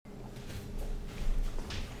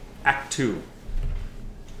Act 2.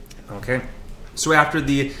 Okay. So after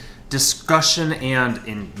the discussion and,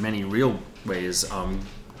 in many real ways,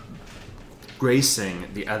 gracing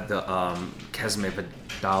the Kesme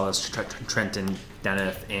Vidalis, Trenton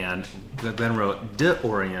Deneth, and Glenro de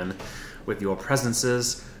Orion with your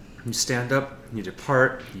presences, you stand up, you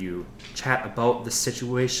depart, you chat about the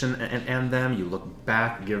situation and them, you look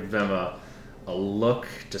back, give them a look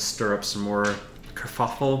to stir up some more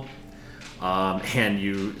kerfuffle. And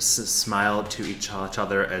you smile to each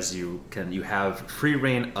other as you have free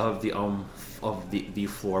reign of the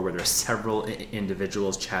floor where there are several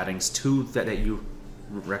individuals chatting, two that you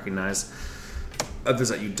recognize, others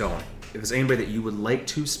that you don't. If there's anybody that you would like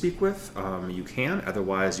to speak with, you can.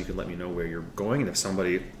 Otherwise, you can let me know where you're going, and if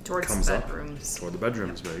somebody comes up toward the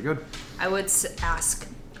bedrooms, very good. I would ask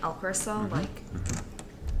Elkoris,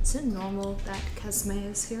 is it normal that Kesme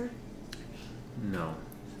is here? No.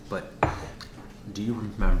 But do you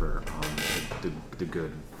remember the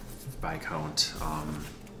good Viscount? God,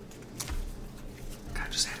 I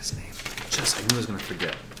just had his name. I knew I was going to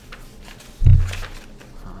forget.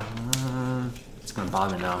 It's going to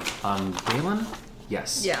bother me now. Dalen?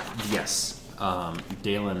 Yes. Yeah. Yes.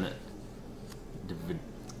 Dalen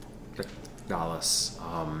Dallas.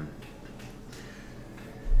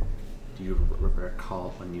 Do you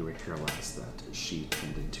recall when you were here last that she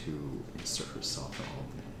tended to insert herself in all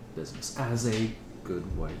business, as a good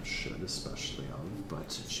wife should, especially of,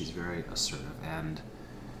 but she's very assertive, and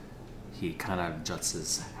he kind of twitches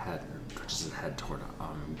his head toward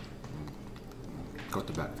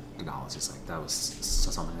Gotebek Vidalis. He's like, that was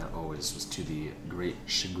something that always was to the great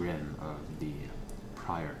chagrin of the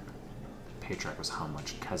prior patriarch, was how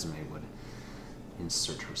much Kesme would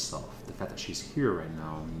insert herself. The fact that she's here right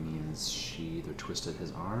now means she either twisted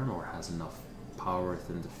his arm or has enough power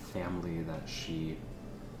within the family that she's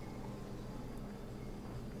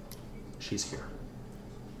here.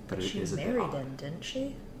 But she married him, didn't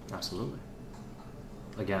she? Absolutely.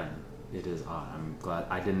 Again, it is odd. I'm glad.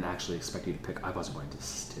 I didn't actually expect you to pick. I wasn't going to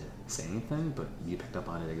say anything, but you picked up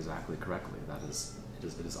on it exactly correctly. It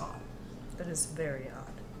is odd. It is very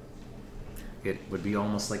odd. It would be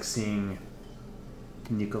almost like seeing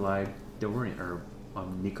Nikolai Dorian or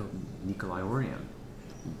Nikolai Orion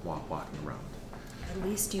walking around. At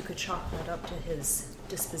least you could chalk that up to his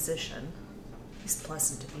disposition. He's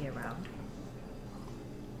pleasant to be around.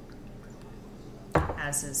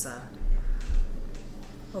 As is a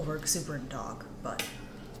over-exuberant dog, but...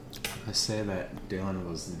 I say that Dalen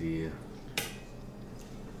was the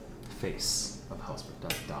face of House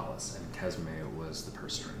Dallas, and Kesme was the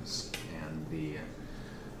purse strings, and the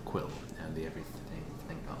quill, and the everything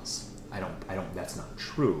else. I don't, that's not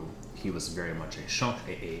true. He was very much a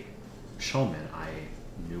showman. I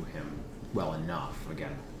knew him well enough.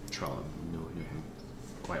 Again, Charlotte knew him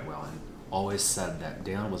quite well, and always said that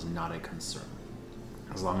Dalen was not a concern.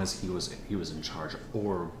 As long as he was in charge,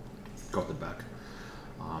 or Gotebek,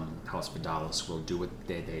 House Vidalis will do what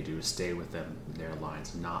they do, stay within their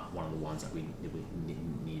lines, not one of the ones that we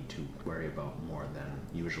need to worry about more than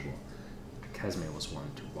usual. Kesme was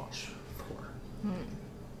one to watch for.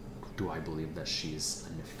 Do I believe that she's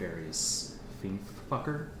a nefarious fiend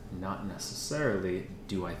fucker? Not necessarily.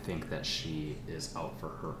 Do I think that she is out for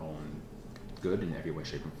her own good in every way,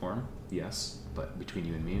 shape, and form? Yes. But between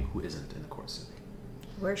you and me, who isn't in the Court City?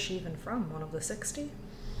 Where's she even from? One of the 60?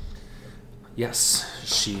 Yes,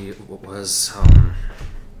 she was, I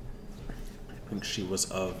think she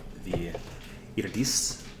was of the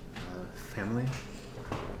Irritants family,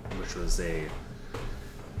 which was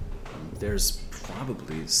there's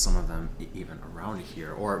probably some of them even around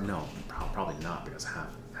here, or no, probably not, because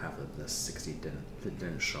half of the 60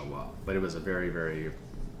 didn't show up. But it was a very, very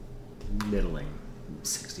middling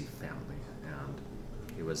 60 family, and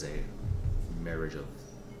it was a marriage of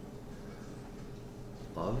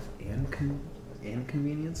love and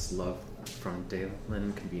convenience. Love from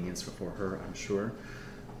Dalen, convenience for her, I'm sure.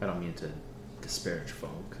 I don't mean to disparage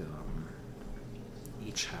folk.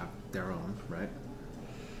 Each have their own, right?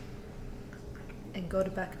 And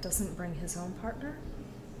Gotebek doesn't bring his own partner?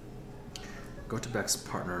 Gotebek's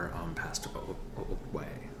partner passed away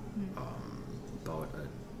about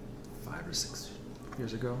 5 or 6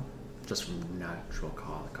 years ago, just from natural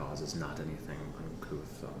causes, not anything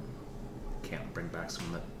uncouth. Can't bring back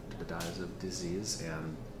someone that dies of disease,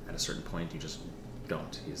 and at a certain point you just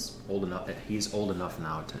don't. He's old enough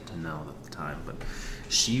now to know at the time, but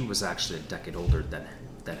she was actually a decade older than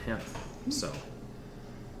him, so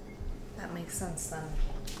that makes sense then.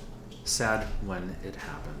 Sad when it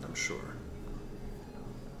happened, I'm sure.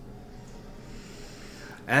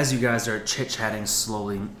 as you guys are chit-chatting,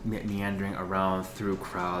 slowly meandering around through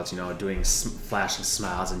crowds, doing flashing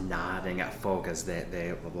smiles and nodding at folk as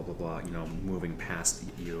they blah, blah, blah, blah, moving past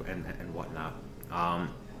you and whatnot,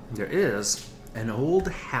 there is an old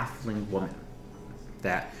halfling woman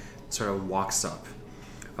that sort of walks up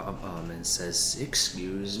and says,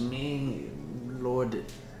 "Excuse me, Lord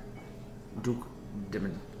Duke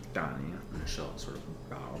Dimidani," and she'll sort of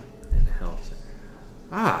bow, and he'll say,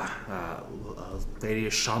 Lady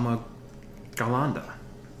Shama Galanda.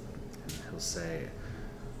 And he'll say,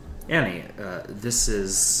 "Annie, this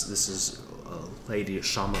is Lady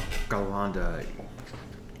Shama Galanda,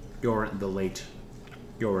 the late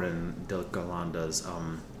Yorin de Galanda's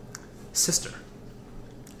sister.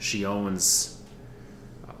 She owns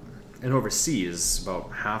and oversees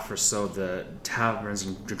about half or so the taverns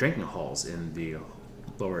and drinking halls in the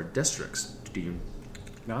lower districts. Do you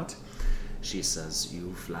not?" She says,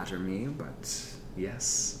 "You flatter me, but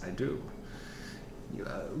yes, I do.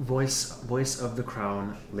 Voice of the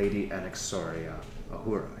crown, Lady Anixoria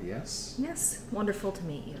Ahura, yes?" Yes, wonderful to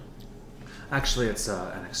meet you. Actually, it's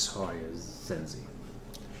Anixoria Zenzi.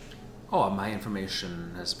 Oh, my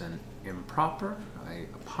information has been improper. I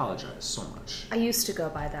apologize so much. I used to go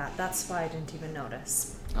by that. That's why I didn't even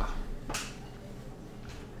notice. Oh.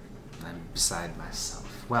 I'm beside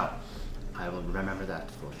myself. Well, I will remember that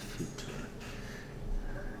for the future.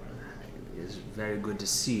 It is very good to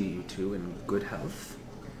see you two in good health.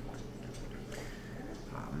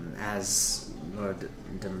 As Lord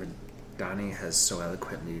Dimidani has so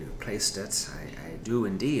eloquently placed it, I do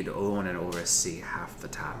indeed own and oversee half the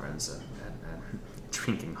taverns and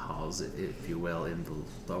drinking halls, if you will, in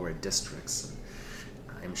the lower districts.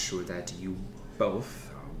 And I'm sure that you both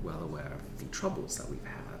are well aware of the troubles that we've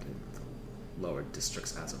had in the lower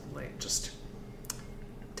districts as of late. Just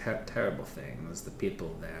terrible things. The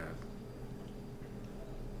people there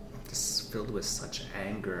just filled with such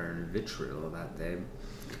anger and vitriol that they...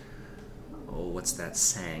 Oh, what's that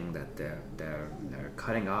saying? That they're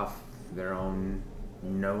cutting off their own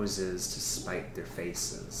noses to spite their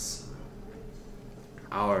faces.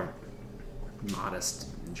 Our modest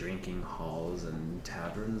drinking halls and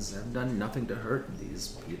taverns have done nothing to hurt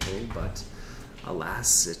these people, but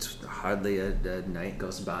alas, it hardly a night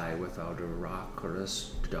goes by without a rock or a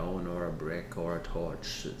stone or a brick or a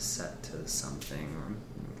torch set to something.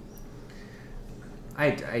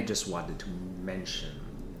 I just wanted to mention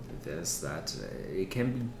this, that it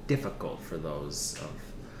can be difficult for those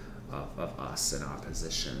of us in our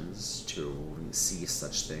positions to see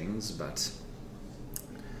such things, but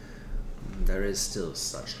there is still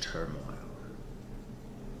such turmoil.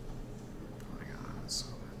 Oh my God! So,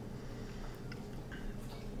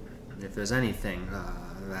 if there's anything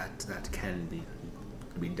that can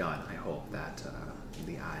be done, I hope that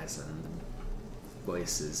the eyes and the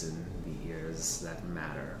voices and the ears that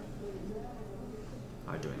matter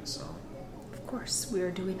are doing so. Of course, we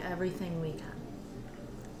are doing everything we can.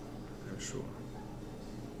 I'm sure.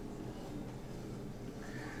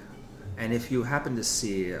 And if you happen to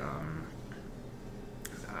see, oh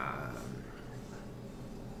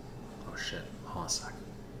shit, hold on a sec.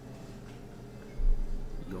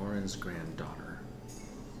 Yoren's granddaughter,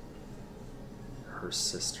 her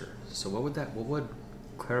sister. So what would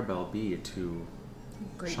Clarabelle be to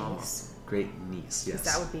Great Shama? niece. Great niece, yes.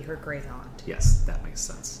 That would be her great aunt. Yes, that makes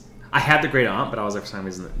sense. I had the great aunt, but I was like, for some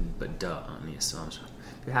reason, but duh, aunt niece. So I'm sure.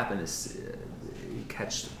 If you happen to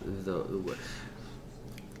catch the word.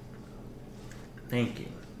 Thank you.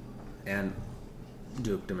 And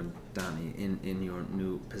Duke Dimidani, in your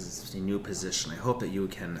new position, I hope that you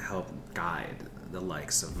can help guide the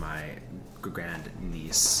likes of my grand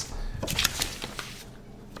niece.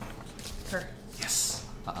 Her. Yes.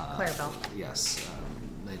 Clarabelle. Yes.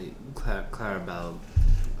 Lady Clarabelle.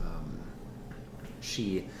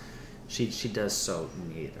 She does so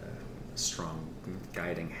need a strong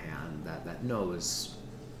guiding hand that knows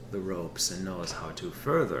the ropes and knows how to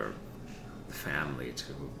further the family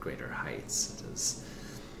to greater heights.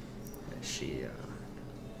 She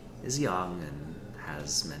is young and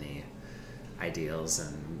has many ideals,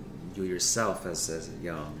 and you yourself, as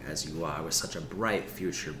young as you are, with such a bright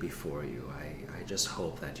future before you, I just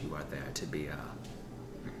hope that you are there to be a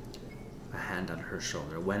hand on her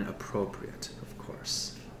shoulder when appropriate, of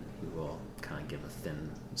course. You will kind of give a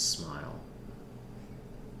thin smile.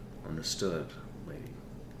 Understood, Lady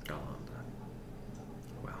Galanda.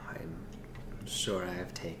 Well, I'm sure I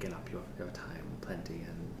have taken up your time plenty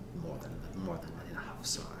and more than enough,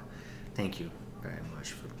 so thank you very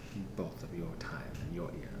much for both of your time and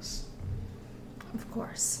your ears. Of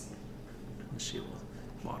course. She will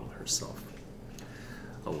model herself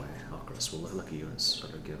away. Elkoris will look at you and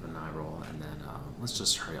sort of give an eye roll, and then let's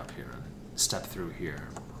just hurry up here and step through here.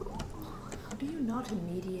 How do you not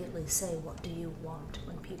immediately say, what do you want,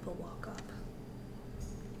 when people walk up?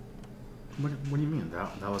 What do you mean?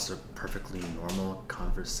 That was a perfectly normal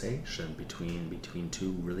conversation between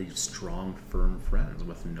two really strong, firm friends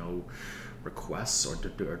with no requests or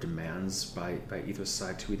demands by either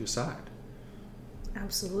side to either side.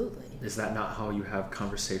 Absolutely. Is that not how you have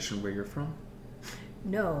conversation where you're from?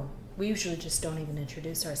 No, we usually just don't even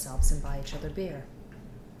introduce ourselves and buy each other beer.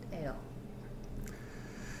 Ale.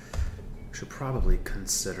 Should probably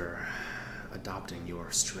consider adopting your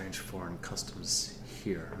strange foreign customs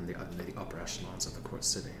here in the upper echelons of the court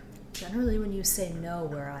city. Generally, when you say no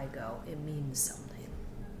where I go, it means something.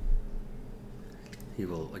 He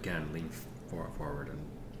will again lean forward and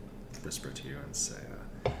whisper to you and say,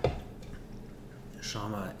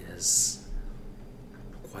 Shama is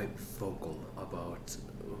quite vocal about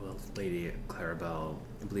Lady Clarabelle,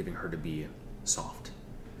 believing her to be soft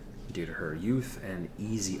due to her youth and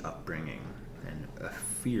easy upbringing, and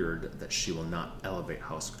feared that she will not elevate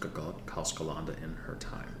House Galanda in her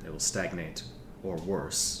time. It will stagnate, or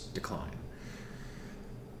worse, decline.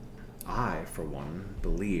 I, for one,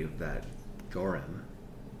 believe that Gorin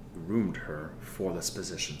groomed her for this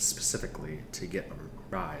position specifically to get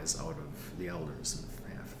a rise out of the elders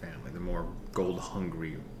in the family, the more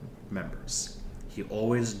gold-hungry members. He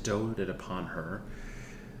always doted upon her,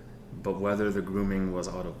 but whether the grooming was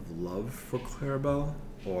out of love for Clarabelle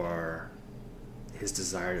or his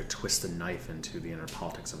desire to twist the knife into the inner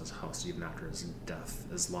politics of his house even after his death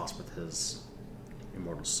is lost with his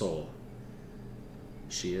immortal soul,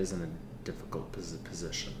 she is in a difficult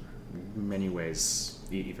position. In many ways,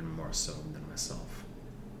 even more so than myself.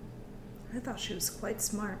 I thought she was quite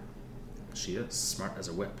smart. She is smart as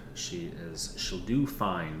a whip. She'll do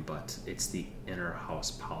fine, but it's the inner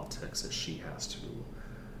house politics that she has to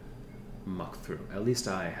muck through. At least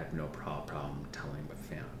I have no problem telling my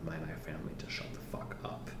family to shut the fuck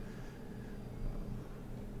up.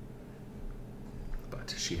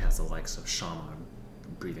 But she has the likes of Shama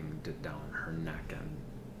breathing down her neck and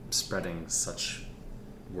spreading such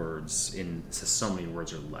words in so many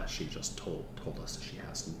words or less. She just told us that she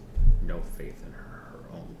has no faith in her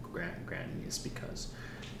own grandniece because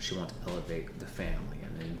she wants to elevate the family.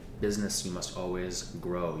 And in business, you must always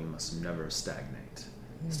grow. You must never stagnate.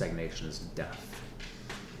 Stagnation is death.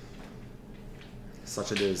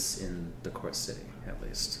 Such it is in the court city, at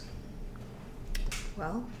least.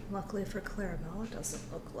 Well, luckily for Clarabelle, it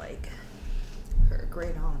doesn't look like her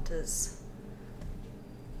great aunt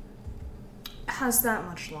has that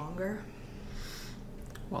much longer.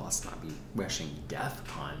 Well, let's not be wishing death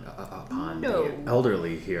upon No. the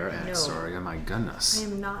elderly here, Anixoria. No. My goodness. I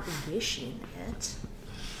am not wishing it.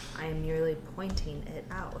 I am merely pointing it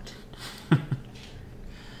out.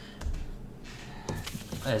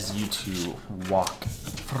 As you two walk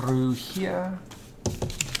through here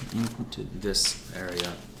into this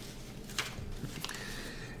area,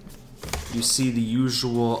 you see the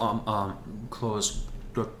usual closed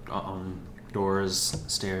doors,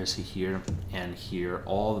 stairs here and here.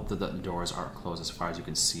 All of the doors are closed as far as you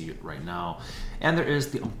can see right now. And there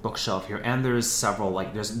is the bookshelf here, and there's several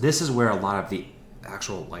this is where a lot of the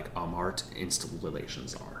actual art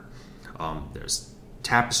installations are. There's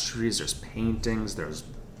tapestries, there's paintings, there's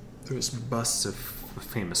busts of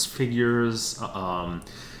famous figures.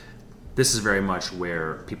 This is very much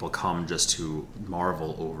where people come just to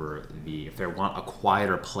marvel over if they want a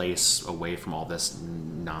quieter place away from all this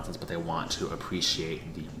nonsense, but they want to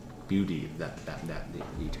appreciate the beauty that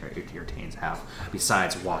the Irritants have.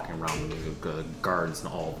 Besides walking around the gardens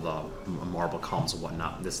and all the marble columns and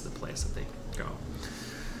whatnot, this is the place that they go.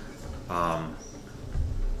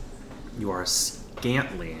 You are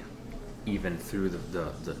scantily even through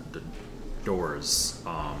the doors,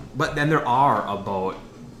 but then there are about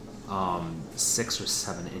 6 or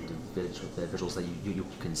 7 individuals that you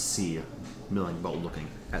can see milling about looking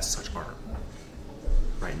at such art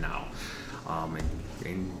right now. A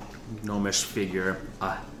gnomish figure,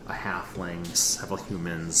 a halfling, several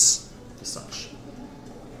humans, and such.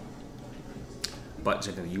 But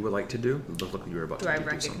something you would like to do? Look like you were about to do something. Do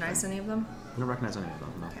I recognize any of them? You don't recognize any of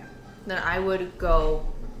them, no. Okay. Then I would go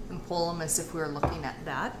and pull them as if we were looking at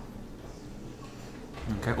that.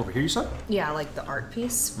 Okay, over here you said? Yeah, like the art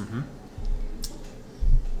piece. Mm-hmm.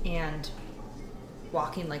 And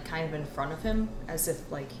walking kind of in front of him as if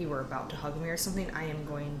he were about to hug me or something, I am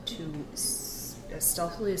going to, as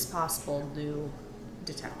stealthily as possible, do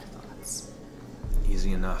detect thoughts.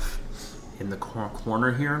 Easy enough. In the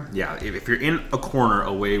corner here? Yeah, if you're in a corner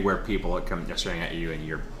away where people are staring at you and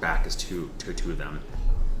your back is to them,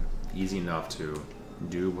 easy enough to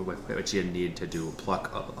do what you need to do.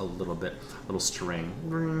 Pluck a little bit, a little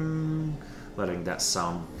string, letting that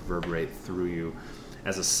sound reverberate through you.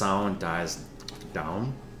 As the sound dies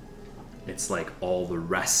down, it's like all the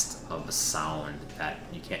rest of the sound that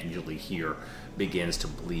you can't usually hear begins to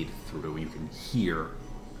bleed through. You can hear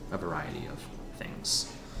a variety of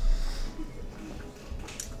things.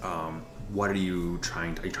 What are you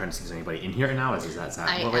trying to? Are you trying to see anybody in here now? Is that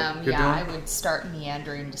I what am. you're Yeah, doing? I would start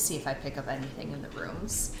meandering to see if I pick up anything in the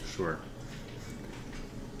rooms. Sure.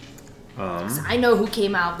 'Cause I know who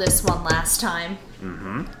came out of this one last time.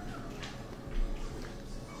 Mm-hmm.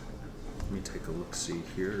 Let me take a look-see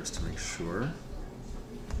here just to make sure.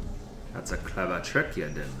 That's a clever trick you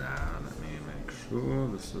did there. Let me make sure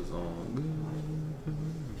this is all good.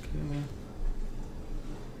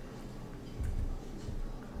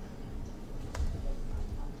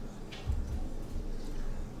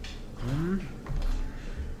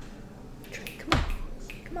 Okay.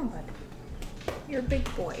 Come on, bud. You're a big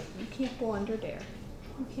boy. You can't go under there.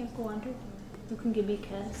 You can't go under there. You can give me a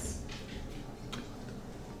kiss.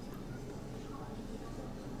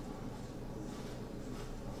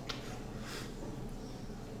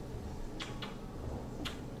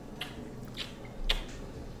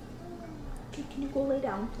 Okay, can you go lay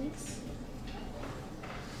down, please?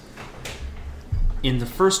 In the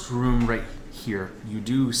first room right here, you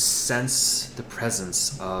do sense the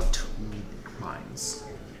presence of two minds.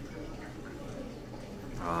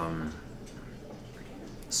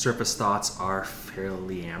 Surface thoughts are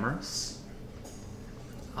fairly amorous.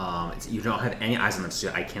 You don't have any eyes on them,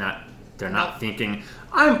 so they're not thinking,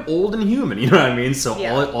 I'm old and human, you know what I mean? So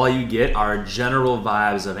Yeah. all you get are general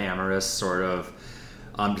vibes of amorous sort of,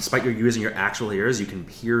 despite you using your actual ears, you can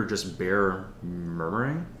hear just bare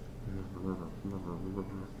murmuring.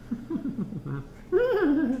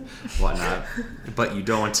 Whatnot, but you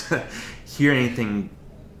don't hear anything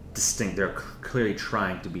distinct. They're clearly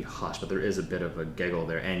trying to be hushed, but there is a bit of a giggle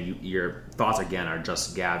there, and your thoughts again are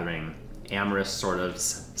just gathering amorous sort of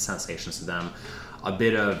sensations to them, a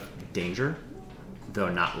bit of danger, though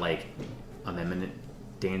not like imminent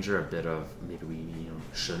danger, a bit of maybe we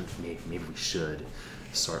shouldn't, maybe we should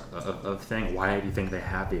sort of thing. Why do you think they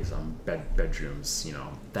have these bedrooms,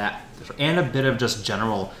 that, and a bit of just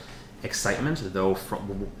general excitement, though, from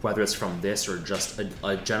whether it's from this or just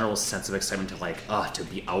a general sense of excitement to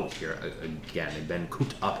be out here again. They've been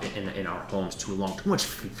cooped up in our homes too long, too much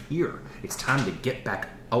fear. It's time to get back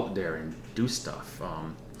out there and do stuff,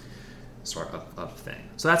 sort of thing.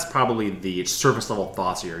 So that's probably the surface level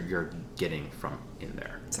thoughts you're getting from in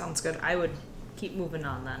there. Sounds good. I would keep moving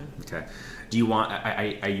on then. Okay. Do you want?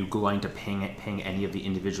 Are you going to ping any of the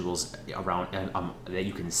individuals around that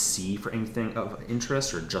you can see for anything of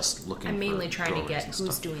interest, or just looking? I'm mainly for trying to get and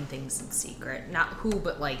who's stuff? doing things in secret. Not who,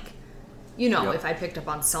 but Yep. if I picked up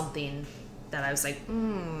on something that I was like,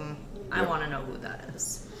 I Yep. want to know who that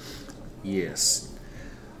is. Yes.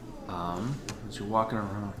 As you're walking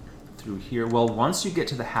around through here, well, once you get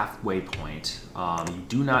to the halfway point, you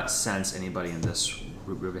do not sense anybody in this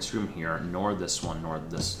room here, nor this one, nor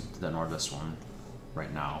this one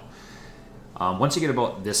right now. Once you get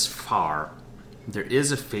about this far, there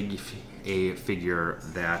is a figure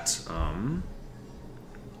that let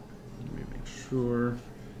me make sure.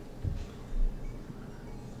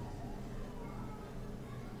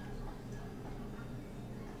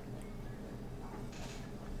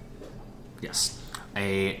 Yes,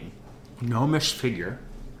 a gnomish figure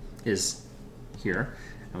is here,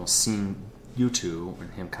 and we'll see you two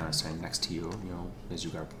and him kind of standing next to you, as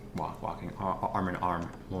you are walking arm in arm,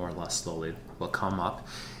 more or less slowly, will come up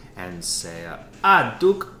and say,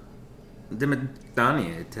 Duke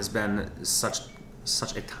Dimitani, it has been such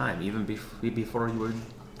a time, even before you were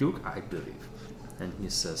Duke, I believe. And he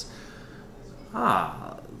says,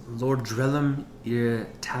 Lord Drellum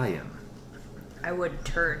Italian. I would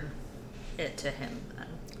turn it to him then,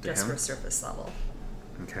 just him? for surface level.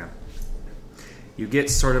 Okay. You get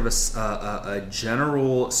sort of a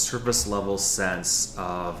general surface level sense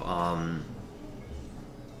of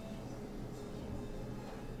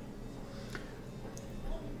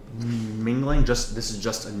mingling. This is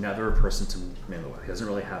just another person to mingle with. He doesn't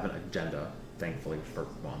really have an agenda, thankfully, for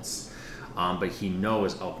once. But he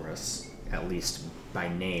knows Elkoris, at least by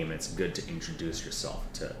name. It's good to introduce yourself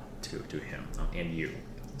to him and you.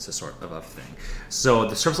 It's a sort of a thing. So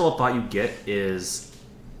the surface level thought you get is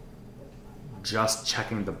just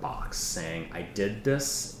checking the box, saying I did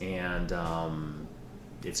this, and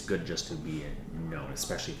it's good just to be known,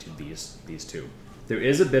 especially to these two. There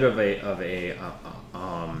is a bit of a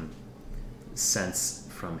sense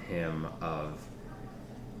from him of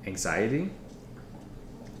anxiety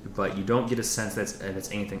but you don't get a sense that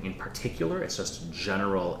it's anything in particular. It's just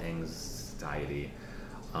general anxiety,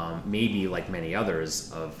 maybe like many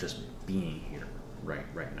others, of just being here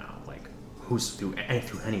right now. Like, who's through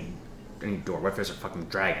any door? What if there's a fucking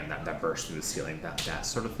dragon that bursts through the ceiling? That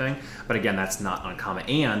sort of thing. But again, that's not uncommon.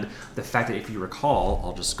 And the fact that, if you recall,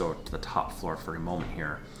 I'll just go to the top floor for a moment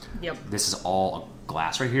here. Yep. This is all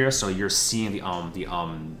glass right here, so you're seeing the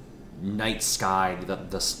night sky,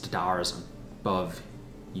 the stars above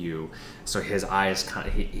you. So his eyes kind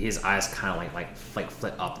of like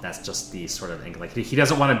flit up. That's just the sort of thing. Like, he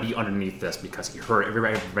doesn't want to be underneath this, because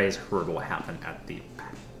everybody's heard what happened at the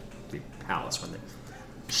palace when the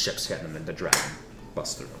ships hit and then the dragon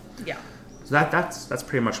busts through. Yeah. So that's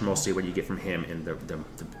pretty much mostly what you get from him in the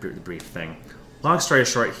brief thing. Long story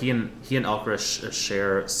short, he and Elkoris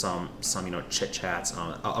share some chit chats.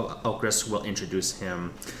 Elkoris will introduce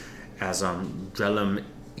him as Drellum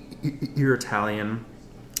Irritalian,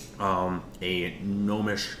 a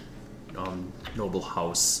gnomish noble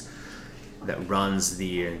house that runs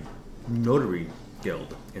the notary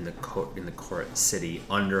guild in the court city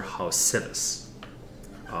under House Civis.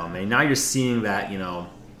 And now you're seeing that,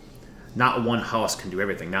 not one house can do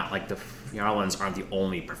everything. Not like the Yarlands aren't the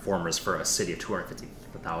only performers for a city of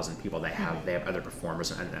 250,000 people. They have other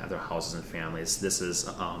performers and other houses and families. This is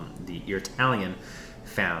the Italian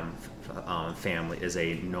family is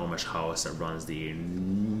a gnomish house that runs the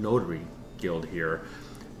notary guild here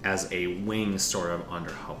as a wing sort of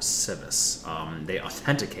under House Civis. They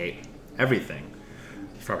authenticate everything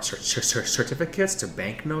from certificates to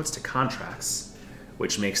banknotes to contracts,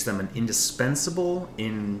 which makes them an indispensable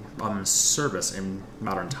in service in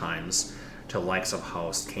modern times to the likes of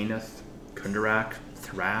House Cainith, Kundarak,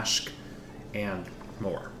 Thrashk, and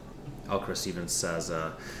more. Elkoris even says,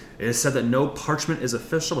 it is said that no parchment is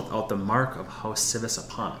official without the mark of House Civis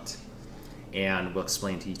upon it. And we'll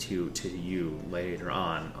explain to you later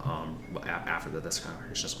on, after this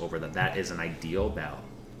conversation is over, that is an ideal that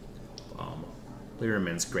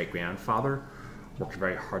Lyramin's great-grandfather worked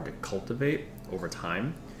very hard to cultivate over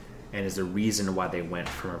time, and is the reason why they went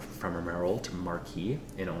from a Earl to Marquis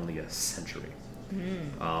in only a century.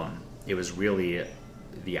 It was really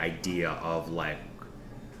the idea of like,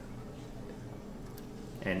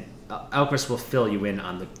 and Elkoris will fill you in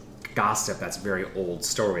on the gossip that's very old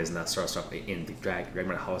stories and that sort of stuff in the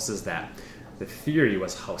Dragon houses, that the theory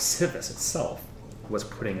was House Civis itself was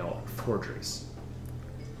putting out forgeries.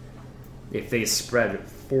 If they spread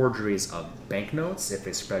forgeries of banknotes, if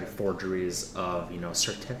they spread forgeries of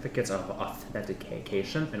certificates of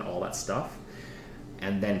authentication and all that stuff,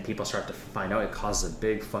 and then people start to find out, it causes a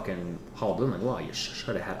big fucking hullabaloo. Like, well, you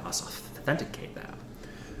should have had us authenticate that.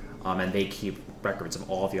 And they keep records of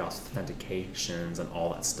all the authentications and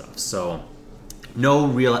all that stuff. So no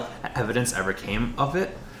real evidence ever came of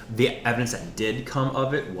it. The evidence that did come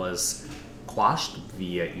of it was quashed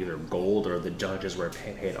via either gold or the judges were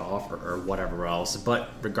paid off or whatever else. But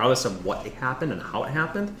regardless of what happened and how it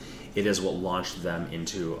happened, it is what launched them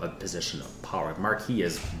into a position of power. Marquis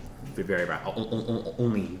is very rare.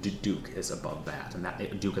 Only Duke is above that, and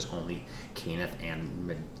that Duke is only Cainith and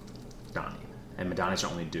Medani. And Medani's are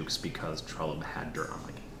only Dukes because Trellum had dirt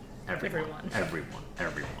on everyone.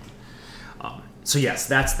 So yes,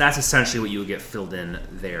 that's essentially what you get filled in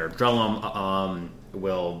there. Drellum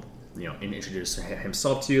will introduce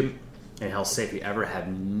himself to you, and he'll say, if you ever have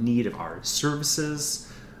need of our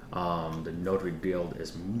services, the notary guild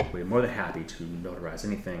is more than happy to notarize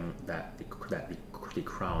anything that the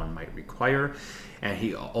crown might require. And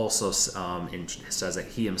he also says that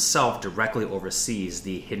he himself directly oversees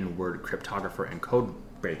the hidden word cryptographer and code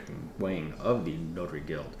breaking wing of the notary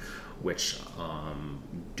guild, which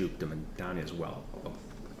Duke de Medani as well.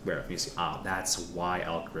 Where you see, that's why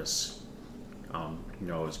Elkoris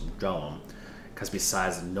knows Drellum, because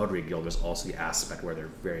besides the notary guild, there's also the aspect where they're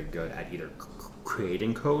very good at either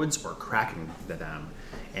creating codes or cracking them,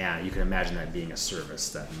 and you can imagine that being a service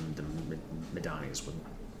that the Medanis would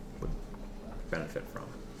benefit from.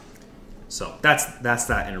 So that's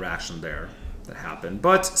that interaction there that happened.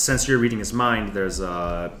 But since you're reading his mind, there's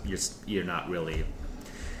you're not really,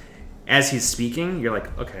 as he's speaking, you're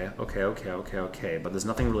like, okay, but there's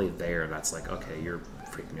nothing really there that's like, okay, you're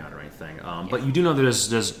freaking me out or anything. But you do know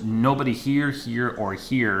there's nobody here, or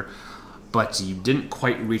here, but you didn't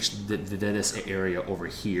quite reach this area over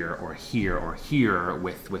here, or here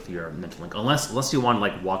with your mental link, unless you want to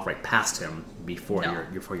like walk right past him before your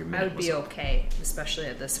minute. I would be okay, especially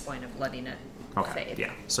at this point of letting it fade.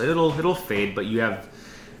 Yeah, so it'll fade, but you have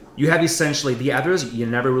essentially the others. You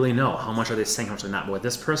never really know how much are they saying, how much are not. But with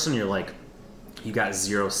this person, you're like, you got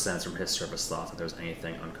 0 sense from his surface thought that there's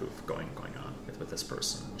anything uncouth going on. with this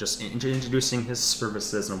person. Just introducing his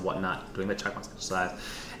services and whatnot, doing the checkbox exercise,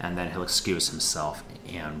 and then he'll excuse himself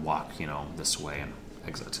and walk, this way and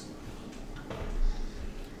exit.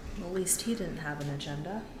 At least he didn't have an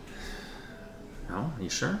agenda. No? Are you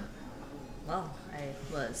sure? Well, I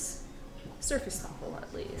was surface level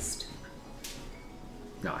at least.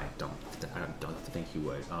 No, I don't think he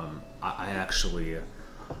would. I actually,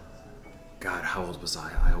 God, how old was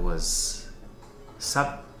I? I was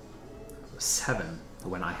seven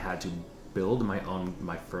when I had to build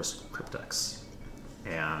my first cryptex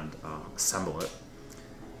and assemble it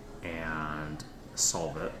and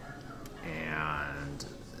solve it, and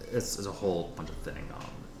it's a whole bunch of things.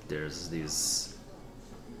 There's these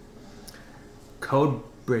code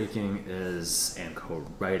breaking and code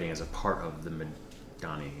writing is a part of the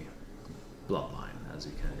Madani bloodline, as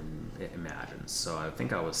you can imagine. So I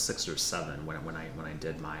think I was 6 or 7 when I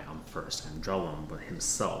did my first, and Drellum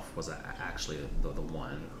himself was actually the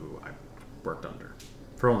one who I worked under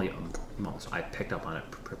for only a month. So I picked up on it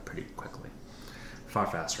pretty quickly, far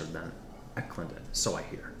faster than Eklund did. So I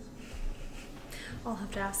hear. I'll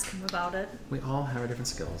have to ask him about it. We all have our different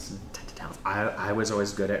skills and talents. I was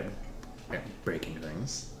always good at breaking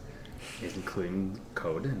things, including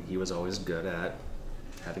code, and he was always good at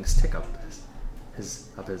having stick up his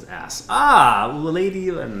ass. Lady,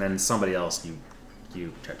 and then somebody else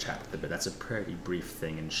you chat with a bit. That's a pretty brief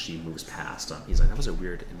thing, and she moves past. He's like, that was a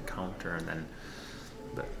weird encounter, and then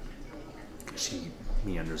but she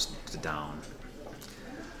meanders down.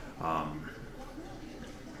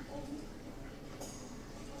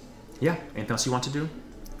 Yeah. Anything else you want to do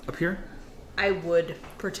up here? I would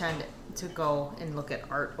pretend to go and look at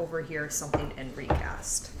art over here, something, and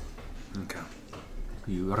recast. Okay.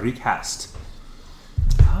 You recast.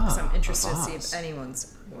 Because I'm interested to see if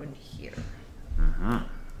anyone's in here. Mm-hmm.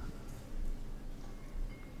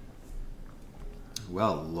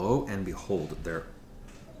 Well, lo and behold, there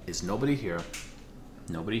is nobody here.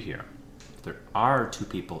 Nobody here. There are 2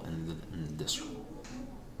 people in this room.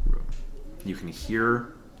 You can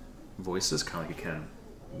hear voices, kind of like you can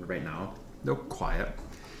right now. They're quiet.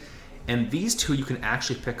 And these 2, you can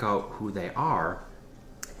actually pick out who they are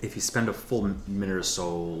if you spend a full minute or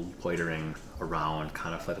so loitering around,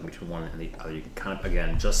 kind of flipping between one and the other. You can kind of,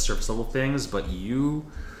 again, just surface level things, but you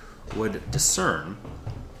would discern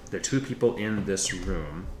the 2 people in this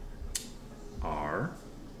room are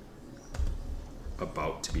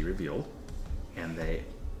about to be revealed, and they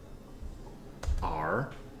are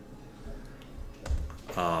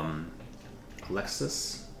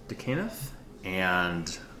Alexis de Caneth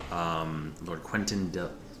and Lord Quentin de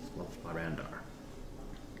Lyrandar.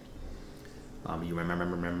 You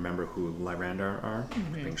remember who Lyrandar are?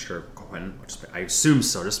 Mm-hmm. Making sure Quentin. I assume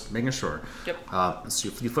so. Just making sure. Yep. So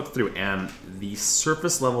you flip through, and the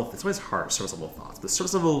surface level. It's always hard. Surface level thoughts. The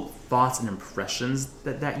surface level thoughts and impressions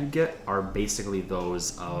that you get are basically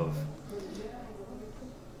those of.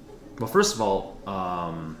 Well, first of all,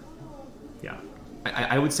 yeah,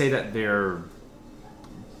 I would say that they're.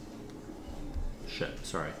 Shit.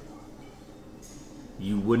 Sorry.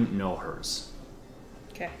 You wouldn't know hers.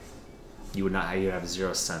 Okay. You would not. You have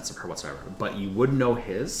 0 sense of her whatsoever. But you would know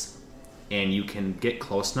his, and you can get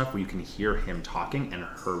close enough where you can hear him talking and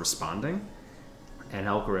her responding. And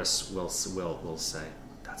Elkoris will say,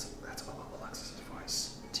 "That's Alexis'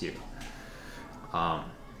 voice to you."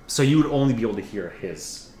 So you would only be able to hear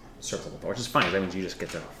his surface level, which is fine. That means you just get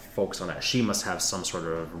to focus on that. She must have some sort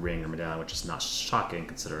of ring or medallion, which is not shocking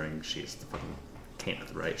considering she's the fucking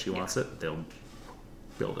Caneth, right? She wants it. They'll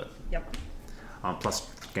build it. Yep. Plus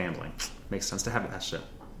gambling. Makes sense to have that shit.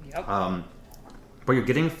 Yep. What you're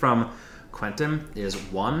getting from Quentin is,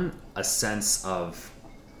 1, a sense of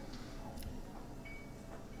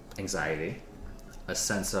anxiety, a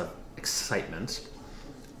sense of excitement,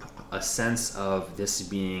 a sense of this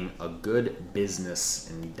being a good business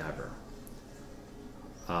endeavor,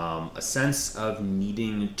 a sense of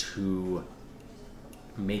needing to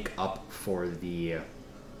make up for the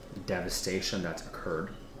devastation that's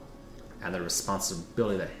occurred and the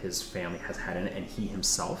responsibility that his family has had in it, and he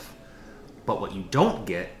himself. But what you don't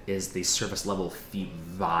get is the surface level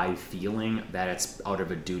vibe feeling that it's out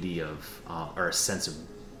of a duty of, or a sense of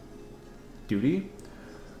duty,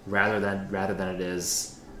 rather than it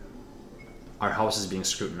is, our house is being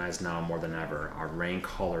scrutinized now more than ever. Our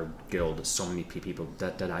Raincaller Guild, so many people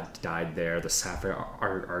that died there. The Sapphire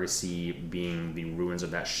Argosy being the ruins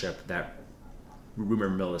of that ship. That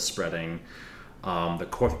rumor mill is spreading. The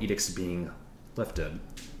court edicts being lifted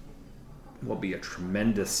will be a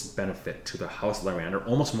tremendous benefit to the House of Lyrandar,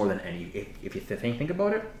 almost more than any. If you think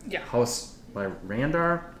about it, yeah. House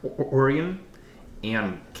Lyrandar, Orion,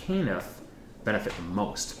 and Caneth benefit the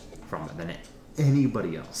most from it than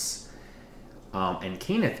anybody else. And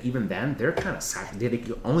Kenneth, even then, they're kind of they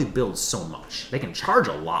can only build so much. They can charge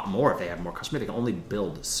a lot more if they have more customers. They can only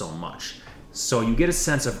build so much. So you get a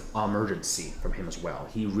sense of emergency from him as well.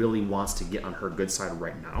 He really wants to get on her good side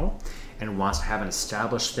right now, and wants to have an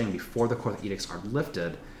established thing before the court edicts are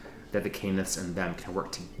lifted, that the Kenneths and them can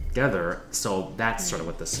work together. So that's sort of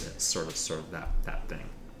what this is, sort of that thing.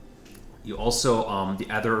 You also, the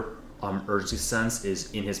other urgency sense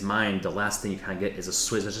is in his mind. The last thing you kind of get is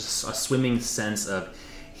just a swimming sense of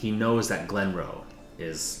he knows that Glenroe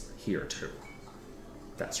is here too.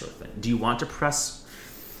 That sort of thing. Do you want to press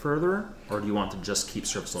further, or do you want to just keep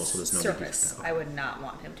surface level so there's no surface? I would not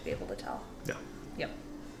want him to be able to tell. Yeah. Yep.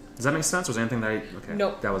 Does that make sense? Was there anything that okay?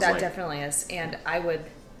 Nope. That definitely is, and I would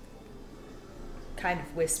kind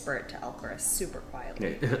of whisper it to Elkoris super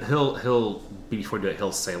quietly. Yeah, he'll before you do it,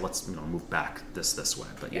 he'll say, let's move back this way.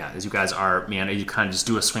 But yeah, as you guys are you kind of just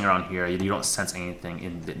do a swing around here. You don't sense anything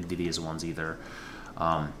in these ones either,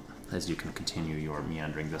 as you can continue your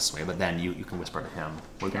meandering this way. But then you can whisper to him.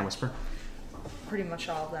 What are you gonna whisper? Pretty much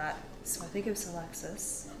all of that. So I think it was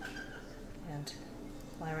Alexis and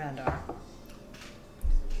Lyrandar.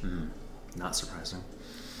 Not surprising.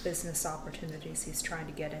 Business opportunities he's trying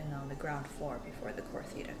to get in on the ground floor before the court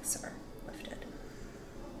edicts are lifted.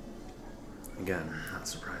 Again, not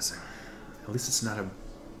surprising. At least it's not a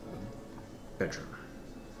bedroom.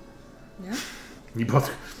 Yeah. You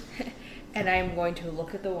both. And I'm going to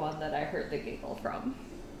look at the one that I heard the giggle from.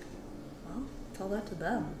 Well, tell that to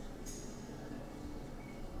them.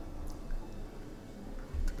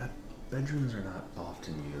 Bedrooms are not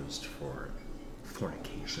often used for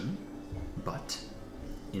fornication, but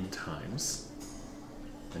in times,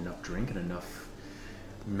 enough drink and enough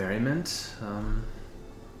merriment,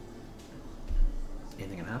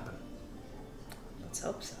 anything can happen. Let's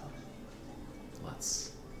hope so.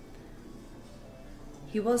 Let's.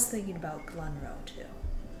 He was thinking about Glenroe too.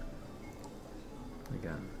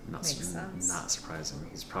 Again, not surprising.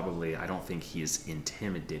 He's probably, I don't think he's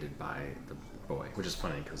intimidated by the boy, which is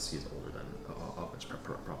funny because he's older than Elkoris,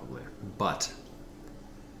 probably. But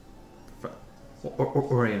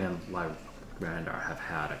Orion and Lyrandar have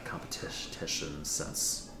had a competition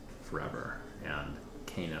since forever, and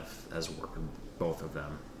Kenneth has worked with both of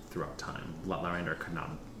them throughout time. Lyrandar could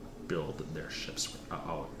not build their ships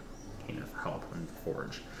without Kenneth help and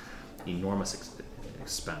forge. Enormous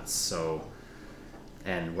expense. So,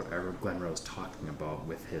 and whatever Glenroe is talking about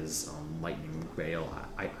with his lightning veil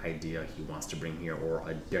idea he wants to bring here, or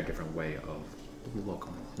a different way of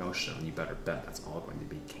locomotion, you better bet that's all going to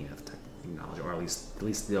be Kenneth technology, or at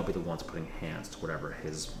least they'll be the ones putting hands to whatever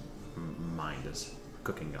his mind is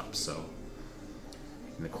cooking up. So,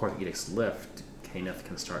 when the court edicts lift, Kenneth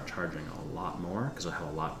can start charging a lot more because we'll have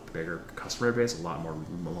a lot bigger customer base, a lot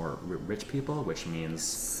more rich people, which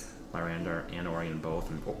means Lyrandar and Orion both,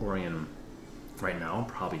 and Orion right now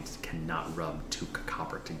probably cannot rub two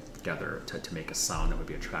copper together to make a sound that would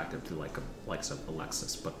be attractive to likes of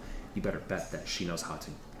Alexis. But you better bet that she knows how to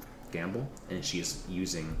gamble, and she is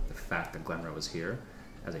using the fact that Glenroe is here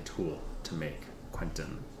as a tool to make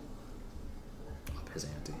Quentin up his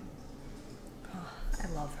ante. Oh, I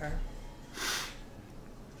love her.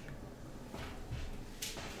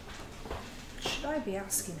 Should I be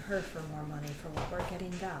asking her for more money for what we're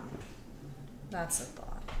getting them? That's a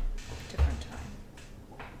thought. Different time.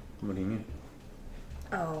 What do you mean?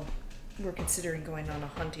 Oh, we're considering going on a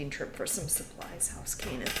hunting trip for some supplies. House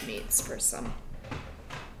Kenneth needs for some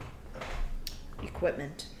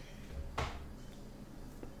equipment.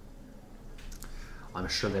 I'm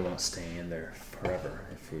sure they won't stay in there forever.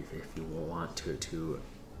 If you will want to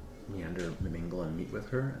meander, mingle, and meet with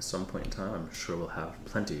her at some point in time, I'm sure we'll have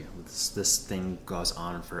plenty. This thing goes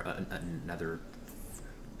on for another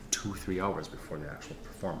 2-3 hours before the actual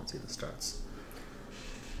performance even starts.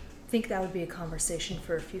 I think that would be a conversation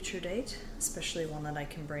for a future date, especially one that I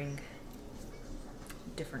can bring a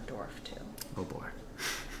different dwarf to. Oh boy.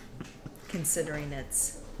 Considering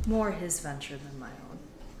it's more his venture than my own.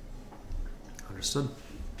 Understood.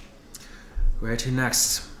 Where to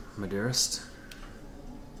next, my dearest?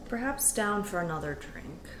 Perhaps down for another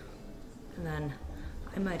drink. And then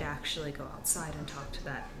I might actually go outside and talk to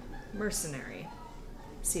that mercenary.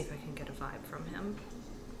 See if I can get a vibe from him.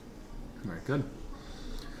 Very good.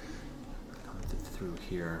 Coming through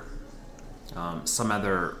here. Some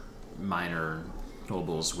other minor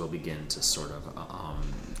nobles will begin to sort of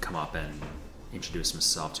come up and introduce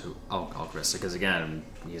himself to Elkoris, because again,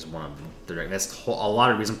 he's one of the that's a lot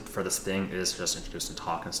of reason for this thing is just introduced and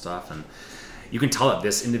talk and stuff, and you can tell that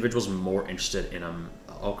this individual's more interested in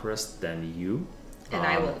Elkoris than you And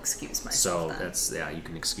I will excuse myself. So then. that's you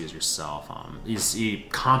can excuse yourself. He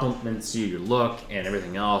compliments you, your look, and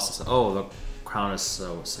everything else. He says, "Oh, the crown is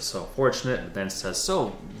so fortunate." But then says,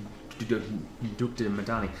 "So, Duke de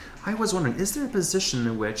Madani, I was wondering, is there a position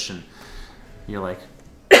in which?" And you're like,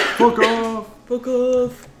 "Fuck off, fuck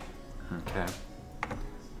off." Okay.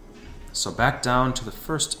 So back down to the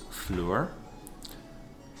first floor.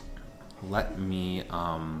 Let me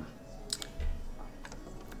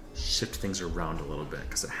shift things around a little bit,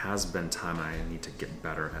 because it has been time I need to get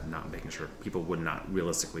better at not making sure people would not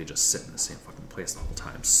realistically just sit in the same fucking place the whole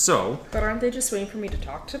time. So... But aren't they just waiting for me to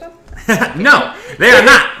talk to them? No! They are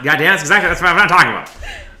not! Goddamn, that's exactly what I'm not talking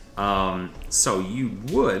about. So you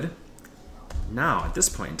would, now, at this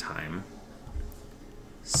point in time,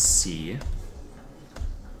 see...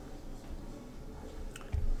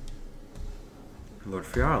 Lord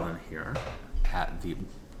Fjarlin here at the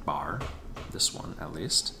bar, this one at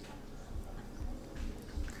least.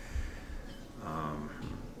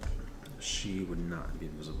 She would not be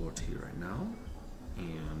visible to you right now,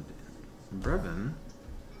 and Brevin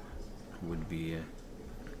would be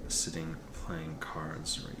sitting playing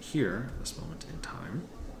cards right here at this moment in time,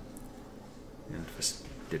 and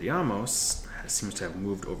Fastidiamos seems to have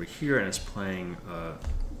moved over here and is playing a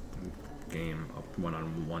game, a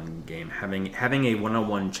one-on-one game, having a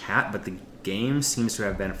one-on-one chat, but the game seems to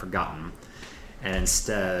have been forgotten, and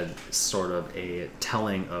instead sort of a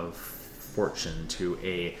telling of fortune to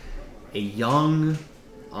a young,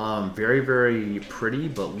 very, very pretty,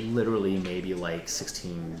 but literally maybe like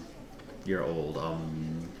 16-year-old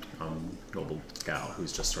noble gal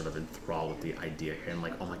who's just sort of enthralled with the idea here, and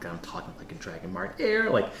like, oh my god, I'm talking like a Dragonmark heir,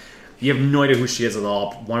 like, you have no idea who she is at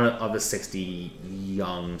all. One of the 60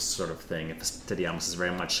 young sort of thing. Fastidiamos is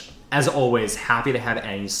very much, as always, happy to have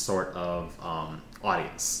any sort of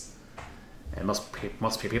audience. And most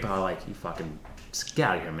people are like, you fucking just get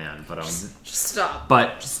out of here, man. But just stop.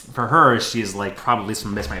 But for her, she's like, probably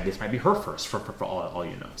this might be her first for all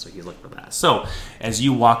you know. So he's looking for that. So as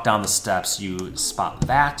you walk down the steps, you spot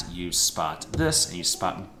that, you spot this, and you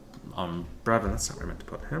spot Brevin. That's not where I meant to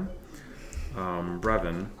put him.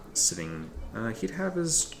 Brevin sitting. He'd have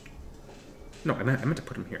his. No, I meant to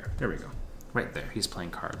put him here. There we go. Right there. He's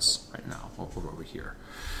playing cards right now. Over here.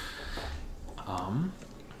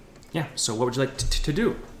 Yeah, so what would you like to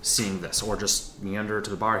do seeing this? Or just meander to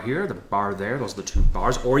the bar here, the bar there, those are the two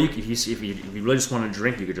bars. Or you, if you really just want to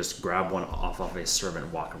drink, you could just grab one off of a servant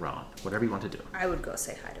and walk around. Whatever you want to do. I would go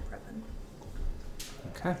say hi to Brevin.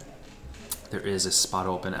 Okay. There is a spot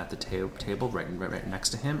open at the table right next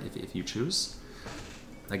to him if you choose.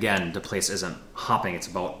 Again, the place isn't hopping, it's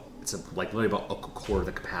literally about a quarter of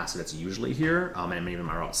the capacity that's usually here, and many of them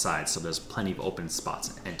are outside, so there's plenty of open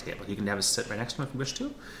spots and tables. You can have a sit right next to him if you wish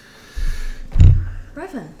to.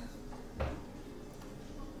 Brevin.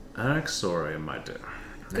 Anixoria, my dear.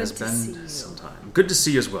 Good to see you. Some time. Good to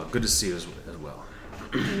see you as well. Good to see you as well.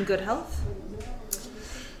 In good health?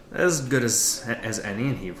 As good as any,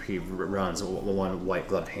 and he runs one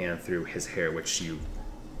white-gloved hand through his hair, which you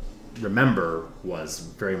remember was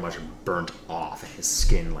very much burnt off, his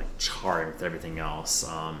skin like charred with everything else,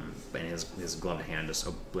 and his gloved hand just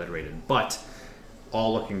obliterated, but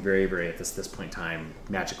all looking very, very, at this point in time,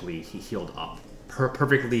 magically he healed up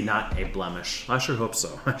perfectly, not a blemish. I sure hope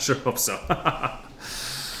so.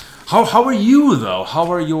 How are you, though?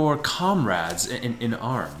 How are your comrades in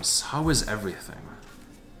arms? How is everything?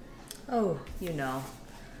 Oh,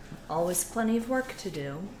 always plenty of work to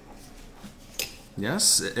do.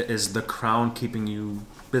 Yes? Is the crown keeping you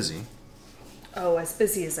busy? Oh, as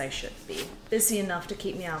busy as I should be. Busy enough to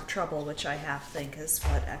keep me out of trouble, which I half think is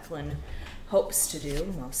what Eklund hopes to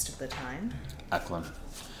do most of the time. Eklund.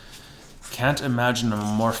 Can't imagine a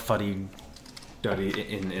more fuddy-duddy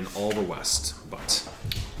in all the West, but...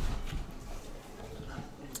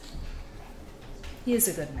 He is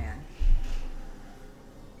a good man.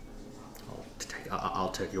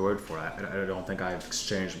 I'll take your word for it. I don't think I've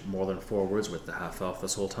exchanged more than 4 words with the half-elf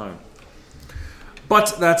this whole time.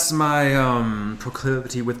 But that's my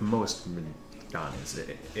proclivity with most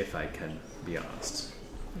Donnies, if I can be honest.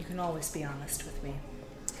 You can always be honest with me.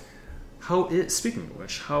 Speaking of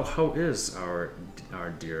which, how is our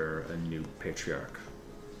dear new patriarch?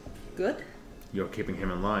 Good. You're keeping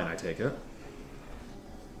him in line, I take it?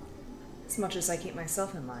 As much as I keep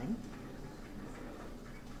myself in line.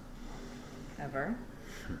 Ever.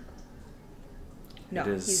 No,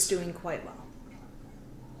 he's doing quite well.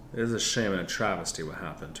 It is a shame and a travesty what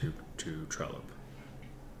happened to Trellup.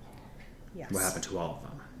 Yes. What happened to all of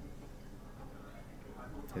them.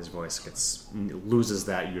 His voice loses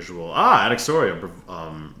that usual Anixoria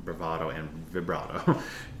bravado and vibrato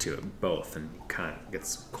to it both, and kind of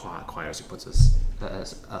gets quiet as he puts his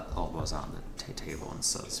elbows on the table and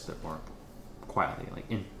says a bit more quietly, like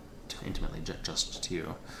intimately, just to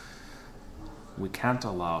you. We can't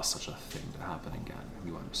allow such a thing to happen again.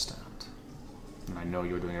 You understand, and I know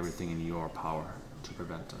you're doing everything in your power to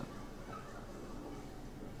prevent it.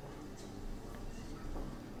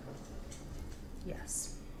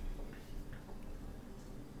 Yes.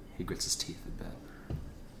 He grits his teeth a bit.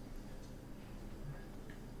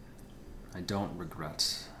 I don't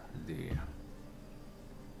regret the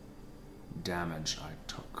damage I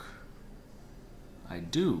took. I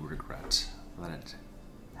do regret that it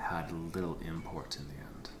had little import in the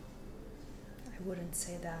end. I wouldn't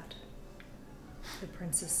say that. The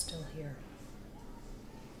prince is still here.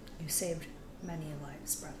 You saved many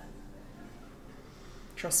lives, brother.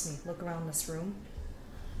 Trust me, look around this room.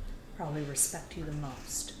 Probably respect you the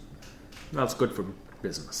most. That's good for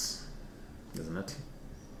business, isn't it?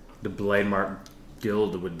 The Blade Mart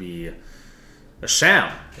Guild would be a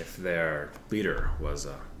sham if their leader was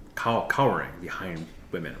cowering behind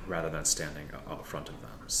women rather than standing out front of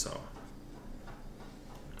them. So,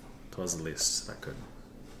 it was the least that could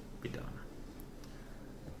be done.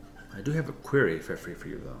 I do have a query for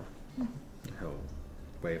you, though. He'll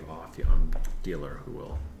wave off the dealer, who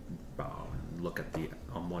will bow and look at the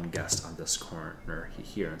one guest on this corner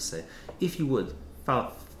here and say, "If you would,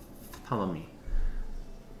 follow me.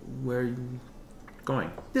 Where are you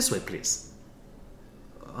going? This way, please."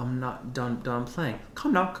 "I'm not done playing."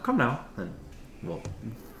 Come now. And we'll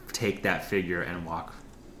take that figure and walk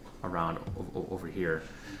around over here.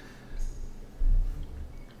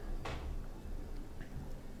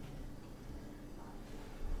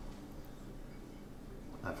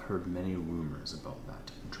 I've heard many rumors about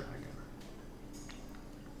that dragon.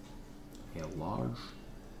 A large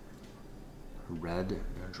red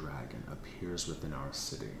dragon appears within our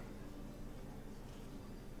city.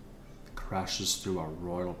 It crashes through our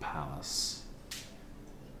royal palace,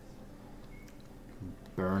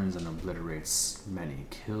 burns and obliterates many,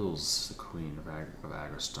 kills the Queen of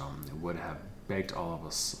Agerstone. It would have baked all of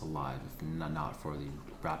us alive if not for the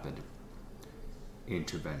rapid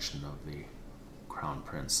intervention of the Crown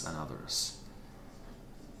Prince and others.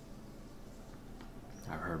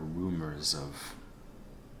 I've heard rumors of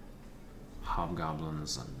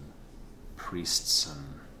hobgoblins and priests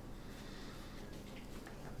and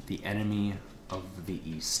the enemy of the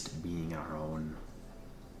East being our own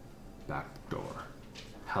back door.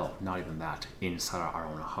 Hell, not even that, inside our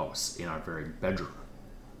own house, in our very bedroom.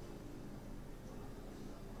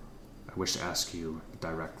 I wish to ask you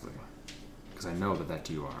directly, because I know that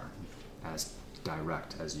you are as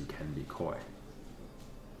direct as you can be coy.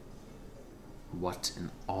 What in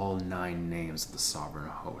all 9 names of the sovereign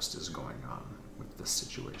host is going on with this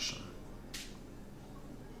situation?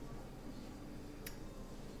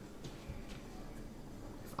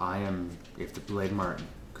 If the Blade Mart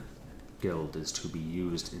Guild is to be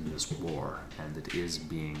used in this war, and it is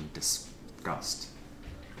being discussed,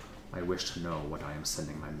 I wish to know what I am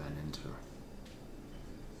sending my men into.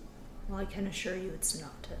 Well, I can assure you it's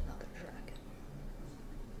not another dragon.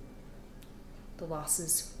 The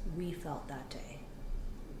losses we felt that day,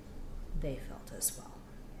 they felt as well.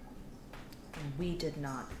 And we did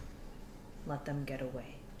not let them get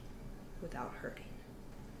away without hurting.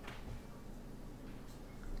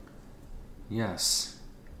 Yes.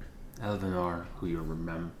 Elvinor, who you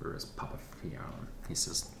remember as Papa Fion, he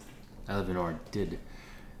says, Elvinor did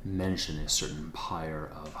mention a certain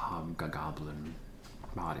pyre of hobgoblin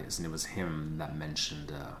bodies, and it was him that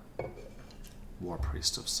mentioned a war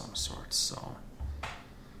priest of some sort, so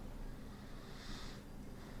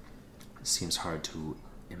it seems hard to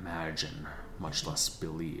imagine, much less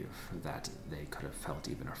believe, that they could have felt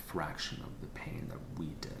even a fraction of the pain that we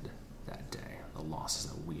did that day, the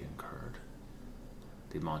losses that we incurred,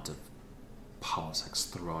 the amount of politics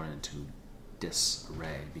thrown into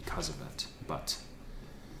disarray because of it, but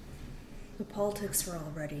the politics were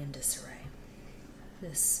already in disarray.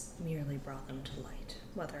 This merely brought them to light,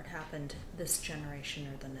 whether it happened this generation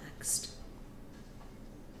or the next.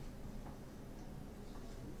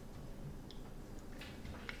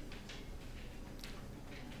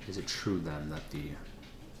 Is it true then that the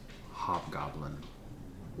hobgoblin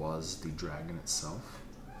was the dragon itself?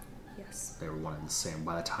 Yes. They were one and the same.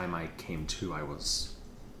 By the time I came to, I was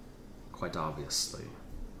quite obviously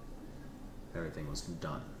everything was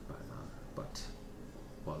done by then. But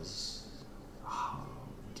was how?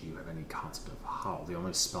 Do you have any concept of how? The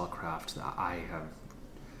only spellcraft that I have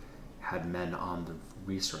had men on the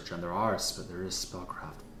research, and there is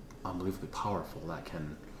spellcraft unbelievably powerful that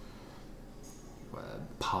can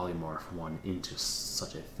polymorph one into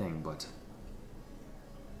such a thing, but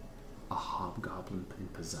a hobgoblin in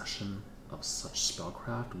possession of such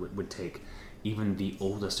spellcraft would take even the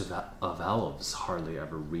oldest of elves hardly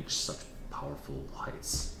ever reach such powerful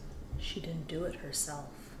heights. She didn't do it herself.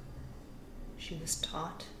 She was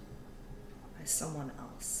taught by someone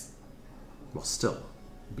else. Well, still,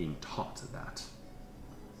 being taught that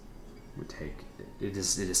would take... It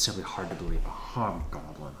is simply hard to believe a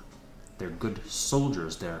hobgoblin. They're good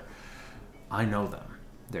soldiers. I know them.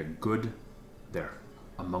 They're good. They're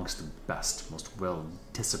amongst the best, most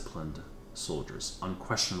well-disciplined soldiers.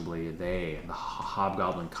 Unquestionably, the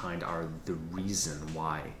hobgoblin kind, are the reason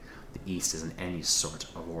why the East is in any sort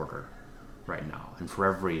of order right now. And for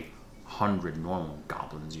every 100 normal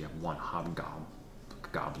goblins, you have one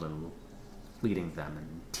hobgoblin leading them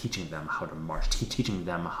and teaching them how to march, teaching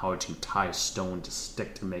them how to tie stone to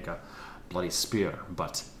stick to make a bloody spear.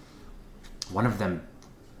 But one of them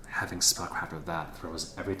having spellcraft of that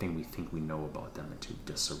throws everything we think we know about them into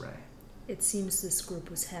disarray. It seems this group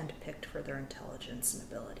was handpicked for their intelligence and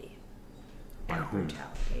ability. By And whom?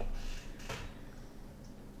 brutality.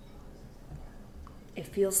 It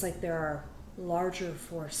feels like there are larger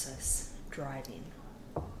forces driving.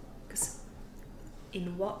 Because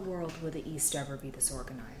in what world would the East ever be this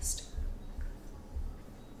organized?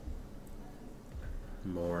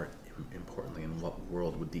 More importantly, in what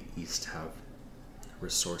world would the East have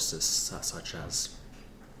resources such as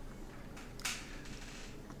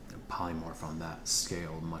polymorph on that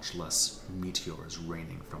scale, much less meteors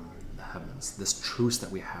raining from the heavens? This truce that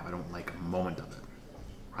we have, I don't like a moment of it.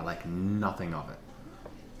 I like nothing of it.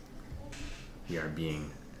 We are being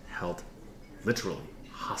held literally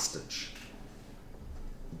hostage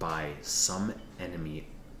by some enemy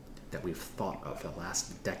that we've thought of the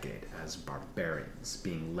last decade as barbarians,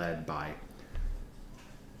 being led by,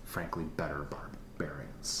 frankly, better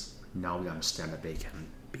barbarians. Now we understand that they can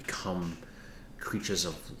become creatures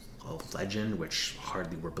of legend, which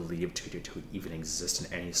hardly were believed to even exist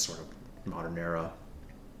in any sort of modern era,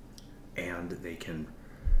 and they can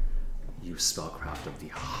use spellcraft of the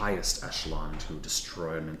highest echelon to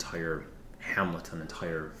destroy an entire hamlet, an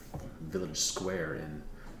entire village square in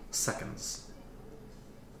seconds.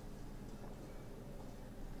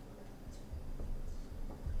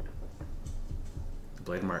 The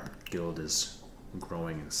Blade Mart Guild is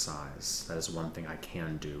growing in size. That is one thing I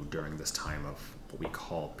can do during this time of what we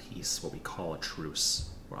call peace, what we call a truce,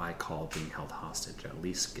 what I call being held hostage. At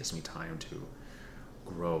least gives me time to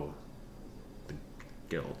grow the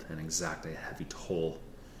guild and exact a heavy toll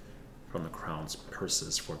from the crown's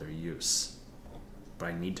purses for their use. But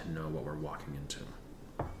I need to know what we're walking into.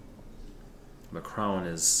 The crown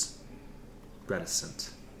is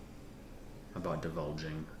reticent about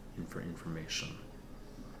divulging information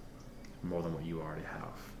more than what you already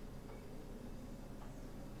have.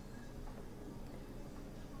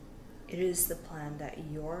 It is the plan that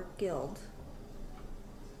your guild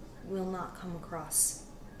will not come across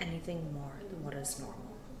anything more than what is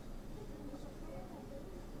normal.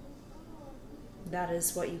 That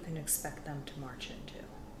is what you can expect them to march into.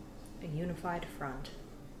 A unified front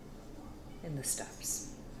in the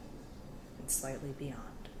steppes and slightly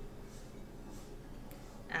beyond.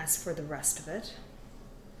 As for the rest of it,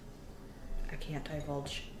 I can't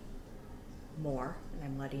divulge more, and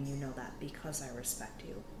I'm letting you know that because I respect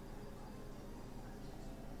you.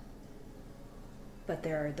 But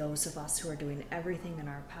there are those of us who are doing everything in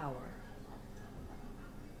our power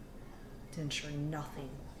to ensure nothing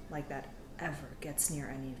like that ever gets near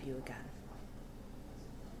any of you again.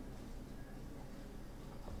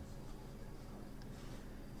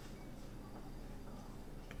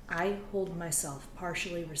 I hold myself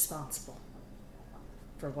partially responsible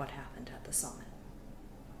for what happened at the summit.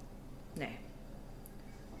 Nay,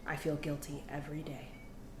 I feel guilty every day.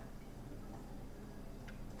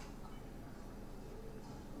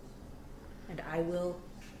 And I will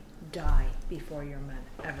die before your men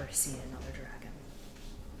ever see another dragon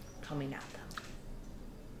coming at them.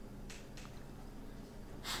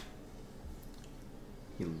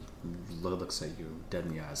 He looks at you dead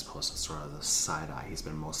in the eyes, opposed to sort of the side eye he's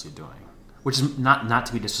been mostly doing. Which is not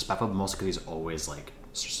to be disrespectful, but mostly because he's always like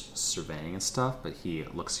surveying and stuff, but he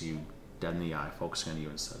looks at you dead in the eye, focusing on you,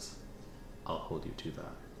 and says, I'll hold you to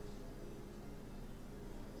that.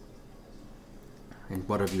 And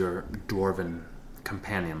what of your dwarven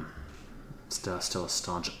companion? Still a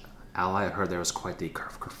staunch ally? I heard there was quite the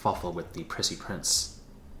kerfuffle with the prissy prince.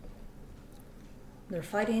 They're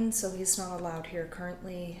fighting, so he's not allowed here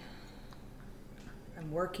currently.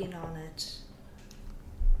 I'm working on it.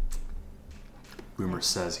 Rumor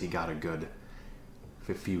says he got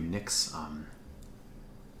a few nicks on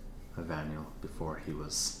Evaniel before he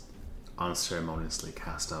was unceremoniously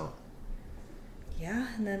cast out. Yeah,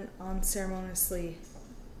 and then unceremoniously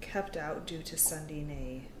kept out due to sending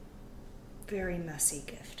a very messy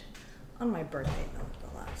gift. On my birthday,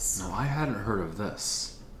 nonetheless. No, I hadn't heard of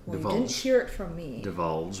this. Well, Divulge. you didn't hear it from me.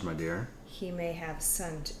 Divulge, my dear. He may have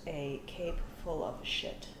sent a cape full of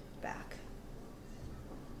shit back.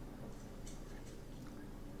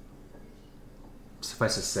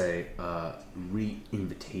 Suffice to say,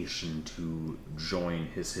 re-invitation to join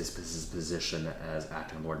his position as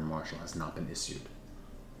acting Lord Marshal has not been issued.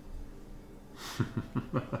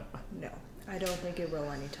 No, I don't think it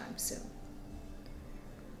will anytime soon.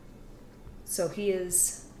 So he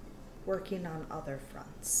is working on other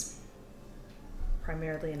fronts,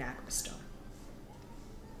 primarily in Agrestone.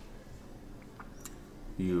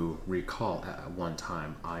 You recall at one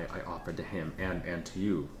time I offered to him and to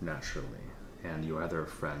you, naturally, and your other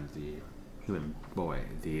friend, the human boy,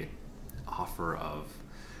 the offer of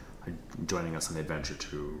joining us on the adventure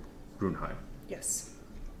to Runheim. Yes.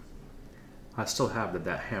 I still have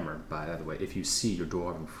that hammer, by the way. If you see your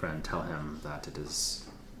dwarven friend, tell him that it is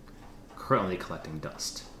currently collecting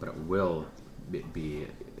dust, but it will be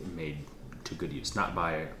made to good use. Not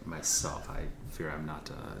by myself. I fear I'm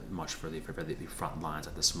not much for the front lines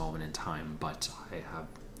at this moment in time, but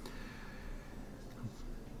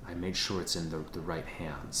I made sure it's in the right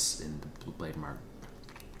hands in the Blade Mark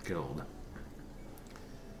Guild.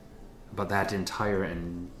 But that entire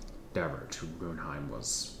endeavor to Runheim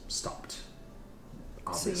was stopped.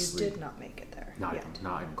 Obviously, so you did not make it there yet.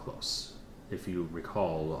 Not even close. If you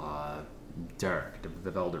recall, Derek,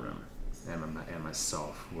 the Velderim, and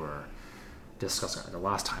myself were discussing it. The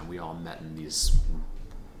last time we all met in these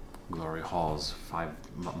glory halls 5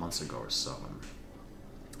 months ago or so.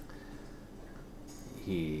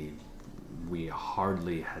 We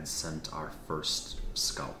hardly had sent our first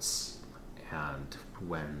scouts, and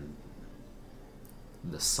when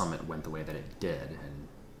the summit went the way that it did,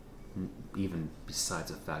 and even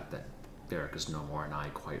besides the fact that Derek is no more and I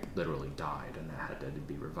quite literally died and had to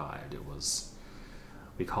be revived,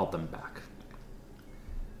 we called them back.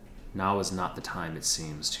 Now is not the time, it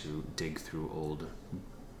seems, to dig through old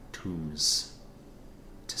tombs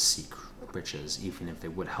to seek riches, even if they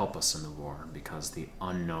would help us in the war, because the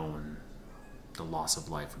unknown, the loss of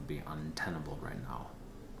life would be untenable right now.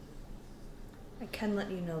 I can let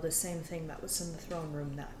you know the same thing that was in the throne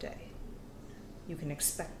room that day. You can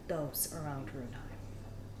expect those around Runheim.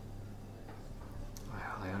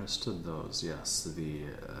 I understood those, yes. The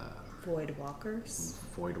Void Walkers?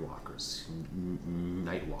 Void Walkers.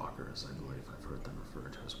 Night Walkers, I believe I've heard them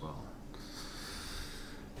referred to as well.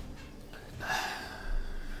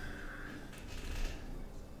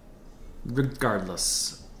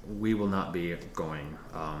 Regardless, we will not be going.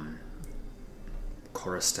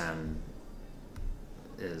 Khoristan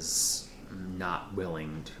is not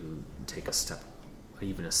willing to take a step,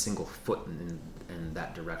 even a single foot in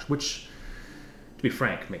that direction, which, to be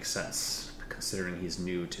frank, makes sense, considering he's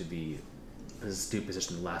new to his new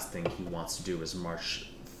position. The last thing he wants to do is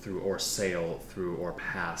march through or sail through or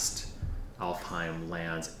past Alfheim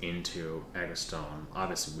lands into Agrestone.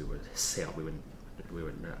 Obviously, we would sail. We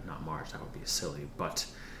would not march. That would be silly. But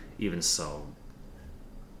even so,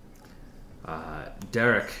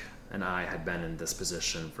 Derek and I had been in this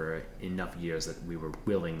position for enough years that we were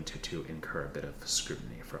willing to incur a bit of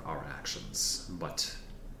scrutiny for our actions. But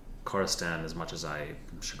Khoristan, as much as I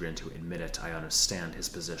am chagrined to admit it, I understand his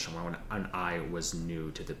position. When I was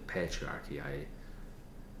new to the patriarchy,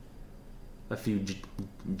 a few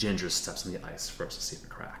ginger steps in the ice for us to see the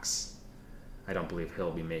cracks. I don't believe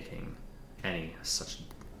he'll be making any such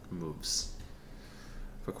moves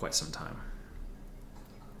for quite some time.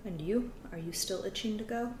 And you? Are you still itching to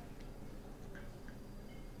go?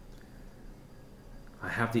 I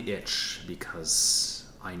have the itch because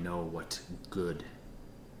I know what good.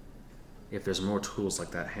 If there's more tools like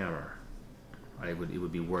that hammer, it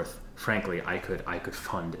would be worth. Frankly, I could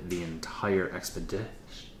fund the entire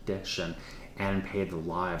expedition and pay the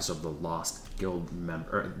lives of the lost guild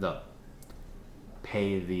member,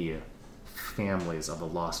 pay the families of the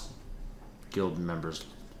lost guild members'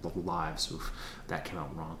 lives. Oof, that came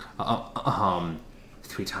out wrong.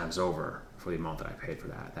 3 times over for the amount that I paid for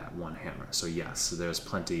that one hammer. So yes, there's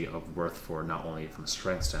plenty of worth for, not only from a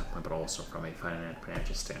strength standpoint, but also from a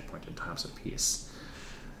financial standpoint in times of peace.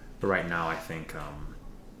 But right now, I think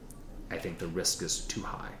the risk is too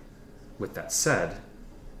high. With that said,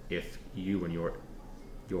 if you and your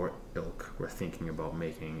your ilk were thinking about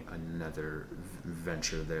making another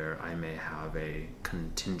venture there, I may have a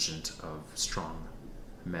contingent of strong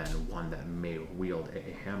men, one that may wield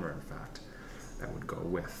a hammer, in fact, that would go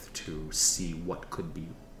with to see what could be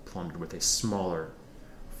plundered with a smaller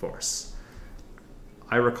force.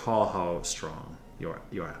 I recall how strong your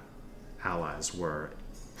allies were.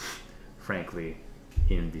 Frankly,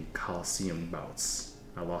 in the Colosseum bouts,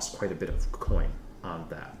 I lost quite a bit of coin on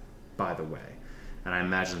that, by the way. And I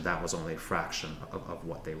imagine that was only a fraction of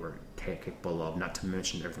what they were capable of, not to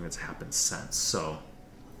mention everything that's happened since. So,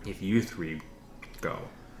 if you three go,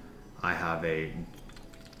 I have a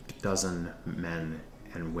dozen men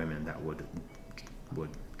and women that would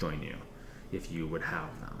join you, if you would have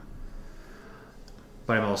them.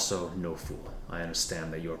 But I'm also no fool. I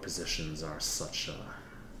understand that your positions are such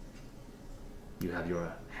you have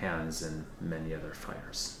your hands in many other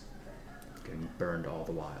fires, getting burned all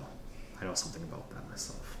the while. I know something about that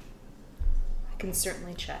myself. I can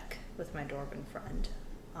certainly check with my Dwarven friend.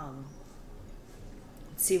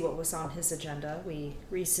 See what was on his agenda. We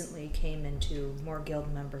recently came into more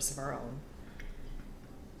guild members of our own.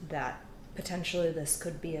 That potentially this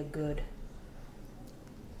could be a good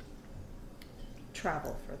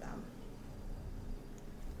travel for them.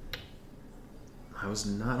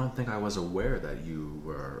 I don't think I was aware that you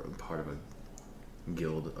were part of a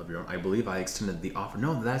guild of your own. I believe I extended the offer.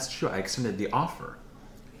 No, that's true. I extended the offer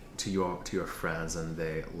to your friends, and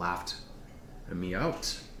they laughed me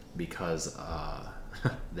out because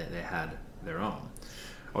they had their own.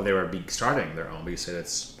 Oh, they were starting their own, but you said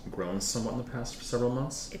it's grown somewhat in the past several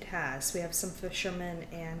months? It has. We have some fishermen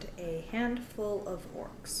and a handful of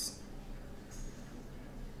orcs.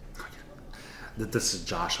 This is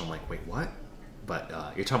Josh. I'm like, wait, what? But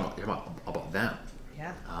you're talking about them.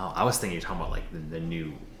 Yeah. Oh, I was thinking you're talking about like the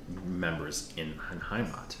new members in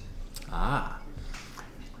Heimat. Ah.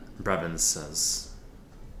 Brevin says,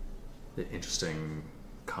 an interesting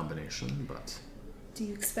combination, but... Do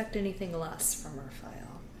you expect anything less from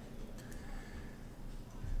Raphael?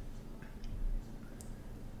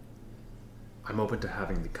 I'm open to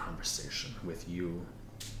having the conversation with you,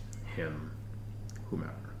 him,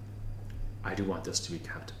 whomever. I do want this to be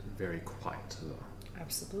kept very quiet, though.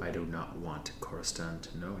 Absolutely. I do not want Koristan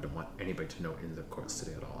to know. I don't want anybody to know in the court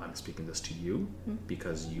city at all. I'm speaking this to you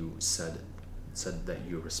because you said that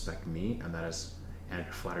you respect me, and that is, and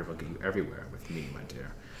flattery will get you everywhere with me, my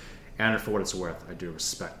dear. And for what it's worth, I do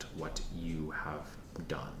respect what you have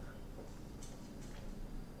done.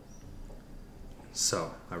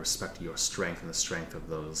 So I respect your strength and the strength of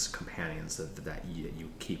those companions that you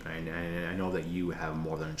keep. And I know that you have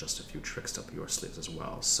more than just a few tricks up your sleeves as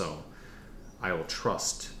well. So I will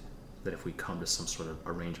trust that if we come to some sort of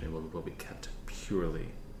arrangement, it will be kept purely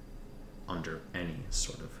under any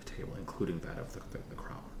sort of table, including that of the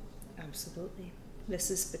crown. Absolutely.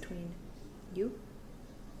 This is between you,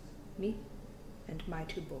 me, and my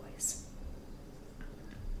two boys.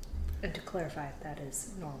 And to clarify, that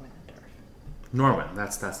is Norwin and Durf. Norwin,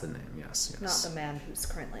 that's the name, yes. Not the man who's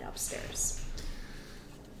currently upstairs.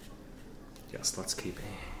 Yes, let's keep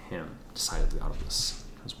him decidedly out of this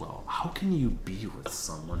as well. How can you be with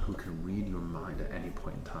someone who can read your mind at any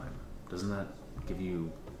point in time? Doesn't that give you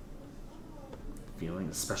feeling,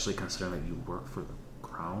 especially considering that you work for the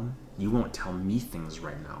crown? You won't tell me things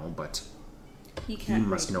right now, but he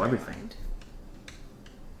must read know my everything. mind.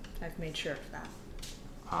 I've made sure of that.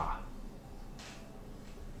 Ah.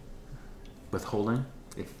 Withholding,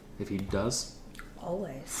 if he does?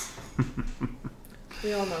 Always.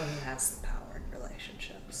 We all know who has the power in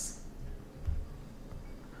relationships.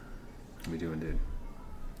 We do indeed.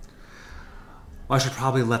 Well, I should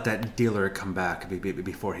probably let that dealer come back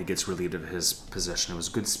before he gets relieved of his position. It was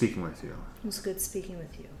good speaking with you. It was good speaking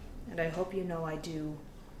with you. And I hope you know I do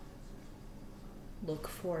look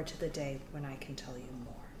forward to the day when I can tell you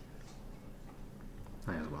more.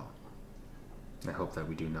 I as well. I hope that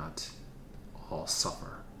we do not all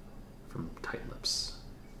suffer from tight lips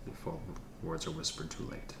before words are whispered too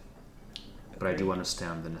late. But I do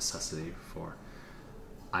understand the necessity for...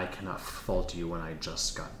 I cannot fault you when I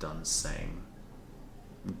just got done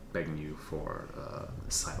begging you for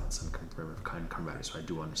silence and kind camaraderie, so I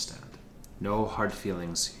do understand. No hard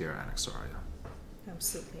feelings here, Anixoria.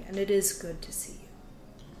 Absolutely. And it is good to see you.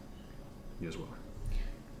 You as well.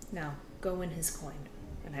 Now, go in his coin,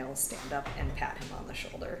 and I will stand up and pat him on the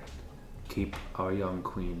shoulder. Keep our young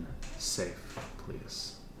queen safe,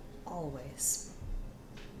 please. Always.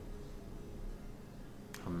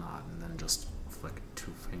 I'll nod and then just flick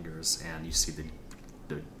two fingers, and you see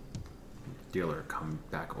the dealer come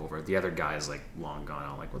back over. The other guy is like long gone.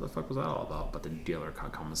 I'm like, what the fuck was that all about? But the dealer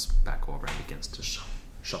comes back over and begins to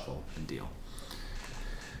shuffle and deal.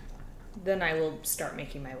 Then I will start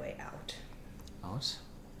making my way out. Out?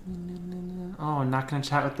 Oh, not gonna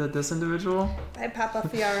chat with this individual? Bye, Papa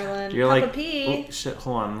Fjarlund. You're Papa like, P. oh shit,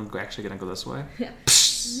 hold on, I'm actually gonna go this way. Yeah.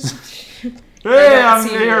 Hey, I'm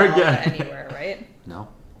here again. Anywhere, right? No.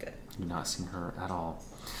 Good. You've not seen her at all.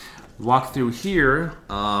 Walk through here.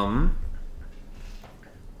 Couple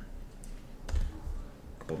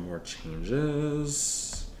more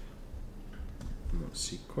changes. You won't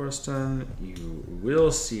see Coruscant. You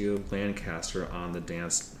will see Lancaster on the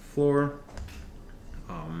dance floor.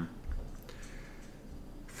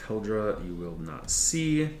 Feldra you will not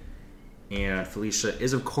see. And Felicia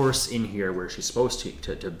is, of course, in here where she's supposed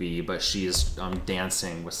to be, but she is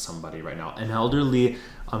dancing with somebody right now. An elderly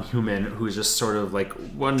human who's just sort of like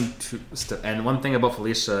one, two step. And one thing about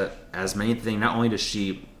Felicia, as many things, not only does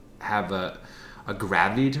she have a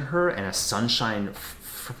gravity to her and a sunshine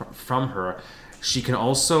from her, she can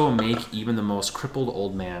also make even the most crippled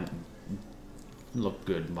old man look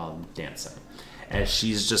good while dancing. As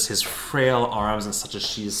she's just his frail arms and such as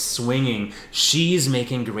she's swinging, she's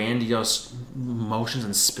making grandiose motions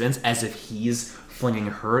and spins as if he's flinging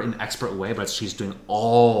her in an expert way, but she's doing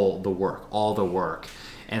all the work.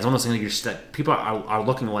 And it's almost like that people are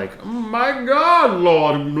looking like, my God,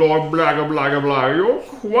 Lord, blah, blah, blah, blah, you're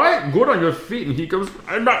quite good on your feet. And he goes,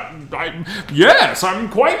 yes, I'm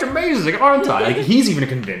quite amazing, aren't I? Like, he's even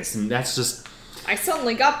convinced, and that's just... I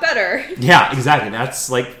suddenly got better. Yeah, exactly.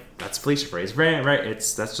 That's Felicia phrase, right?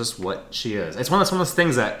 That's just what she is. It's one of those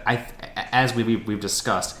things that as we've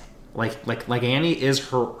discussed, like Annie is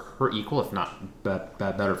her equal, if not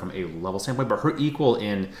better from a level standpoint, but her equal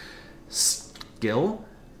in skill,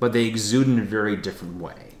 but they exude in a very different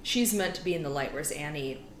way. She's meant to be in the light, whereas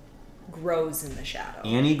Annie grows in the shadow.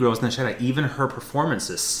 Annie grows in the shadow. Even her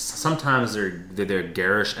performances, sometimes they're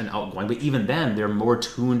garish and outgoing, but even then they're more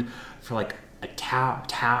tuned for like a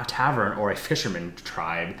tavern or a fisherman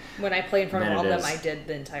tribe. When I play in front of all of them, I did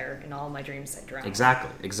in all my dreams I drowned.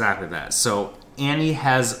 Exactly that. So Annie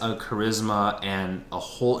has a charisma and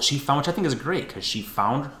she found, which I think is great, because she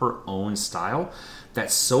found her own style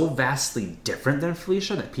that's so vastly different than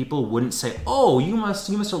Felicia that people wouldn't say, oh, you must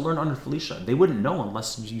have learned under Felicia. They wouldn't know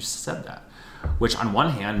unless you said that. Which on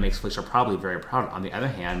one hand makes Felicia probably very proud. On the other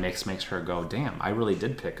hand makes her go, damn, I really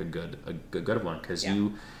did pick a good one, because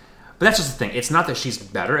you... But that's just the thing. It's not that she's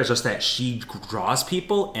better. It's just that she draws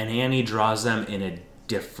people, and Annie draws them in a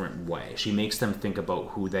different way. She makes them think about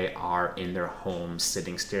who they are in their home,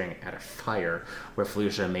 sitting, staring at a fire, where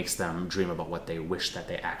Felicia makes them dream about what they wish that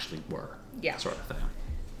they actually were. Yeah. Sort of thing.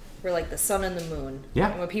 We're like the sun and the moon. Yeah.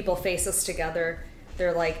 And when people face us together,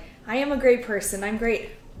 they're like, I am a great person. I'm great.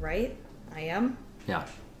 Right? I am? Yeah.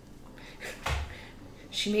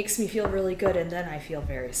 She makes me feel really good, and then I feel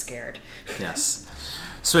very scared. Yes.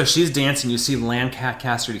 So as she's dancing, you see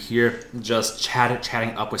Lancaster here just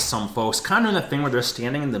chatting up with some folks, kind of in the thing where they're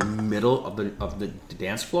standing in the middle of the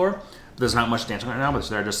dance floor. But there's not much dancing right now, but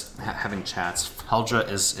they're just having chats. Heldra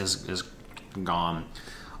is gone.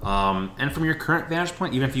 And from your current vantage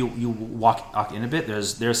point, even if you walk in a bit,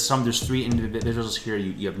 there's three individuals here.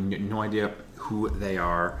 You have no idea who they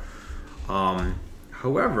are.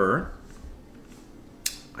 However,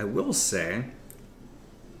 I will say,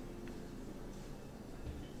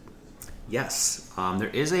 yes, there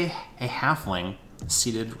is a halfling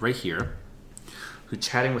seated right here who's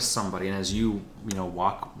chatting with somebody, and as you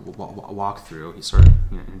walk through, he sort of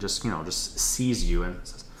just sees you and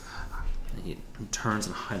says, and he turns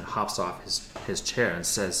and hops off his chair and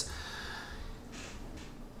says,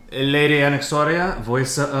 Lady Anixoria,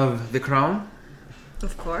 voice of the crown.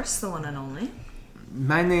 Of course, the one and only.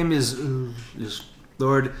 My name is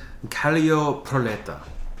Lord Callio Proleta.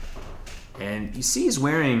 And you see he's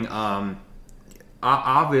wearing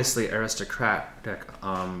obviously aristocratic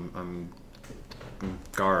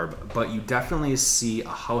garb, but you definitely see a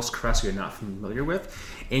house crest you're not familiar with.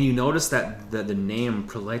 And you notice that the name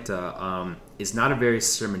Proleta is not a very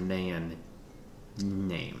Sermonean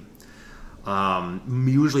name.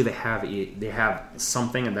 Usually they have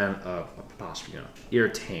something and then a apostrophe,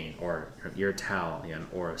 Irritant or Irritalian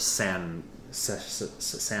or San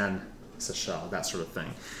Seychelles, that sort of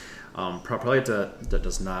thing. Proleta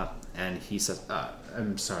does not, and he says,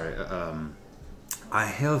 I'm sorry, I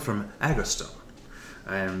hail from Agostone.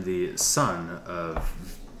 I am the son of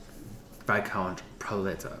Viscount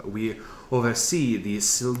Proleta. We oversee the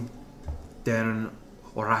Sildern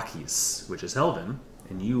Orakis, which is Elven,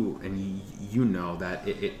 and you know that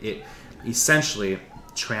it essentially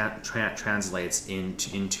translates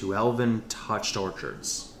into Elven touched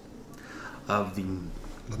orchards of the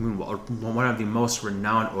one of the most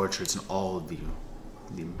renowned orchards in all of the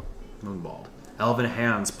the Moonwald. Elven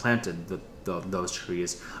hands planted those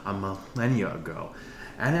trees a millennia ago,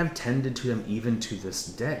 and have tended to them even to this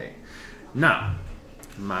day. Now,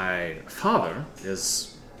 my father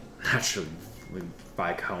is naturally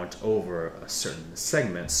Viscount over a certain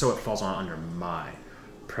segment, so it falls under my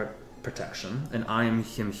protection, and I am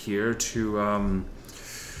here to,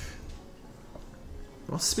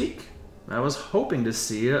 speak. I was hoping to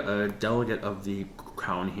see a delegate of the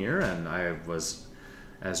crown here, and I was,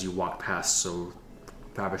 as you walked past so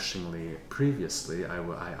ravishingly previously, I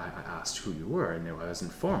asked who you were, and I was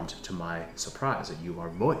informed, to my surprise, that you are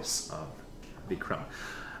voice of the crown.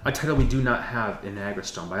 A title we do not have in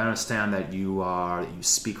Agrestone, but I understand that you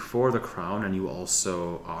speak for the crown, and you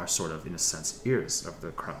also are sort of, in a sense, ears of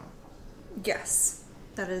the crown. Yes,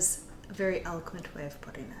 that is a very eloquent way of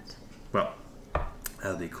putting it. Well,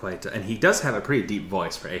 that'll be quite... and he does have a pretty deep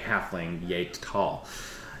voice for a halfling, yea tall.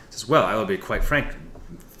 He says, well, I will be quite frank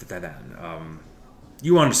then.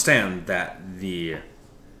 You understand that the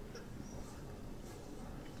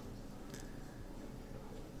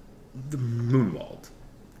Moonwald,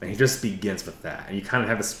 and he just begins with that, and you kind of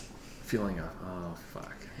have this feeling of, oh,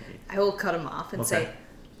 fuck. I will cut him off and Okay. say,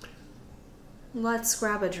 let's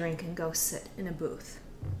grab a drink and go sit in a booth.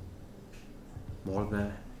 More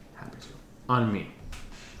than happy to. On me.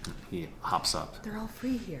 He hops up. They're all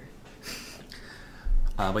free here.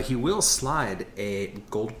 But he will slide a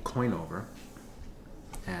gold coin over,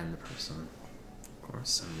 and the person, of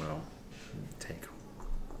course, and will take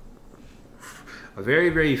a very,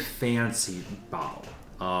 very fancy bottle.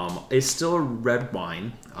 It's still a red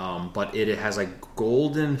wine, but it has a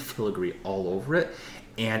golden filigree all over it,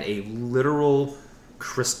 and a literal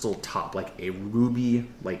crystal top, like a ruby,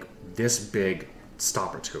 like this big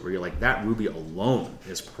stopper to it, where you're like, that ruby alone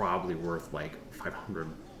is probably worth like 500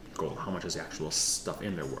 gold. How much is the actual stuff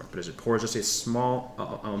in there worth? But as it pours just a small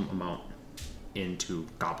amount into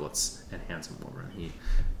goblets and hands them over, and he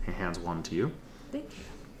hands one to you. Thank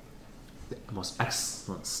you. The most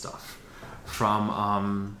excellent stuff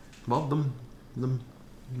from the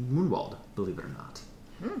Moonwald, believe it or not.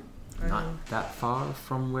 Not that far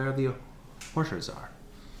from where the orchards are.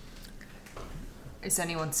 Is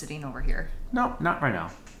anyone sitting over here? No, not right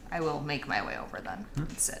now. I will make my way over then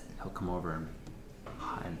and sit. He'll come over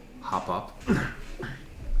and hop up.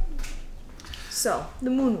 So, the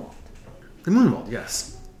Moonwald. The Moonwald,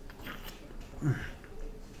 yes.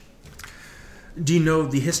 Do you know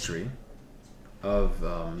the history of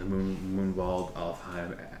the Moonwald,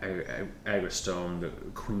 Alfheim, Agrestone, the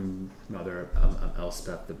Queen Mother,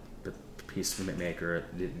 Elspeth, the Peacemaker,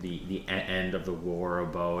 the end of the War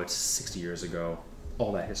about 60 years ago?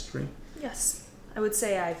 All that history? Yes, I would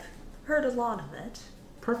say I've heard a lot of it.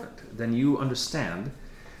 Perfect. Then you understand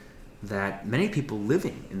that many people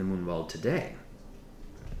living in the Moonwald today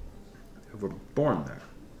were born there.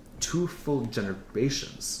 2 full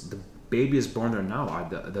generations. The babies born there now are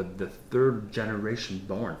the third generation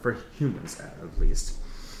born, for humans at least.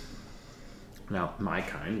 Now, my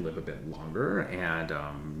kind live a bit longer, and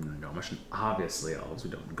Gnomish, and obviously elves, we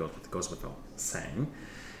don't goes without saying.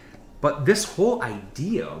 But this whole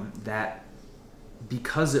idea that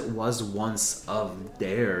because it was once of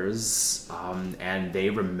theirs, and they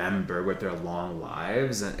remember with their long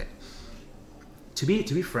lives, and to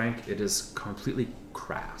be frank, it is completely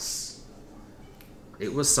crass.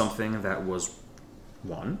 It was something that was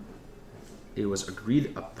won. It was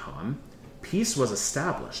agreed upon. Peace was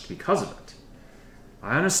established because of it.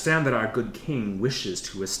 I understand that our good king wishes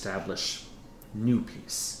to establish new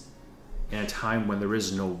peace in a time when there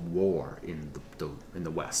is no war in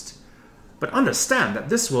the West. But understand that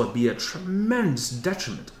this will be a tremendous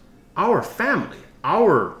detriment. Our family,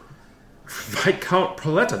 our Viscount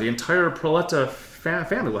Proletta, the entire Proletta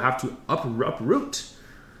family will have to uproot,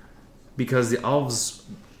 because the elves,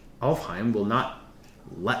 Alfheim, will not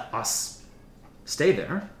let us stay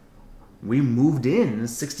there. We moved in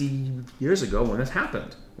 60 years ago when this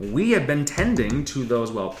happened. We have been tending to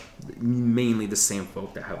those, well, mainly the same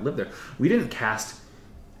folk that have lived there. We didn't cast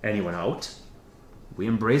anyone out. We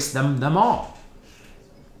embraced them all.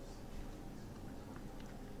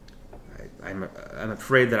 I'm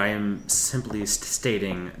afraid that I am simply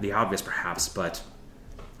stating the obvious, perhaps, but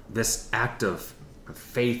this act of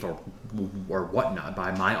faith or whatnot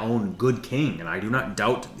by my own good king, and I do not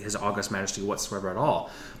doubt his august majesty whatsoever at all,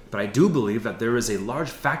 but I do believe that there is a large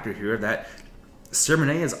factor here that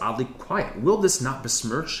Sermonet is oddly quiet. Will this not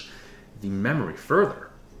besmirch the memory further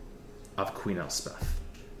of Queen Elspeth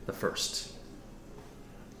the First?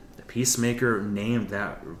 The Peacemaker named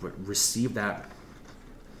that, received that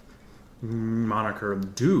moniker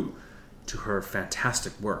due to her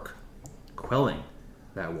fantastic work, quelling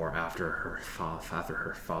that war after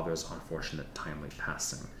her father's unfortunate timely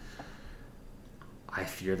passing. I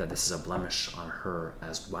fear that this is a blemish on her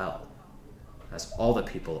as well as all the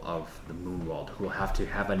people of the Moonworld who will have to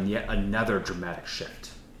have yet another dramatic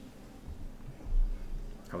shift.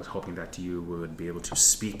 I was hoping that you would be able to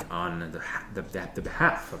speak on the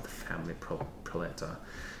behalf of the family Proleta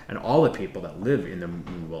and all the people that live in the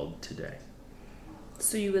Moonworld today.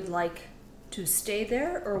 So you would like to stay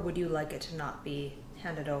there, or would you like it to not be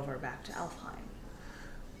handed over back to Elfheim?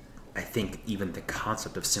 I think even the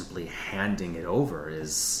concept of simply handing it over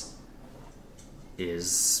is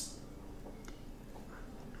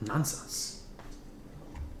nonsense.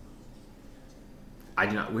 I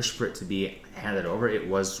do not wish for it to be handed over. It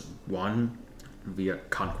was won via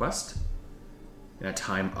conquest in a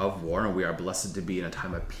time of war, and we are blessed to be in a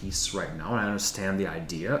time of peace right now. And I understand the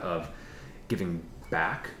idea of giving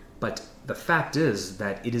back, but the fact is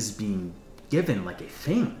that it is being given like a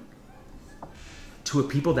thing to a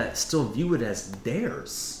people that still view it as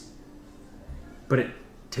theirs. But it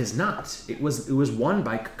is not. It was won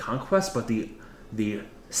by conquest, but the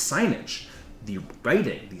signage, the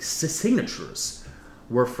writing, the signatures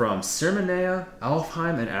were from Cyrmenea,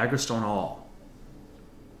 Elfheim, and Agrestone all.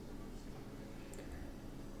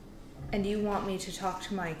 And you want me to talk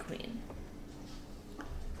to my queen?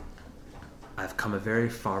 I've come a very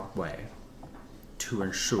far way to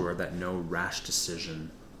ensure that no rash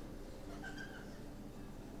decision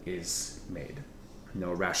is made.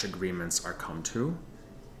 No rash agreements are come to.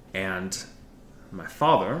 And my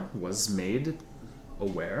father was made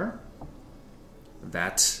aware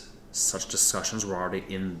that such discussions were already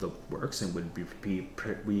in the works and would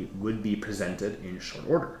be presented in short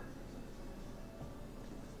order.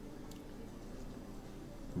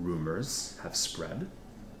 Rumors have spread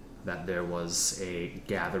that there was a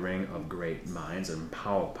gathering of great minds and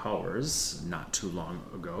powers not too long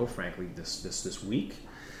ago, frankly, this week.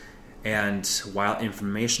 And while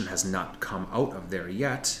information has not come out of there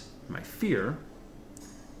yet, my fear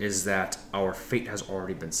is that our fate has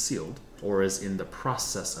already been sealed, or is in the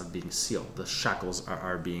process of being sealed. The shackles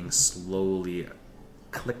are being slowly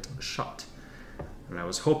clicked shut. And I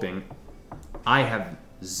was hoping, I have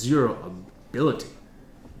zero ability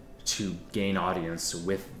to gain audience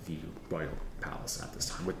with the royal palace at this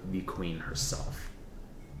time, with the queen herself.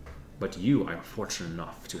 But you, I'm fortunate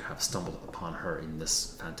enough to have stumbled upon her in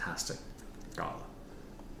this fantastic gala.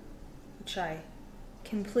 Which I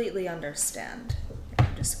completely understand.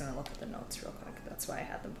 I'm just going to look at the notes real quick. That's why I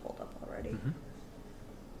had them pulled up already.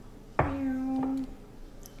 Mm-hmm.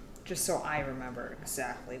 Just so I remember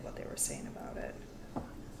exactly what they were saying about it.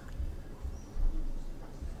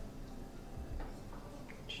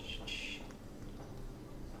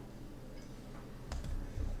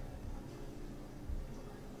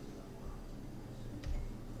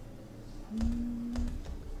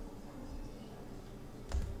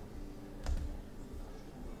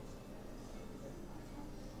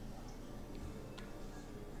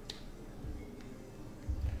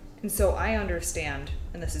 And so I understand,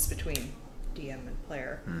 and this is between DM and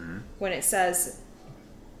player, when it says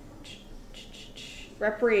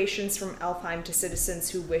reparations from Elfheim to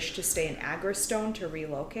citizens who wish to stay in Agrestone to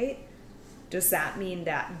relocate, does that mean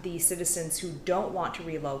that the citizens who don't want to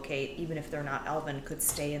relocate, even if they're not Elven, could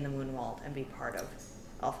stay in the Moonwald and be part of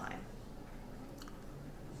Elfheim?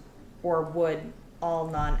 Or would all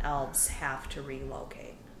non-elves have to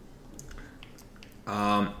relocate?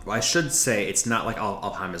 Well, I should say it's not like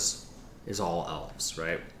Elfheim is all elves,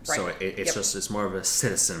 right? So it's just it's more of a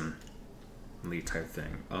citizenly type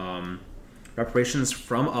thing. Reparations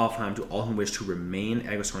from Elfheim to all who wish to remain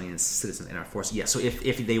Agrestonian citizens in our force. Yeah, so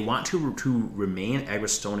if they want to remain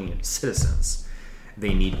Agrestonian citizens,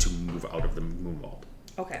 they need to move out of the Moonwald.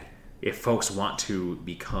 Okay. If folks want to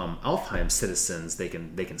become Elfheim citizens, they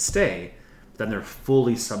can stay, but then they're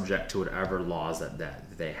fully subject to whatever laws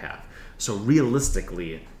that they have. So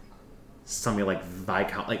realistically, something like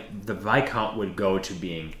the Viscount would go to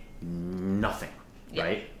being nothing,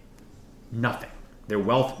 right? Nothing. Their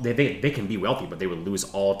wealth, they can be wealthy, but they would lose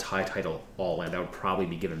all title, all land. That would probably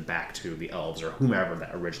be given back to the elves or whomever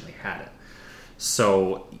that originally had it.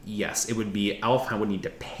 So yes, it would be Elfheim would need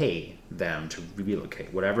to pay them to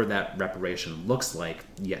relocate. Whatever that reparation looks like,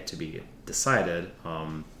 yet to be decided.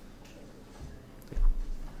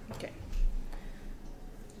 Okay.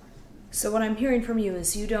 So what I'm hearing from you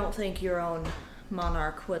is you don't think your own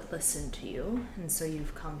monarch would listen to you, and so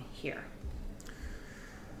you've come here.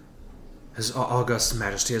 His August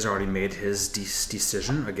Majesty has already made his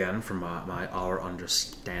decision, again, from our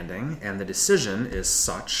understanding, and the decision is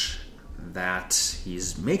such that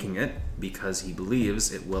he's making it because he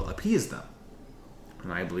believes it will appease them.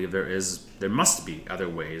 And I believe there must be other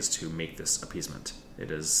ways to make this appeasement. It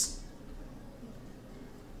is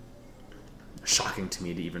shocking to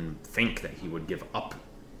me to even think that he would give up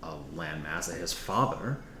a landmass that his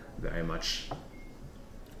father very much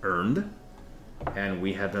earned, and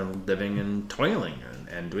we have been living and toiling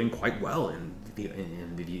and doing quite well in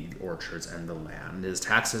the orchards and the land. His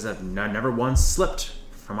taxes have never once slipped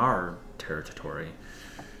from our territory.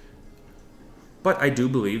 But I do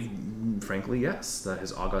believe, frankly, yes, that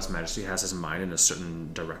His August Majesty has his mind in a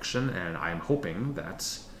certain direction, and I'm hoping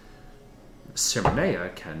that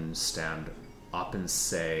Sermonea can stand up and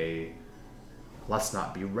say, let's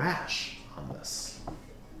not be rash on this.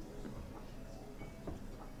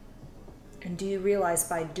 And do you realize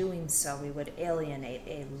by doing so we would alienate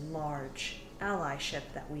a large allyship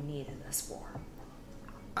that we need in this war?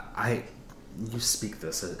 You speak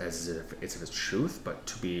this as if it's truth, but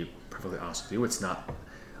to be perfectly honest with you, it's not.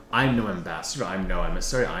 I'm no ambassador, I'm no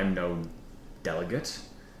emissary, I'm no delegate,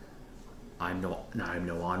 I'm no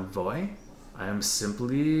envoy. I am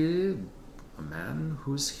simply a man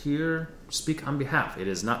who's here to speak on behalf. It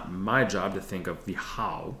is not my job to think of the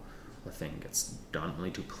how the thing gets done,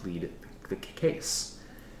 only to plead the case.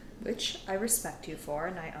 Which I respect you for,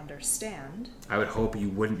 and I understand. I would hope you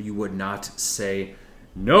would not say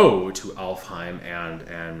no to Alfheim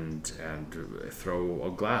and throw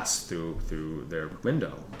a glass through their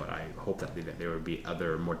window. But I hope that there would be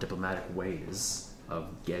other more diplomatic ways of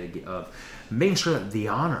making sure that the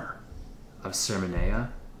honor of Sermonea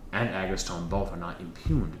and Agrestone both are not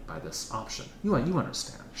impugned by this option. You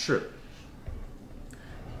understand, sure.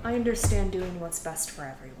 I understand doing what's best for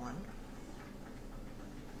everyone.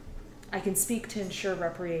 I can speak to ensure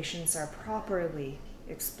reparations are properly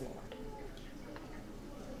explored.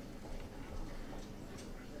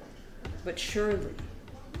 But surely,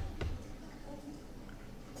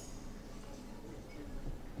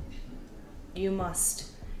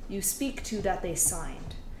 you speak to that they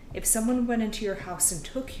signed. If someone went into your house and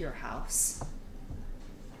took your house,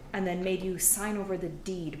 and then made you sign over the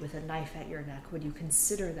deed with a knife at your neck, would you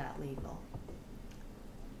consider that legal?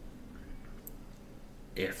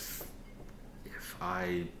 If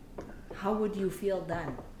I... How would you feel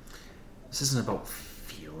then? This isn't about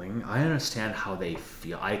feeling. I understand how they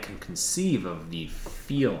feel. I can conceive of the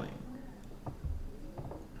feeling.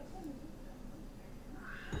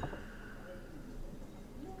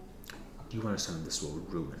 Do you understand that this will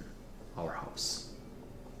ruin our house?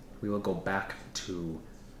 We will go back to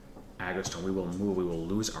Agrestone. We will move. We will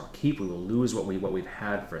lose our keep. We will lose what we've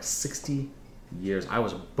had for 60 years. I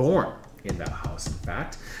was born in that house, in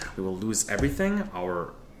fact. We will lose everything.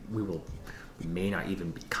 We may not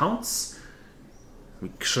even be counts.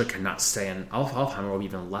 We surely cannot stay in Alfheim, or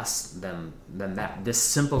even less than that. This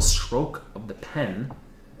simple stroke of the pen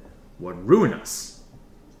would ruin us.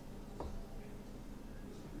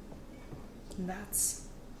 And that's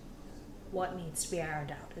what needs to be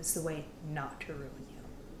ironed out, is the way not to ruin you.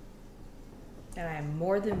 And I am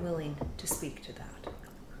more than willing to speak to that.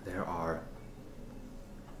 There are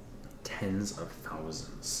tens of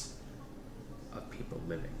thousands of people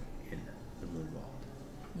living in the Moonwald.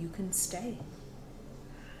 You can stay.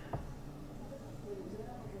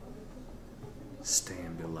 Stay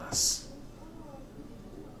and be less.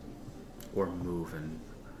 Or move and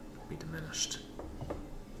be diminished.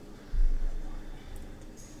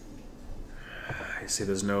 I say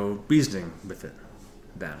there's no reasoning with it,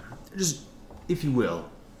 then. Just, if you will,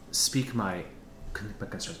 speak my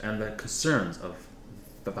concerns and the concerns of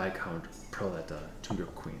the Viscount Proletta to your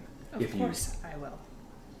queen. Of course I will.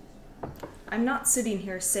 I'm not sitting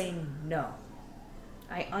here saying no.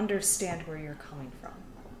 I understand where you're coming from.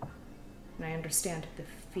 And I understand the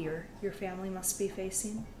fear your family must be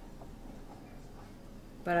facing.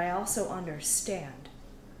 But I also understand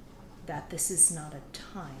that this is not a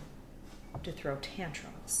time to throw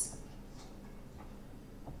tantrums.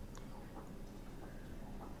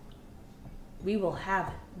 We will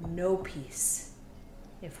have no peace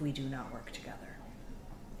if we do not work together.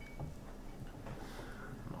 There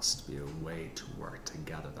must be a way to work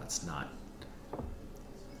together that's not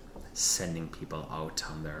sending people out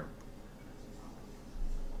on their...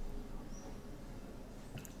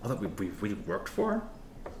 all that we've worked for?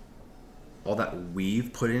 All that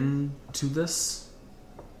we've put into this?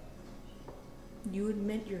 You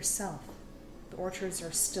admit yourself, the orchards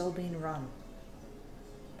are still being run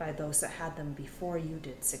by those that had them before you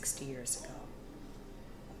did 60 years ago.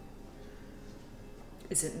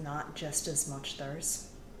 Is it not just as much theirs?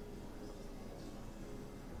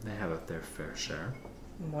 They have their fair share.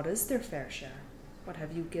 And what is their fair share? What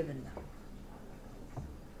have you given them?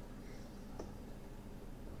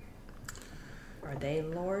 Are they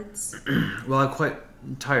lords? Well, I'm quite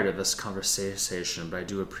tired of this conversation, but I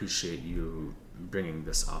do appreciate you bringing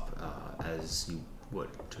this up as you would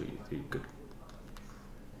to the good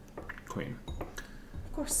queen.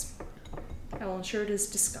 Of course. I will ensure it is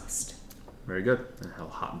discussed. Very good. And he'll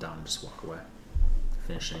hop down and just walk away,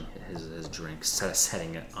 finishing his drink,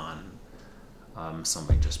 setting it on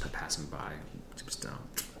somebody just passing by. Dips down.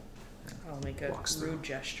 I'll make a rude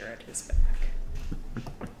gesture at his back.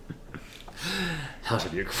 How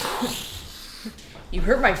should you? You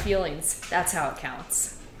hurt my feelings. That's how it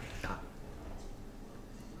counts. Yeah.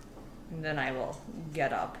 And then I will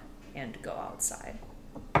get up and go outside.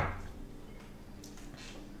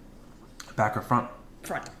 Back or front?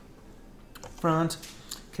 Front. Front.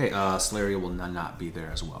 Okay, Solaria will not be there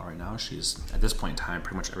as well right now. She's, at this point in time,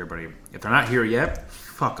 pretty much everybody, if they're not here yet,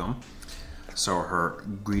 fuck them. So her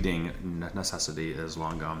greeting necessity is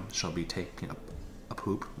long gone. She'll be taking a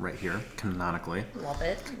poop right here, canonically. Love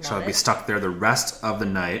it. She'll be stuck there the rest of the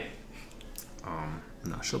night.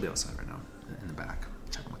 No, she'll be outside right now, in the back,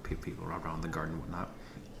 checking with people around the garden and whatnot.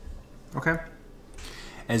 Okay.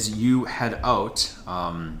 As you head out,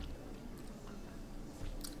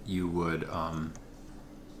 you would,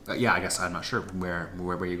 yeah, I guess I'm not sure where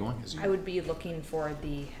are you going? I would be looking for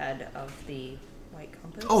the head of the White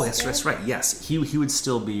Compass. Oh, that's right. Yes, he would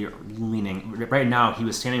still be leaning. Right now, he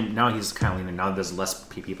was standing. Now he's kind of leaning. Now there's less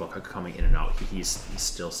people coming in and out. He's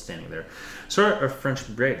still standing there. Sort of a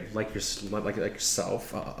French braid, like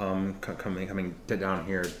yourself, coming down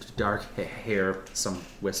here. Dark hair, some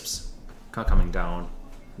wisps coming down.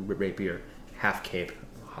 Rapier, half cape,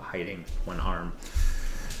 hiding one arm.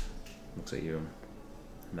 Looks at you.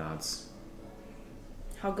 Nods.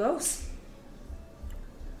 How goes?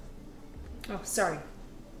 Oh, sorry.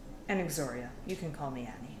 Anixoria. You can call me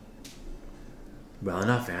Annie. Well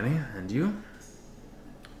enough, Annie. And you?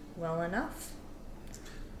 Well enough.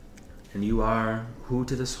 And you are who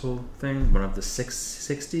to this whole thing? One of the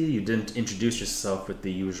 660? You didn't introduce yourself with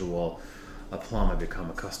the usual aplomb I've become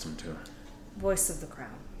accustomed to. Voice of the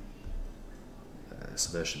crown.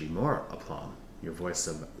 So there should be more aplomb. Your voice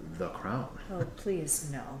of the crown. Oh, please,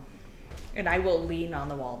 no. And I will lean on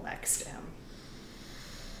the wall next to him.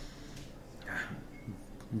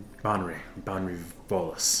 Bonry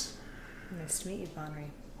Volus. Nice to meet you, Bonry.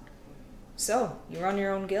 So, you run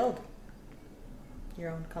your own guild? Your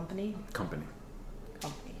own company? Company.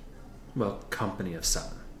 Company. Well, company of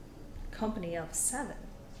 7. Company of 7?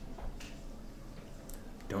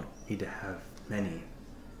 Don't need to have many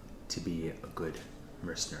to be a good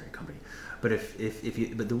mercenary company. But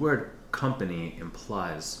but the word company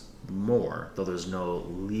implies more, though there's no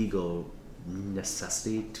legal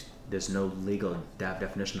necessity. There's no legal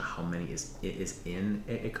definition of how many is in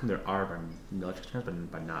a company. There are by military standards,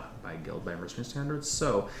 but not by guild, by mercenary standards.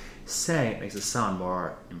 So saying it makes it sound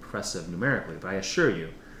more impressive numerically. But I assure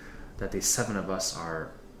you that the 7 of us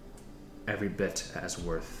are every bit as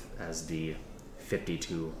worth as the 50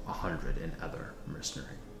 to 100 in other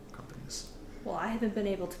mercenary companies. Well, I haven't been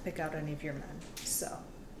able to pick out any of your men, so.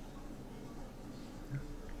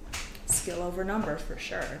 Skill over number for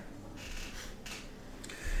sure.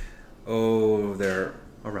 Oh, they're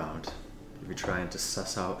around. If you're trying to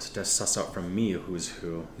suss out from me who's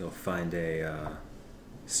who, you'll find a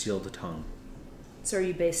sealed tongue. So are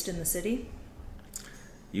you based in the city?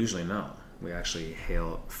 Usually no. We actually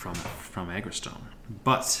hail from Agrestone.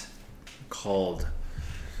 But called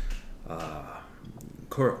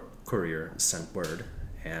courier sent word,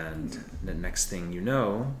 and the next thing you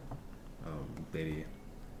know, Lady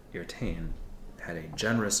Irritants had a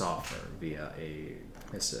generous offer via a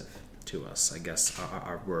missive to us. I guess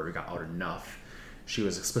our word got out enough. She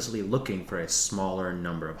was explicitly looking for a smaller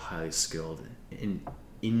number of highly skilled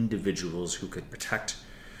individuals who could protect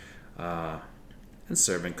and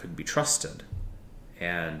serve and could be trusted.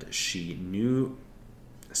 And she knew,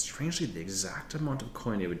 strangely, the exact amount of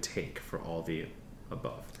coin it would take for all the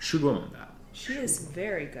above. Shrewd woman, that. She is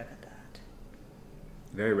very good at that.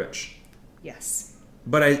 Very rich. Yes.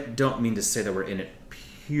 But I don't mean to say that we're in it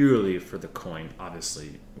purely for the coin.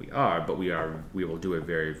 Obviously, we are, but we will do a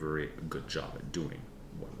very, very good job at doing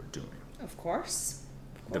what we're doing. Of course.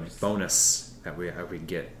 The bonus that we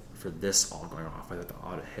get for this all going off, whether the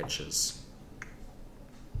audit hitches,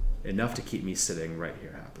 enough to keep me sitting right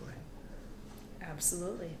here happily.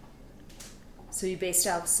 Absolutely. So you based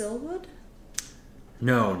out of Silwood?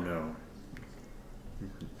 No,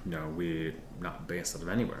 we're not based out of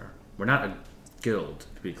anywhere. We're not a guild,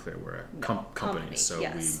 to be clear. We're a company, so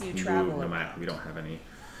yes, we you travel move no matter. We don't have any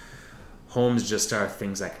homes. Just are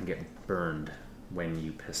things that can get burned when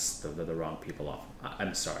you piss the wrong people off.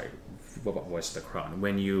 I'm sorry, what voice of the crown?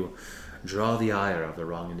 When you draw the ire of the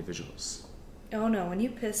wrong individuals. Oh no, when you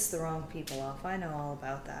piss the wrong people off, I know all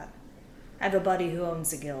about that. I have a buddy who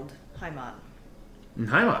owns a guild, Heimat. In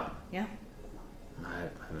Heimat? Yeah.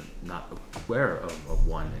 I'm not aware of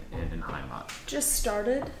one in Heimat. Just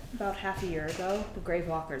started about half a year ago, the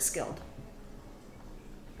Gravewalkers Guild.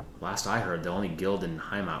 Last I heard, the only guild in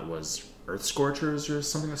Heimat was Earth Scorchers or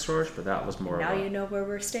something of sort, but that was more Now of a... you know where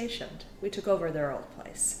we're stationed. We took over their old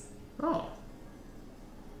place. Oh.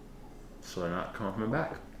 So they're not coming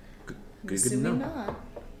back. Good to Assuming know. not.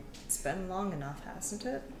 It's been long enough, hasn't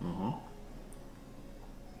it? Mm-hmm.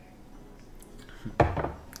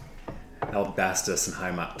 Albastus and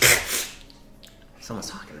Heimat. Someone's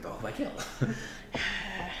talking about my guild.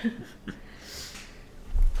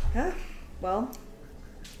 Huh? Well,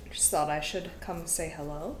 just thought I should come say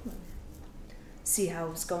hello and see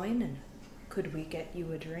how it's going, and could we get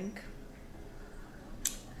you a drink?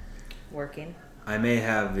 Working. I may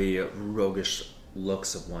have the roguish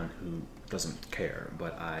looks of one who doesn't care,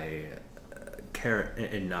 but I care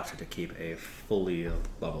enough to keep a fully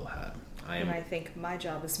level head. And I think my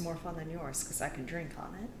job is more fun than yours because I can drink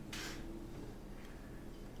on it.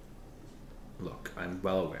 Look, I'm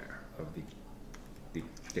well aware of the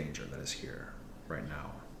danger that is here right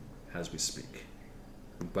now as we speak.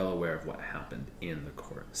 I'm well aware of what happened in the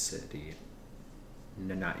court city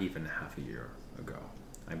not even half a year ago.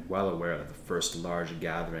 I'm well aware that the first large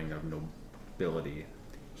gathering of nobility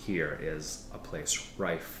here is a place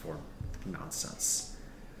rife for nonsense.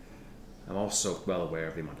 I'm also well aware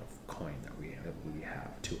of the amount of coin that we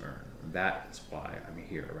have to earn. That is why I'm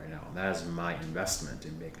here right now. That is my investment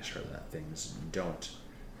in making sure that things don't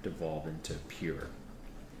devolve into pure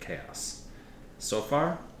chaos. So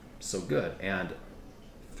far, so good. And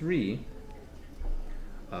 3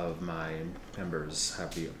 of my members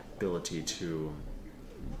have the ability to...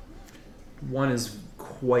 One is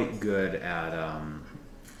quite good at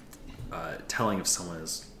telling if someone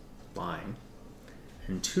is lying,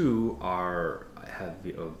 and 2 have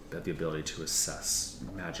the ability to assess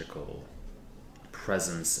magical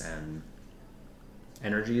presence and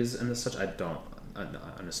energies and such. I don't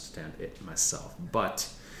understand it myself, but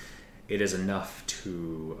it is enough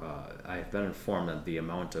to... I've been informed that the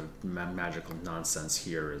amount of magical nonsense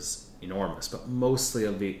here is enormous, but mostly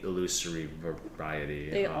of the illusory variety.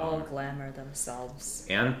 They all glamour themselves.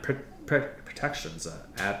 And protections.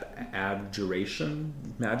 Abjuration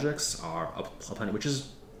magics are a plenty, which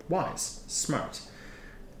is wise, smart.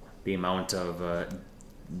 The amount of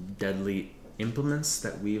deadly implements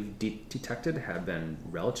that we've detected have been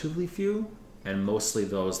relatively few, and mostly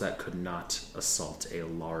those that could not assault a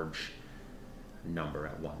large number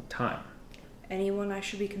at one time. Anyone I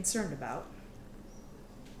should be concerned about?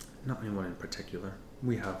 Not anyone in particular.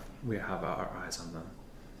 We have our eyes on them.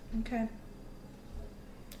 Okay.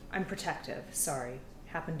 I'm protective, sorry.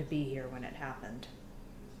 Happened to be here when it happened.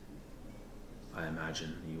 I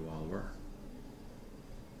imagine you all were.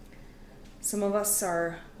 Some of us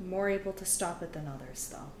are more able to stop it than others,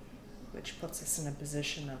 though, which puts us in a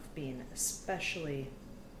position of being especially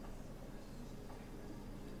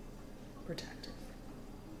protective.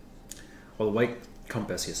 Well, the white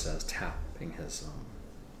compass, he says, tapping his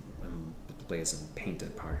blazing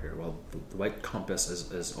painted part here. Well, the white compass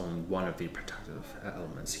is only one of the protective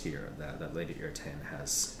elements here that Lady Irritant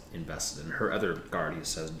has invested in. Her other guard, he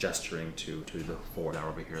says, gesturing to the forward hour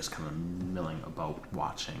over here, is kind of milling about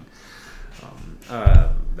watching.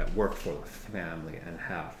 That work for the family and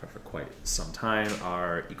have for quite some time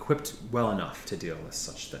are equipped well enough to deal with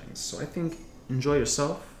such things. So I think enjoy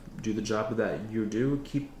yourself, do the job that you do,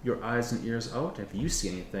 keep your eyes and ears out. If you see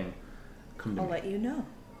anything, come to me. I'll let you know.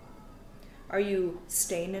 Are you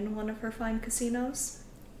staying in one of her fine casinos?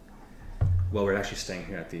 Well, we're actually staying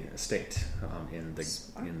here at the estate, in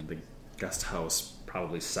the guest house,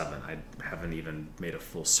 probably 7. I haven't even made a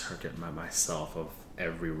full circuit myself of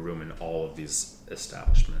every room in all of these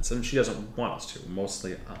establishments, and she doesn't want us to,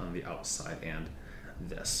 mostly on the outside and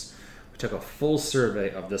this. We took a full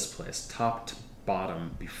survey of this place, top to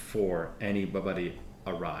bottom, before anybody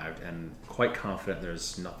arrived, and quite confident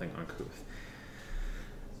there's nothing uncouth.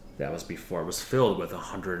 That was before it was filled with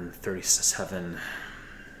 137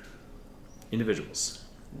 individuals.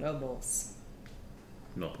 Nobles.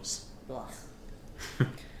 Blah.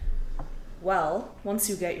 Well, once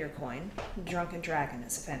you get your coin, Drunken Dragon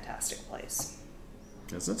is a fantastic place.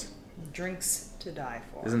 Is it? Drinks to die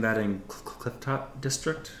for. Isn't that in Clifftop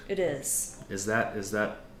District? It is. Is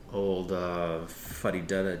that old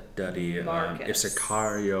fuddy-duddy Marcus.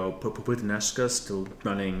 Isicario Puputinesca still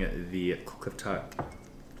running the Clifftop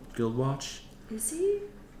Guild Watch? Is he?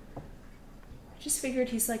 I just figured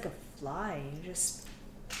he's like a fly. You just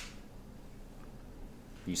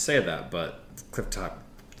you say that, but Clifftop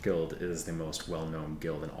Guild is the most well-known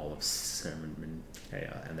guild in all of Cinnamon,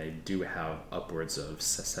 and they do have upwards of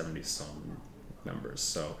 70-some members.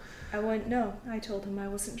 So I wouldn't know. I told him I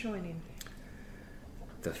wasn't joining.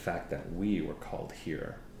 the fact that we were called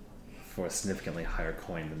here for a significantly higher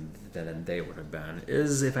coin than they would have been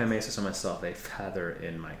is, if I may say so myself, a feather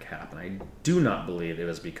in my cap. And I do not believe it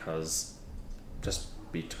was because, just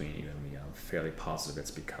between you and me, I'm fairly positive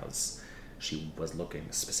it's because she was looking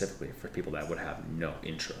specifically for people that would have no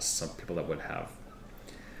interest, some people that would have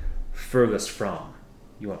furthest from.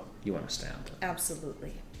 You understand?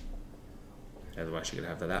 Absolutely. Otherwise, she could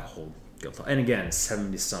have that whole guild. And again,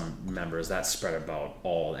 70-some members, that spread about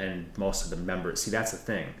all, and most of the members, see, that's the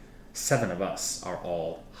thing. 7 of us are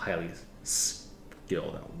all highly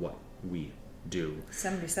skilled at what we do.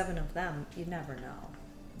 77 of them, you never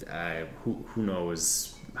know. Who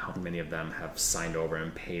knows how many of them have signed over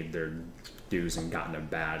and paid their dues and gotten a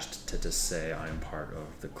badge to say, I'm part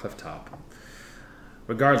of the Clifftop.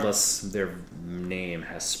 Regardless, their name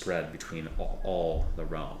has spread between all the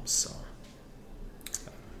realms, so...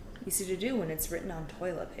 Easy to do when it's written on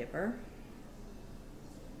toilet paper.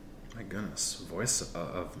 My goodness, voice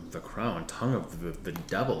of the crown, tongue of the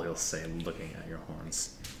devil, he'll say, looking at your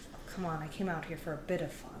horns. Come on, I came out here for a bit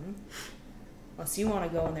of fun. Unless you want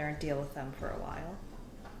to go in there and deal with them for a while.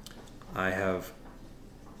 I have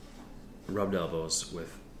rubbed elbows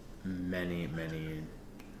with many, many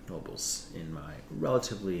nobles in my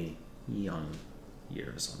relatively young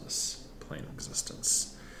years on this plane of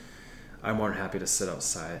existence. I'm more than happy to sit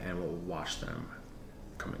outside and we'll watch them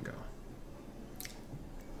come and go.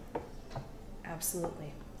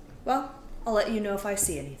 Absolutely. Well, I'll let you know if I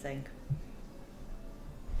see anything.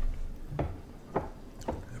 I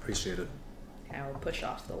appreciate it. And I will push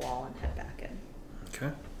off the wall and head back in.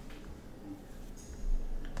 Okay.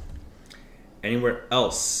 Anywhere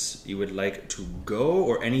else you would like to go,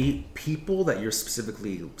 or any people that you're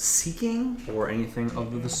specifically seeking, or anything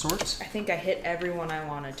of the sort? I think I hit everyone I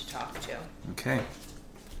wanted to talk to. Okay.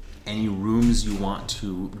 Any rooms you want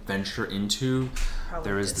to venture into? Probably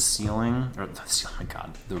there is the ceiling, or oh my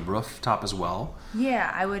god, the rooftop as well.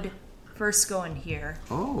 Yeah, I would first go in here.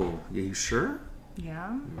 Oh, yeah, you sure?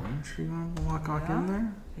 Yeah, You sure you want to walk in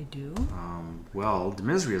there? I do. Well,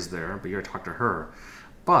 Demisri is there, but you gotta talk to her.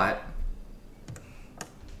 But...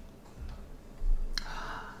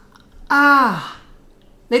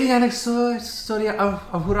 Lady Anixoria,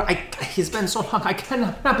 it's been so long, I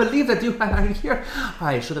cannot believe that you are here.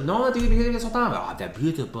 I should have known that you would be so long. That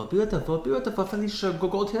beautiful, beautiful, beautiful Felicia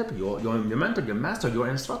Goldtip, your mentor, your master, your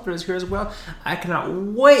instructor is here as well. I cannot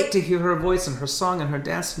wait to hear her voice and her song and her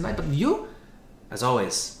dance tonight. But you, as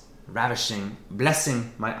always, ravishing,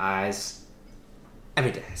 blessing my eyes.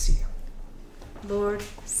 Every day I see you. Lord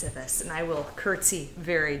Civis, and I will curtsy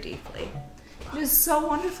very deeply. It is so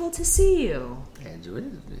wonderful to see you. And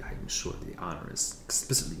I'm sure the honor is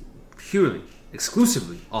explicitly, purely,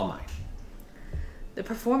 exclusively all mine. The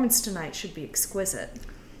performance tonight should be exquisite.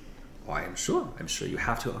 Oh, I'm sure you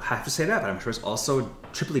have to say that, but I'm sure it's also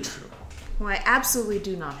triply true. Well, I absolutely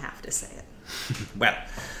do not have to say it. Well,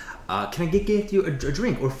 can I get you a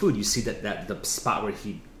drink or food? You see that the spot where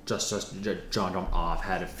he just jumped off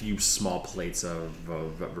had a few small plates of a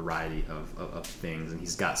variety of things, and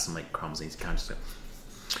he's got some like crumbs, and he's kind of just like,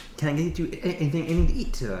 can I get you anything to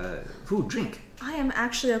eat, food, drink? I am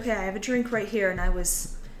actually okay. I have a drink right here, and I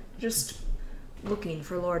was just looking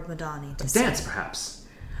for Lord Madani to Dance, sing. perhaps.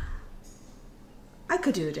 I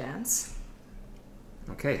could do a dance.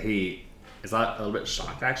 Okay, he is not a little bit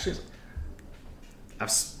shocked, actually.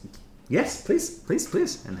 Yes,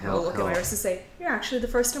 please. And I'll look at my wrist and say, you're actually the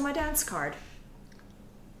first on my dance card.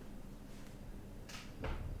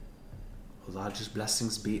 Lodge's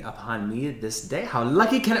blessings be upon me this day. How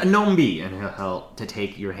lucky can a gnome be? And he'll to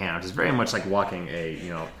take your hand, which is very much like walking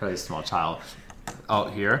a fairly small child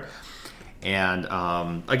out here. And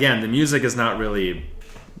again, the music is not really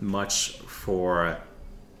much for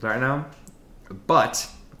right now, but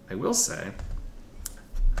I will say,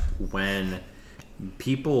 when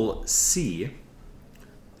people see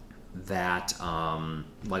that,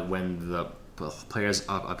 like when the players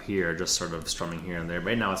up here just sort of strumming here and there,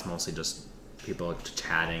 right now it's mostly just people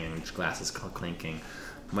chatting and glasses clinking.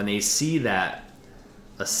 When they see that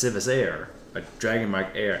a Civis Air, a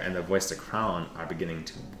Dragonmark Air, and the Voice of the Crown are beginning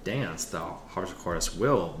to dance, the Harvest Chorus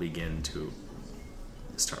will begin to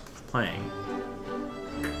start playing.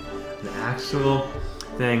 The actual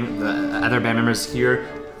thing, the other band members here,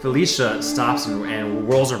 Felicia stops and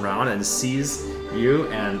whirls around and sees you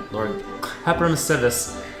and Lord Pepperum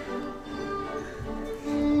Civis.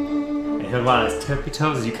 And he'll go on his tippy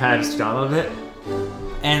toes as you kind of just down a little bit.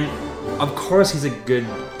 And of course he's a good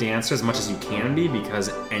dancer as much as you can be, because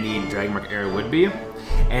any Dragonmark era would be.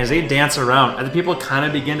 And as they dance around, other people kind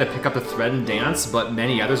of begin to pick up the thread and dance, but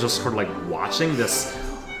many others are sort of like watching this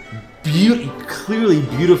clearly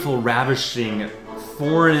beautiful, ravishing,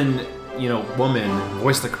 foreign, woman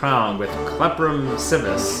voice the crown with Cleprum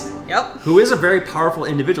Civis. Yep. Who is a very powerful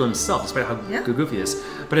individual himself, despite how Yeah. goofy he is.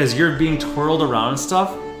 But as you're being twirled around and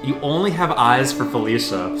stuff, you only have eyes for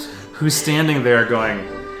Felicia, who's standing there going,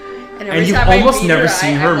 and you've almost never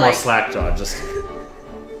seen her more slack-jawed. Just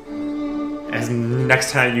as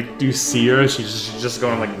next time you see her, she's just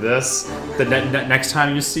going like this. The next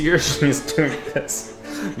time you see her, she's doing this.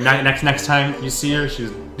 Next time you see her,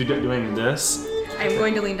 she's doing this. I'm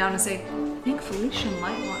going to lean down and say, I think Felicia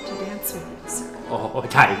might want to dance with you, sir. Oh,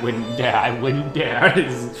 I wouldn't dare. I wouldn't dare.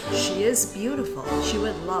 She is beautiful. She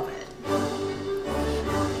would love it.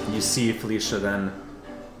 You see Felicia then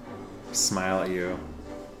smile at you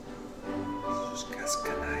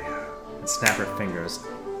and snap her fingers,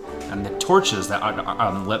 and the torches that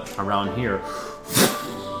are lit around here,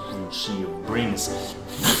 she brings,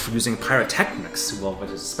 using pyrotechnics, well,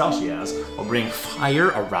 which is a spell she has, will bring fire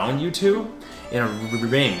around you two in a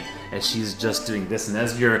ring as she's just doing this. And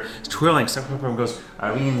as you're twirling, someone goes,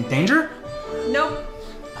 "Are we in danger?" Nope.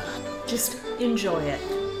 Just enjoy it.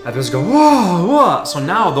 Others go, "Whoa, whoa!" So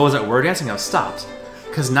now those that were dancing have stopped,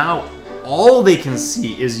 because now all they can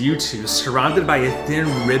see is you two surrounded by a thin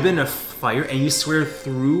ribbon of fire, and you swear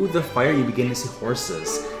through the fire you begin to see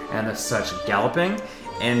horses and as such galloping,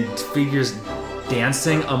 and figures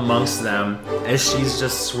dancing amongst them as she's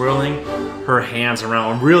just swirling her hands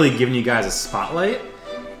around, really giving you guys a spotlight,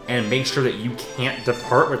 and make sure that you can't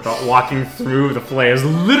depart without walking through the flames.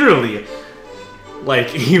 Literally,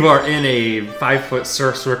 like you are in a 5-foot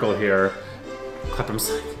circle here. Clepham's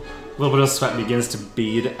like, a little bit of sweat begins to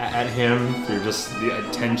bead at him through just the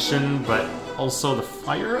attention, but also the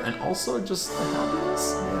fire, and also just the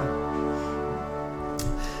happiness. Yeah.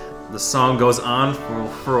 The song goes on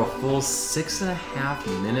for a full 6.5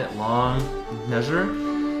 minute long measure.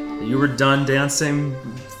 You were done dancing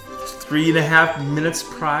 3.5 minutes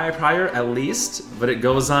prior at least, but it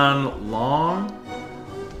goes on long.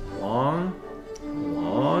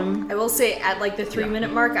 I will say at like the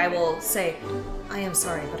 3-minute mark, I will say, I am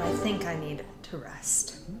sorry, but I think I need to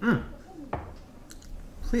rest.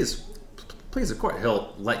 Please, of course,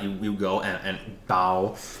 he'll let you go and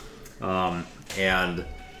bow, and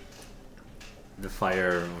the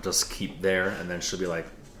fire will just keep there, and then she'll be like,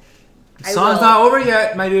 "The song's not over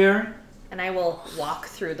yet, my dear." And I will walk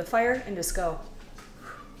through the fire and just go,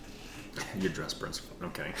 Your dress burns.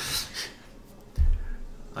 I'm kidding.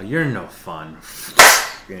 You're no fun.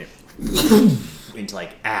 Into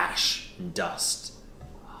like ash and dust.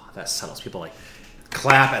 Oh, that settles. People like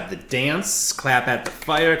clap at the dance, clap at the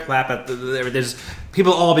fire, clap at there's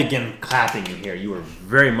people all begin clapping in here. You are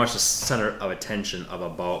very much the center of attention of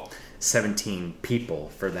about 17 people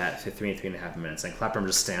for that 3.5 minutes. And Clapham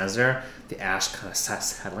just stands there, the ash kind of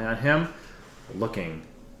settling on him, looking.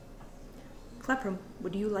 Cleprum,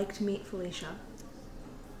 would you like to meet Felicia?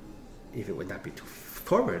 If it would not be too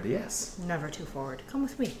forward, yes. never too forward. Come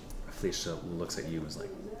with me. Felicia looks at you and is like,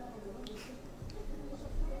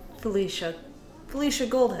 Felicia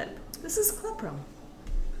Goldhead. This is Cleprum.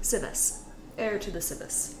 Civis. Heir to the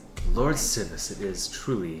Civis. Lord Civis, it is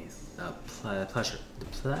truly a pleasure. The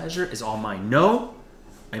pleasure is all mine. No,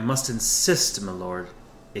 I must insist, my lord,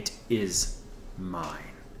 it is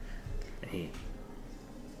mine. And he,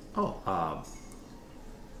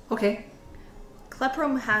 okay.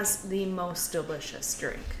 Cleprum has the most delicious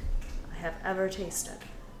drink I have ever tasted.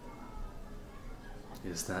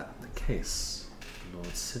 Is that the case,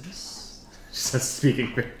 Lord Civis? She says,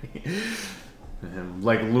 speaking very, and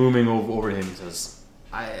like looming over him, he says,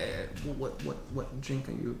 what drink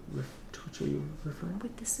are you, to which are you referring?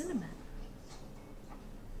 With the cinnamon.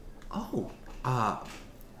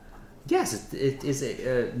 Yes, it is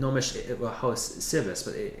a gnomish house civis,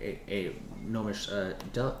 but a gnomish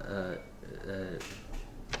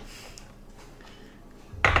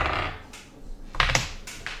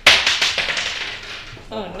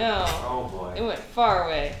Oh no. Oh boy. It went far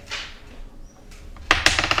away.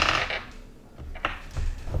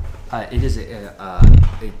 It is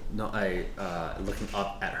looking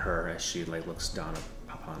up at her as she like looks down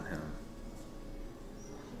upon him.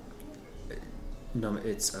 No,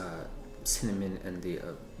 it's cinnamon and the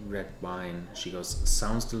red wine. She goes,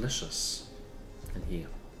 sounds delicious. And he,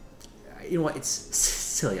 you know what? It's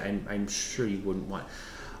silly. I'm sure you wouldn't want.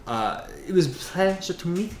 It was a pleasure to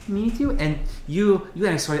meet you, and you,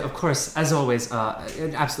 Anixoria, of course, as always.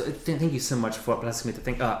 Absolutely, thank you so much for blessing me to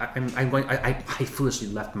think. I foolishly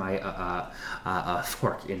left my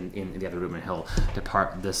fork in the other room, and he'll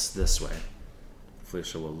depart this way.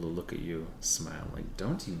 Felicia will look at you, smile, like,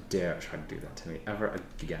 don't you dare try to do that to me ever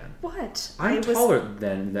again. What? I'm taller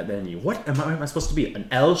than you. What am I supposed to be? An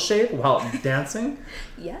L shape while dancing?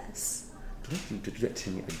 Yes. Don't you do that to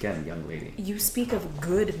me again, young lady. You speak of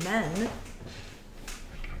good men.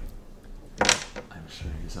 I'm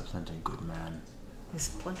sure he's a plenty good man. There's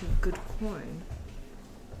plenty of good coin.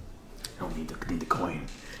 I don't need the coin.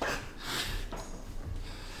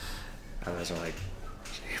 Others are like,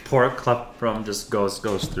 poor Clefrum just goes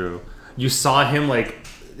through. You saw him like,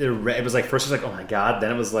 it was like, first it was like, oh my god,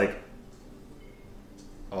 then it was like,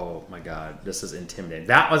 oh my god, this is intimidating.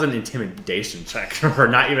 That was an intimidation check for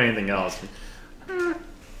not even anything else.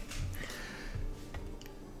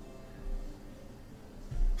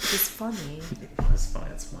 It's funny. It's fine,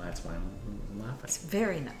 that's why I'm laughing. It's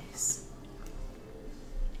very nice.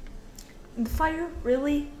 The fire,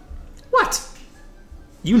 really? What?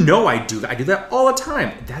 You know I do that. I do that all the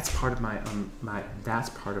time. That's part of my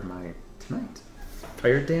tonight.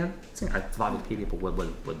 Fire dancing. I thought that people would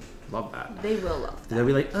love that. They will love that. They'll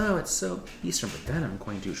be like, oh, it's so Eastern. But then I'm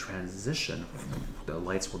going to transition. The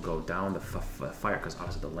lights will go down. The fire, because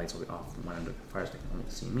obviously the lights will be off when the fires they can only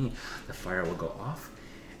see me. The fire will go off,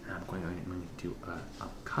 and I'm going to do a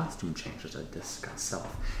costume change, just to discuss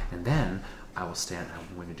self, and then I will stand. And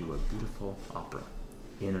I'm going to do a beautiful opera.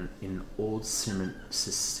 In an old ceremony,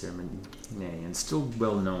 and still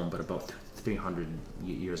well known, but about 300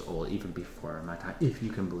 years old, even before my time, if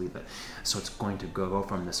you can believe it. So it's going to go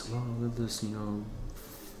from this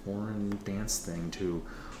foreign dance thing to,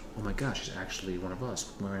 oh my gosh, she's actually one of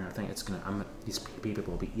us wearing our thing. These people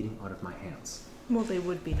will be eating out of my hands. Well, they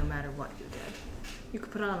would be no matter what you did. You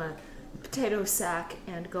could put on a potato sack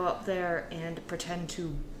and go up there and pretend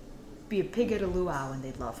to be a pig at a luau, and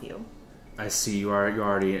they'd love you. I see you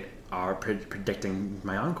already are predicting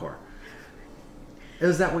my encore.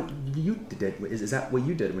 Is that what you did? Is that what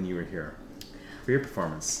you did when you were here for your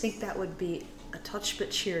performance? I think that would be a touch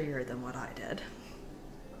bit cheerier than what I did.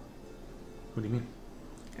 What do you mean?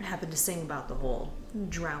 I happened to sing about the whole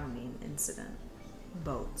drowning incident.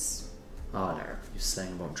 Boats. Water. You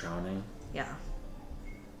sang about drowning? Yeah.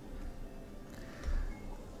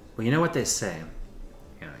 Well, you know what they say,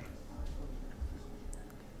 Annie.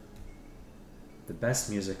 The best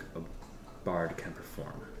music a bard can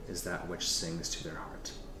perform is that which sings to their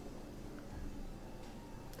heart.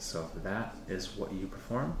 So if that is what you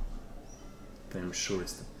perform, then I'm sure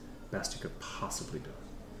it's the best you could possibly do.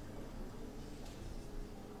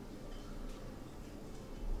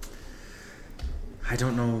 I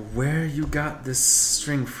don't know where you got this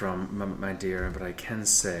string from, my dear, but I can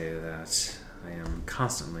say that I am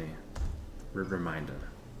constantly reminded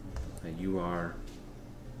that you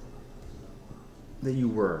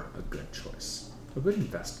were a good choice, a good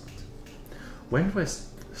investment. When do I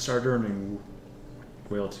start earning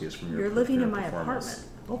royalties from your? You're living your in my performance?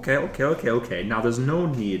 apartment. Okay. Now there's no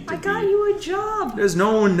need to I got you a job. There's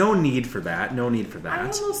no need for that. No need for that. I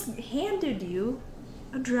almost handed you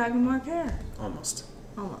a Dragon Marquette. Almost.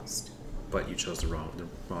 But you chose the wrong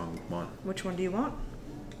one. Which one do you want?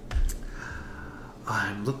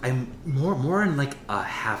 I'm more in like a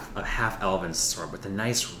half elven sort with a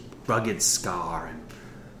nice rugged scar and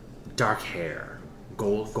dark hair,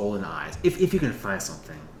 golden eyes. If you can find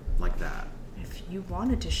something like that. If you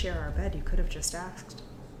wanted to share our bed, you could have just asked.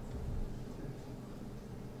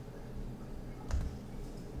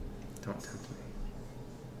 Don't tempt me.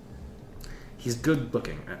 He's good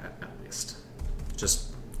looking, at least.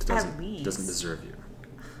 Just doesn't deserve you.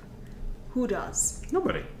 Who does?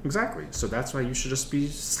 Nobody. Exactly. So that's why you should just be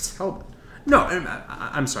celibate. No,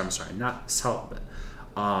 I'm sorry. Not celibate.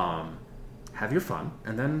 Have your fun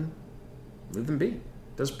and then leave them be.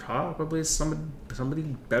 There's probably somebody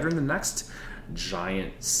better in the next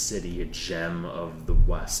giant city, a gem of the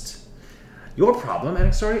West. Your problem,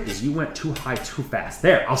 Anixoria, is you went too high too fast.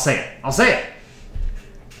 There, I'll say it.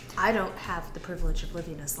 I don't have the privilege of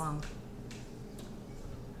living as long.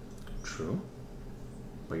 True.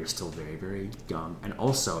 But you're still very, very young. And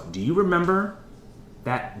also, do you remember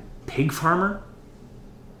that pig farmer?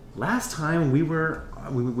 Last time we were,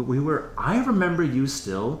 I remember you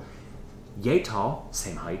still yay tall,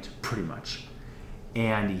 same height, pretty much.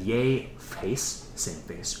 And yay face, same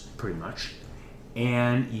face, pretty much.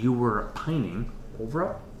 And you were pining over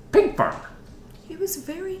a pig farm. He was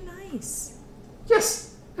very nice.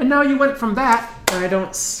 Yes. And now you went from that, and I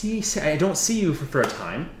don't see you for a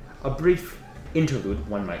time. A brief interlude,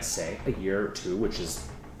 one might say, a year or two, which is,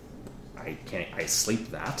 I sleep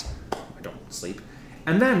that. I don't sleep.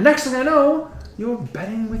 And then, next thing I know, you're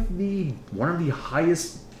betting with one of the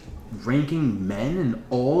highest ranking men in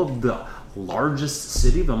all of the largest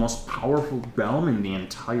city, the most powerful realm in the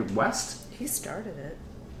entire West. He started it.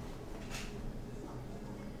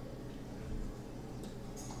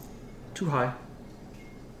 Too high.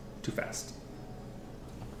 Too fast.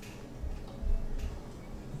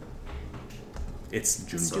 It's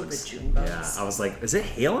June Stupid bugs. June bugs. Yeah, I was like, is it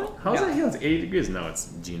hailing? How's Yeah. it hailing? It's 80 degrees. No,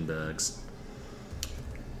 it's June bugs.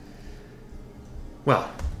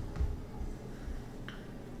 Well,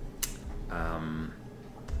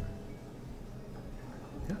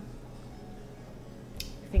 yeah.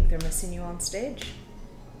 I think they're missing you on stage.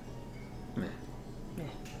 Meh. Yeah.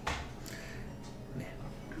 Meh.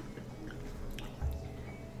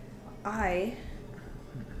 I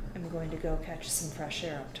am going to go catch some fresh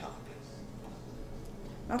air up top.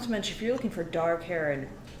 Not to mention, if you're looking for dark hair and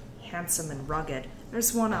handsome and rugged,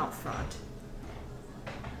 there's one out front.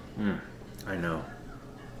 I know.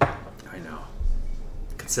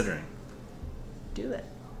 Considering. Do it.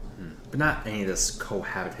 But not any of this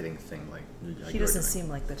cohabitating thing like He you're doesn't doing. seem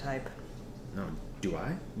like the type. No, do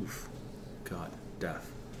I? Oof. God,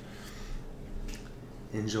 death.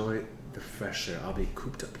 Enjoy the fresh air. I'll be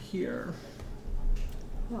cooped up here.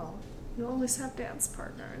 Well, you always have dance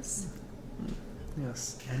partners.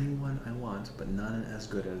 Yes, anyone I want, but none as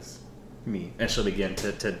good as me. And she'll begin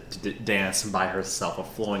to dance by herself, a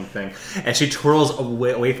flowing thing. And she twirls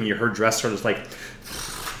away from you. Her dress sort of like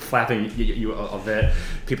flapping you a bit.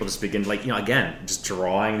 People just begin, like, again, just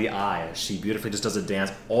drawing the eye. She beautifully just does a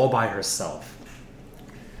dance all by herself.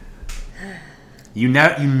 You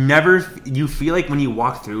feel like when you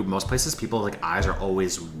walk through most places, people's like eyes are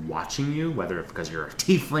always watching you, whether because you're a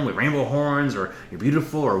tiefling with rainbow horns or you're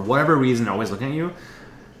beautiful or whatever reason, they're always looking at you.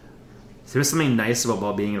 So there's something nice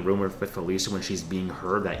about being in a room with Felicia when she's being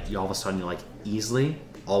heard that all of a sudden you're like, easily,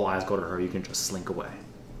 all eyes go to her, you can just slink away.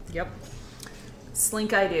 Yep.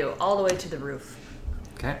 Slink I do, all the way to the roof.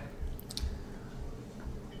 Okay.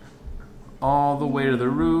 All the way to the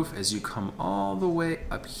roof as you come all the way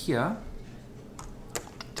up here.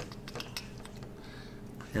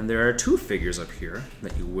 And there are two figures up here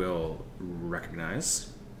that you will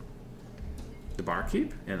recognize. The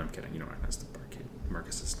barkeep, and I'm kidding, you don't recognize the barkeep.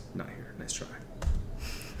 Marcus is not here. Nice try.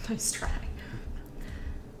 Nice try.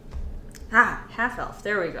 Ah, half-elf.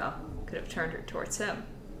 There we go. Could have turned her towards him.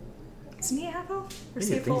 Isn't he a half-elf? Or is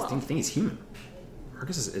he a full I elf? think he's human.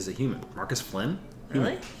 Marcus is a human. Marcus Flynn?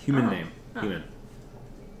 Human. Really? Human Oh. name. Oh. Human.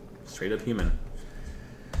 Straight up human.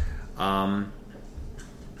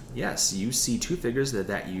 Yes, you see two figures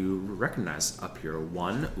that you recognize up here.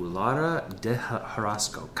 One, Ulara de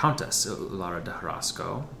Harasco, Countess Ulara de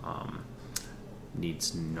Harasco,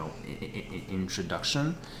 needs no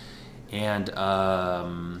introduction, and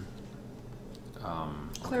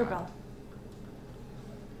Clarabelle.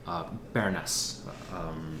 Baroness.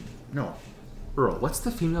 No, Earl. What's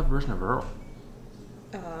the female version of Earl?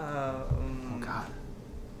 Oh God.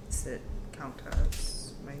 Is it Countess?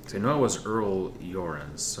 So I know it was Earl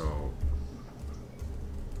Yoren, so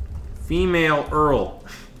female Earl.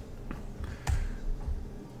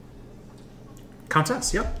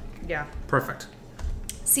 Countess, yep. Yeah. Perfect.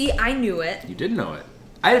 See, I knew it. You did know it.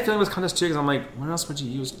 I had a feeling it was Countess too, because I'm like, when else would you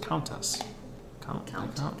use Countess?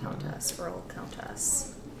 Countess. Earl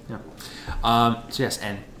Countess. Yeah. So yes,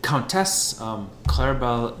 and Countess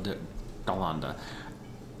Clarabelle de Galanda.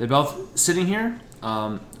 They're both sitting here.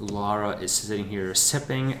 Laura is sitting here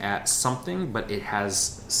sipping at something, but it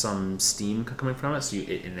has some steam coming from it. So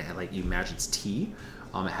you imagine it's tea.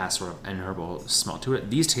 It has sort of an herbal smell to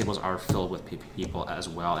it. These tables are filled with people as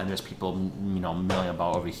well, and there's people milling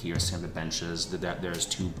about over here, sitting on the benches.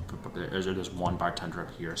 There's one bartender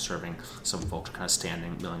up here serving some folks kind of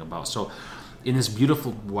standing, milling about. So in this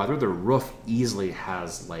beautiful weather, the roof easily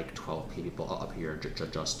has like 12 people up here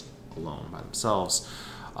just alone by themselves.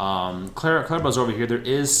 Clarabelle's over here. There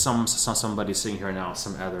is somebody sitting here now,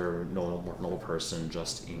 some other noble person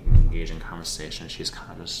just engaging in conversation. She's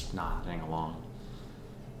kind of just nodding along.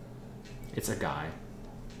 It's a guy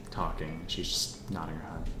talking. She's just nodding her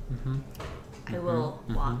head. I will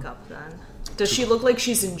walk up then. Does she look like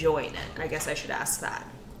she's enjoying it? I guess I should ask that.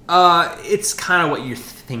 It's kind of what you're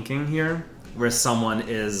thinking here, where someone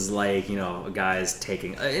is like, a guy's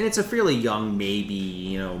taking, and it's a fairly young,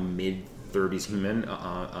 maybe, mid-30s human,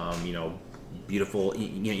 beautiful,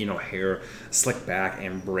 hair slicked back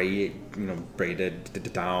and braided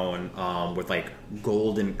down, with like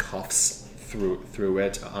golden cuffs through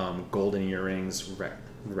it, golden earrings,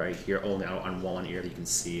 right here, only out on one ear that you can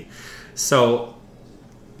see. So,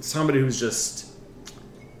 somebody who's just,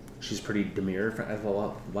 she's pretty demure as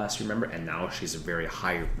well, last you remember, and now she's a very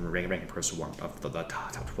high ranking person, one of the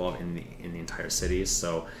top 12 in the entire city.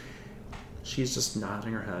 So, she's just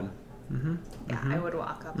nodding her head. Mm-hmm. Yeah, Mm-hmm. I would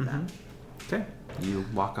walk up then. Okay, you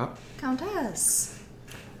walk up. Countess.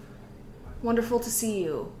 Wonderful to see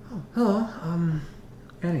you. Oh, hello,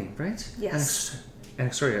 Annie, right? Yes.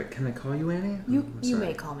 Anixoria, can I call you Annie? You I'm you sorry.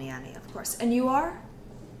 may call me Annie, of course. And you are?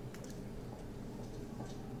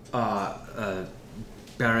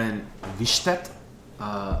 Baron Wistedt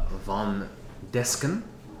von Desken.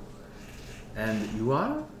 And you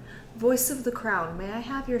are? Voice of the Crown. May I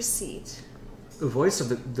have your seat? The voice of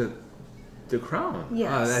the crown.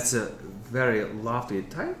 Yes. That's a very lofty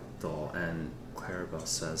title. And Clarabelle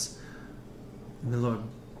says, Milord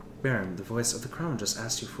Baron, the voice of the crown just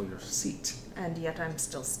asked you for your seat. And yet I'm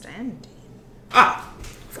still standing. Ah,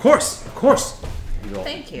 of course.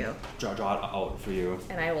 Thank you. Draw it out for you.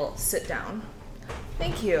 And I will sit down.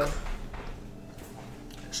 Thank you.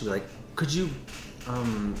 She'll be like, could you,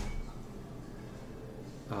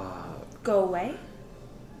 Go away?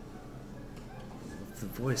 the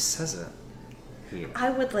voice says it. He, I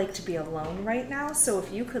would like to be alone right now, so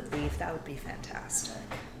if you could leave, that would be fantastic.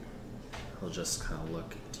 he'll just kind of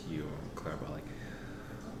look to you, Clarabelle, like,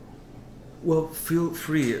 well, feel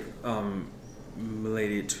free,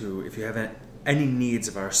 milady, to, if you have any needs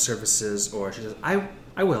of our services, or she says, I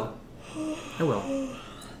will.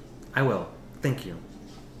 Thank you.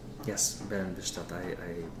 Yes, Baron Wistedt, I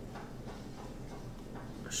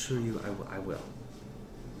assure you I will.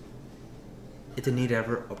 If the need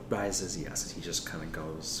ever arises, yes. He just kind of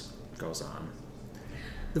goes on.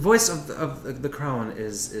 The voice of the crown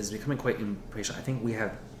is becoming quite impatient. I think we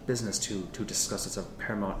have business to discuss. It's of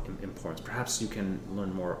paramount importance. Perhaps you can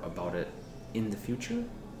learn more about it in the future.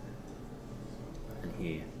 And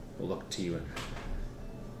he will look to you and,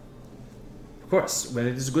 of course, well,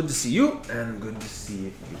 it is good to see you and good to see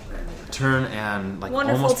you. And turn and like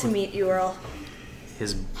Wonderful almost to meet you, Earl.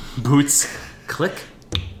 his boots click.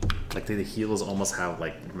 Like the heels almost have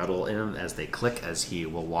like metal in them as they click, as he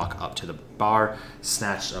will walk up to the bar,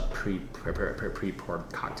 snatch a pre-poured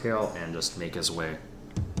cocktail, and just make his way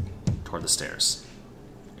toward the stairs.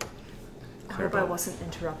 I hope I wasn't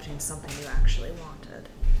interrupting something you actually wanted.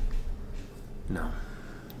 No,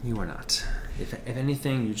 you were not. If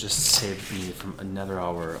anything, you just saved me from another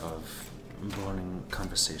hour of boring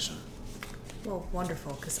conversation. Well,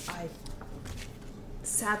 wonderful, because I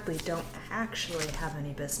sadly don't actually have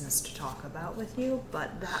any business to talk about with you,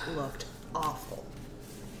 but that looked awful.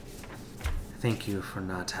 Thank you for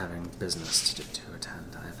not having business to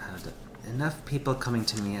attend. I've had enough people coming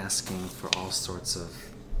to me asking for all sorts of...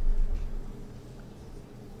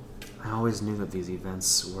 I always knew that these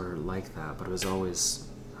events were like that, but it was always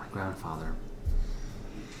my grandfather.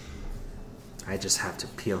 I just have to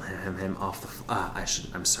peel him off the...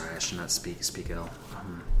 I'm sorry, I should not speak ill.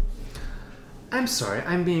 I'm sorry,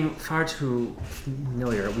 I'm being far too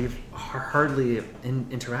familiar. We've hardly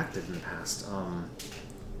interacted in the past.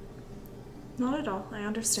 Not at all. I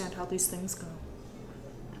understand how these things go.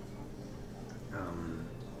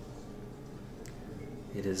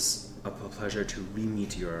 It is a pleasure to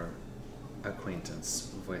re-meet your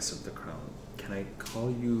acquaintance, Voice of the Crown. Can I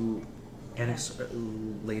call you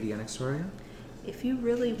Lady Anixoria? If you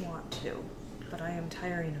really want to, but I am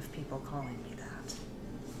tiring of people calling me that.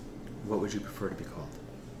 What would you prefer to be called?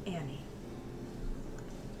 Annie.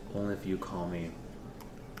 Only if you call me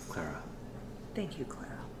Clara. Thank you, Clara.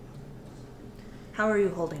 How are you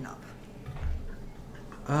holding up?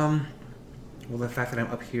 Well, the fact that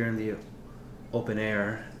I'm up here in the open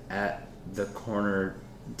air at the corner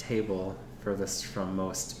table furthest from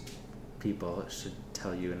most people should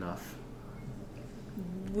tell you enough.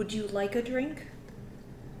 Would you like a drink?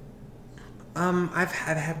 I've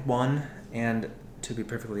had one, and to be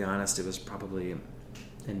perfectly honest, it was probably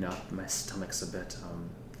enough. My stomach's a bit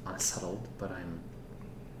unsettled, but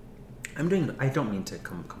I'm doing. I don't mean to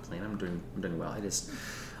complain. I'm doing well. It is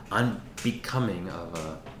unbecoming of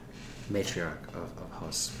a matriarch of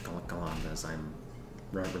House Galand, as I'm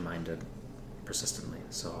reminded persistently.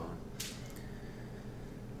 So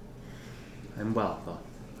I'm well,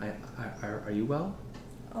 though. Are you well?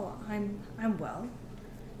 Oh, I'm well.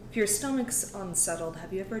 If your stomach's unsettled,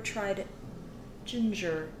 have you ever tried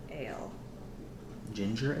ginger ale?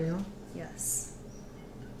 Ginger ale? Yes.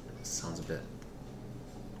 Sounds a bit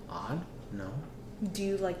odd. No. Do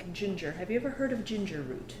you like ginger? Have you ever heard of ginger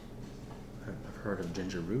root? I've heard of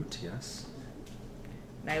ginger root, yes.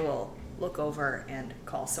 And I will look over and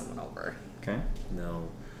call someone over. Okay.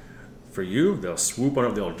 They'll For you, they'll swoop on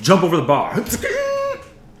it, they'll jump over the bar.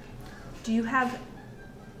 Do you have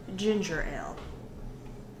ginger ale?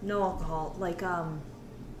 No alcohol, like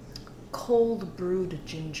cold brewed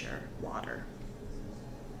ginger water.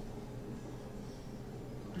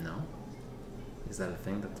 No? Is that a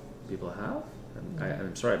thing that people have?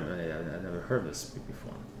 I'm sorry, I've never heard of this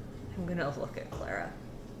before. I'm gonna look at Clara.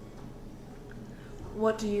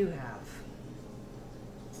 What do you have?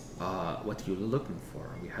 What are you looking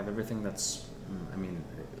for? We have everything that's.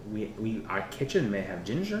 We our kitchen may have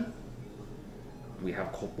ginger. We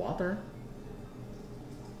have cold water.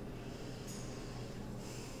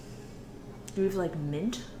 Do we have like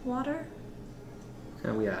mint water?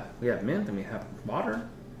 And we have mint and we have water.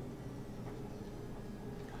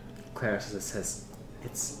 Clara says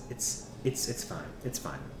it's fine. It's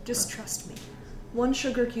fine. Just trust me. 1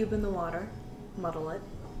 sugar cube in the water, muddle it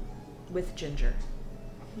with ginger.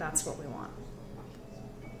 That's what we want.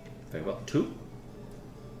 Very well. 2?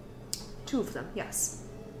 2 of them, yes.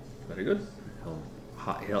 Very good.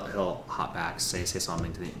 He'll hop back, say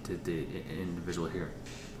something to the individual here.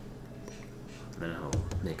 And then he'll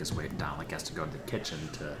make his way down, like he has to go to the kitchen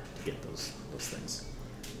to get those things.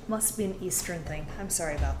 Must be an Eastern thing. I'm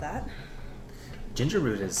sorry about that. Ginger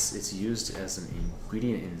root is used as an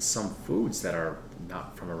ingredient in some foods that are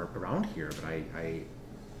not from around here, but I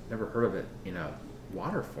never heard of it in a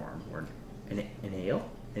water form or an ale.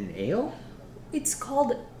 An ale? It's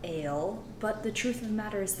called ale, but the truth of the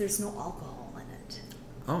matter is there's no alcohol in it.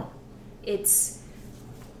 Oh. It's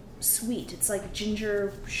sweet. It's like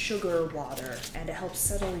ginger sugar water, and it helps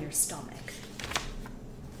settle your stomach.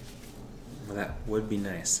 Well, that would be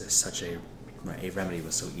nice if such a remedy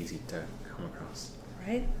was so easy to come across.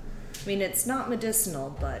 Right? I mean, it's not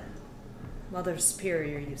medicinal, but Mother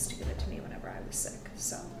Superior used to give it to me whenever I was sick,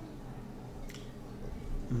 so.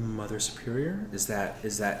 Mother Superior? Is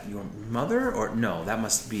that your mother? Or no, that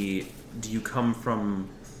must be... Do you come from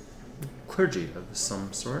clergy of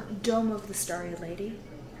some sort? Dome of the Starry Lady?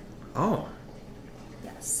 Oh.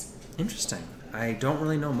 Yes. Interesting. I don't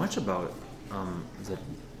really know much about the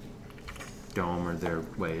dome or their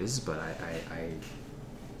ways, but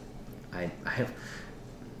I have...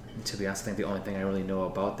 To be honest, I think the only thing I really know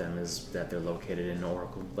about them is that they're located in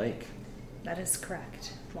Oracle Lake. That is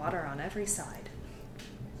correct. Water on every side.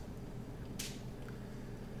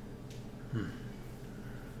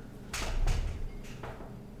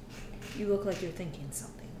 You look like you're thinking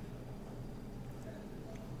something.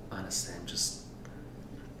 Honestly, I'm just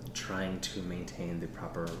trying to maintain the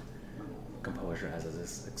proper composure as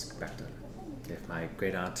is expected. If my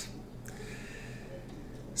great aunt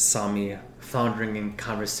saw me floundering in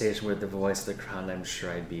conversation with the voice of the crown, I'm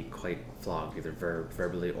sure I'd be quite flogged, either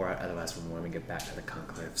verbally or otherwise when we get back to the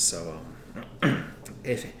conclave. So,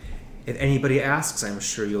 if anybody asks, I'm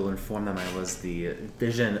sure you'll inform them I was the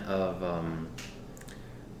vision of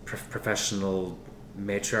professional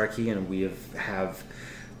matriarchy, and we have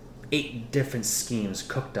 8 different schemes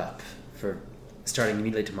cooked up for starting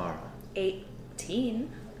immediately tomorrow.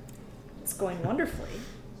 18? It's going wonderfully.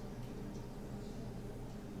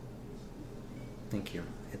 Thank you.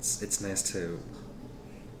 It's nice to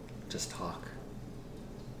just talk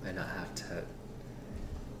and not have to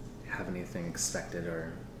have anything expected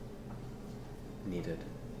or needed.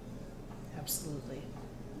 Absolutely.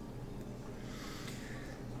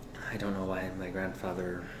 I don't know why my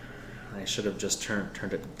grandfather... I should have just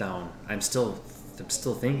turned it down. I'm still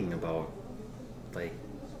thinking about, like,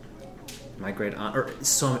 my great aunt... Or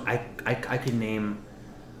so I could name...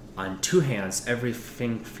 On 2 hands, every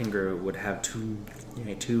finger would have 2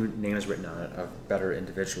 names written on it of better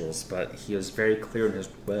individuals, but he was very clear in his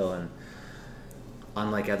will, and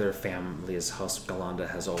unlike other families, House Galanda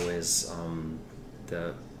has always,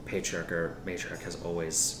 the patriarch or matriarch has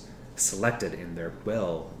always selected in their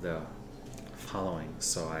will the following.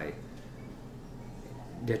 So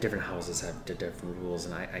different houses have different rules,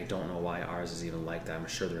 and I don't know why ours is even like that. I'm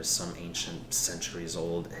sure there's some ancient centuries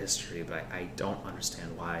old history, but I don't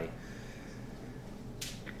understand why.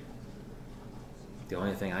 The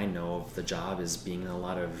only thing I know of the job is being in a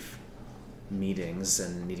lot of meetings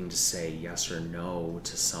and needing to say yes or no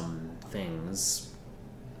to some things,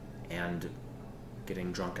 and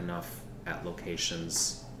getting drunk enough at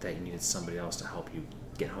locations that you needed somebody else to help you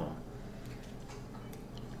get home.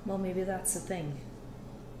 Well, maybe that's the thing.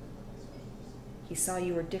 He saw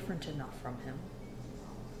you were different enough from him.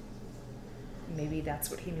 Maybe that's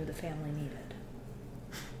what he knew the family needed.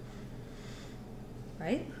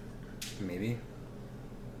 Right? Maybe.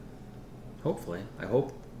 Hopefully. I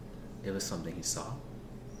hope it was something he saw.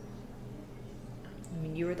 I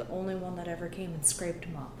mean, you were the only one that ever came and scraped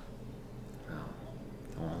him up.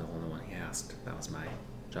 Well, only one he asked. That was my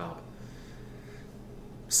job.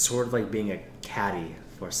 Sort of like being a caddy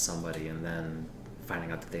for somebody and then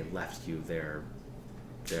finding out that they left you their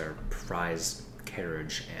prized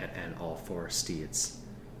carriage and all 4 steeds.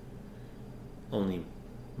 Only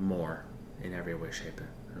more in every way, shape,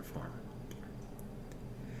 and form.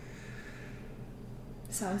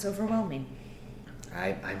 Sounds overwhelming.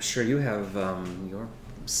 I'm sure you have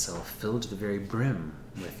yourself filled to the very brim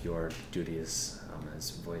with your duties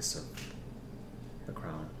as voice of the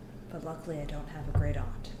crown. But luckily I don't have a great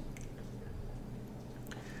aunt.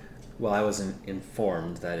 Well, I was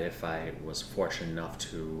informed that if I was fortunate enough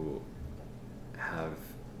to have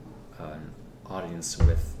an audience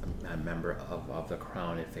with a member of the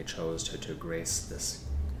crown, if they chose to grace this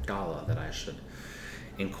gala, that I should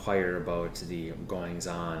inquire about the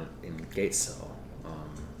goings-on in Gatesill.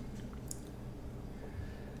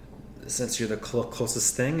 Since you're the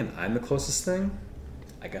closest thing and I'm the closest thing,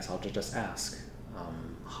 I guess I'll just ask,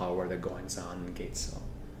 how are the goings-on in Gatesill?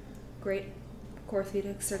 Great. Court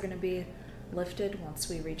edicts are going to be lifted once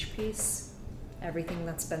we reach peace. Everything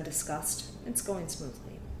that's been discussed, it's going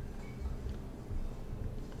smoothly.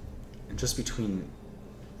 And just between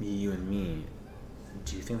you and me,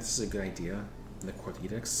 do you think this is a good idea? The court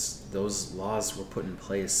edicts? Those laws were put in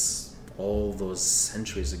place all those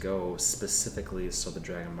centuries ago, specifically so the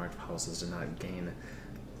Dragon Mark houses did not gain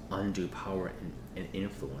undue power and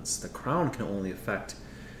influence. The crown can only affect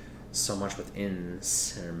so much within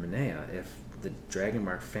Ceremania. If the Dragon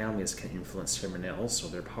Mark families can influence Ceremania also,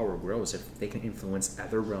 their power grows. If they can influence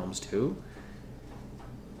other realms too,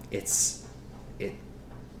 I'm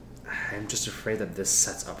just afraid that this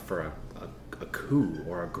sets up for a coup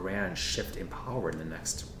or a grand shift in power in the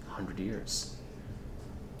next 100 years.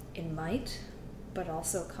 It might, but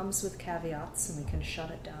also comes with caveats, and we can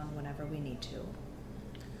shut it down whenever we need to.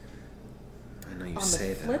 I know you On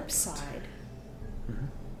say the that. flip side, Mhm.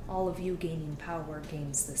 all of you gaining power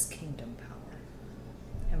gains this kingdom power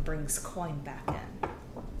and brings coin back in.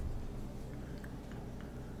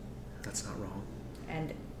 That's not wrong.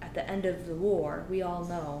 And at the end of the war, we all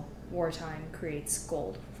know wartime creates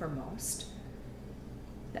gold for most.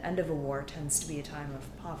 The end of a war tends to be a time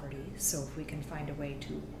of poverty, so if we can find a way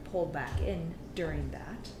to pull back in during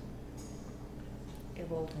that, it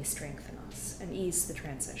will only strengthen us and ease the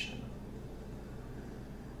transition.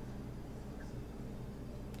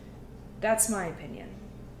 That's my opinion,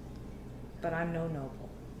 but I'm no noble.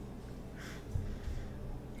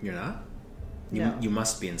 You're not? No. You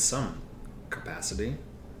must be in some capacity.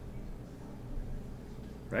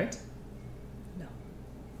 Right? No,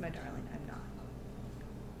 my darling, I'm not.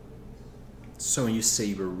 So when you say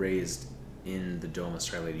you were raised in the Dome of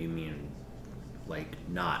Australia, do you mean like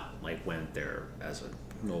not like went there as a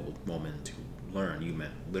noble woman to learn? You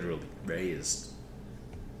meant literally raised.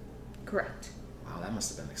 Correct. Wow, that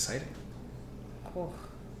must have been exciting. Oh.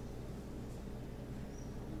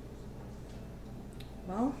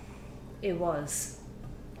 Well, it was.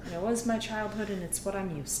 And it was my childhood, and it's what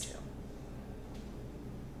I'm used to.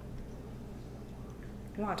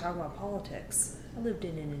 You want to talk about politics? I lived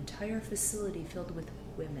in an entire facility filled with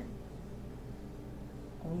women.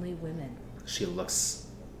 Only women. She looks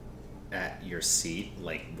at your seat,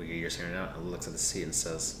 like where you're sitting now, and looks at the seat and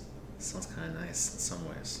says, sounds kind of nice in some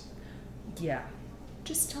ways. Yeah.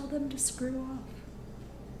 Just tell them to screw off.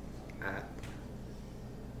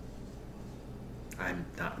 I'm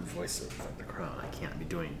not voice of the crown. I can't be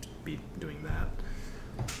doing that.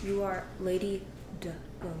 You are Lady de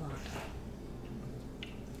Galata.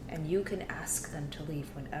 And you can ask them to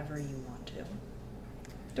leave whenever you want to.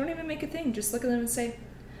 Don't even make a thing. Just look at them and say,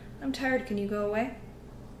 I'm tired. Can you go away?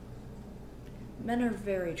 Men are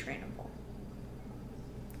very trainable.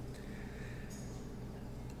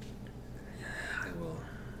 I will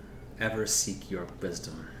ever seek your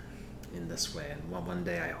wisdom in this way, and one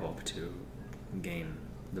day I hope to gain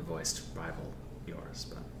the voice to rival yours,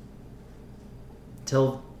 but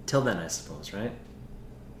till then, I suppose, right?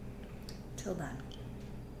 Till then,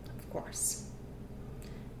 of course.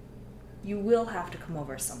 You will have to come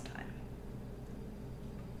over sometime.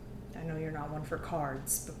 I know you're not one for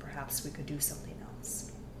cards, but perhaps we could do something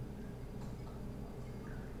else.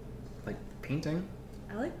 Like painting?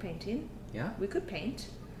 I like painting. Yeah? We could paint.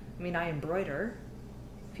 I mean, I embroider.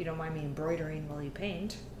 If you don't mind me embroidering while you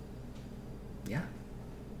paint, Yeah.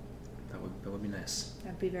 That would be nice.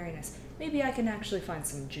 that'd be very nice. Maybe I can actually find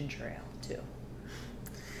some ginger ale, too.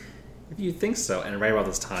 If you think so, and right about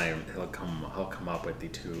this time, he'll come up with the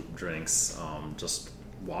 2 drinks, just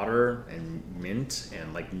water and mint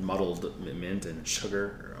and like muddled mint and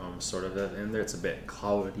sugar sort of in there. It's a bit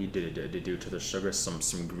cloudy due to the sugar.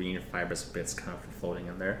 Some green fibrous bits kind of floating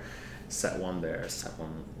in there. Set one there. Set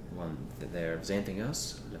one there. If there's anything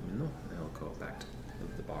else, let me know. And I'll go back to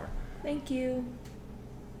the bar. Thank you.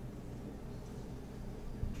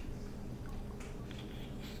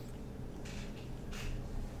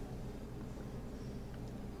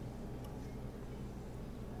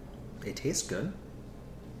 It tastes good.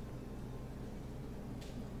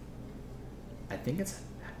 I think it's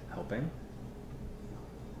helping.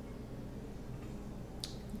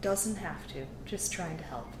 Doesn't have to. Just trying to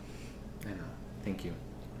help. I know. Thank you.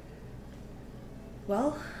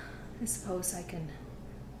 Well, I suppose I can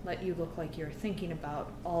let you look like you're thinking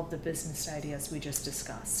about all of the business ideas we just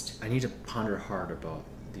discussed. I need to ponder hard about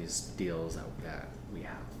these deals that we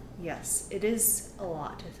have. Yes, it is a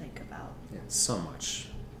lot to think about. It's so much.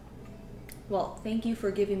 Well, thank you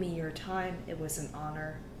for giving me your time. It was an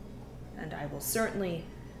honor, and I will certainly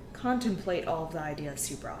contemplate all of the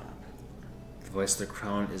ideas you brought up. The voice of the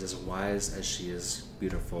crown is as wise as she is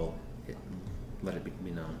beautiful. Let it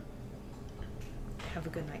be known. Have a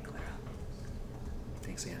good night, Clara.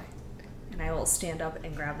 Thanks, Annie. And I will stand up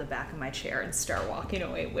and grab the back of my chair and start walking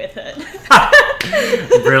away with it.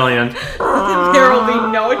 Brilliant. There will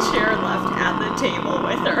be no chair left at the table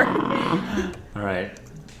with her. All right.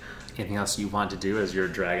 Anything else you want to do as you're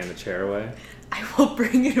dragging the chair away? I will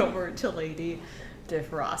bring it over to Lady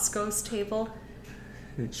DeFrosco's table.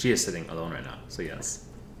 She is sitting alone right now, so yes.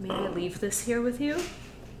 May I leave this here with you?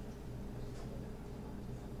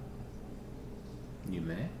 You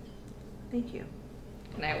may. Thank you.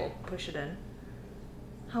 And I will push it in.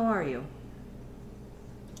 How are you?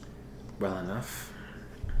 Well enough.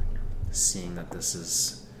 Seeing that this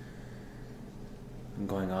is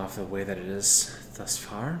going off the way that it is thus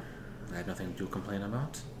far, I have nothing to complain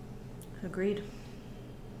about. Agreed.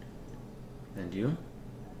 And you?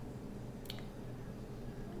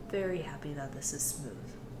 Very happy that this is smooth.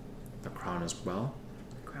 The crown as well?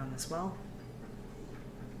 Crown as well.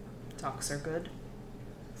 Talks are good.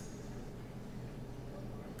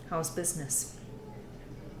 How's business?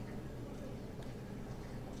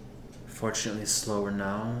 Fortunately slower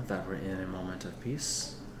now that we're in a moment of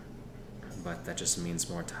peace. But that just means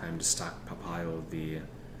more time to stockpile the...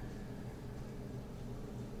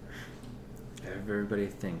 Everybody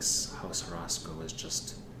thinks House Roscoe is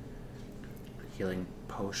just healing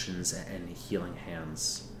potions and healing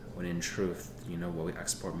hands, when in truth, you know what we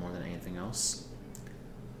export more than anything else?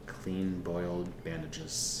 Clean boiled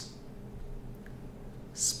bandages.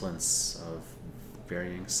 Splints of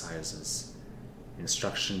varying sizes.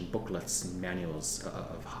 Instruction booklets and manuals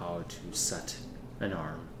of how to set an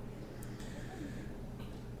arm.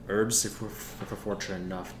 Herbs if we're fortunate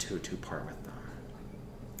enough to part with them.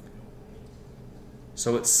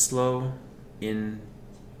 So it's slow in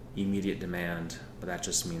immediate demand, but that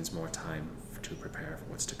just means more time to prepare for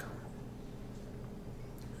what's to come.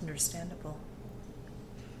 Understandable.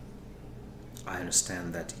 I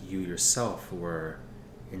understand that you yourself were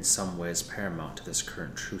in some ways paramount to this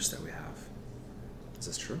current truce that we have. Is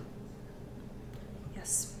this true?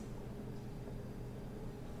 Yes.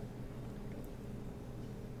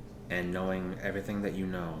 And knowing everything that you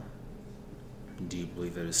know, do you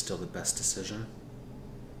believe it is still the best decision?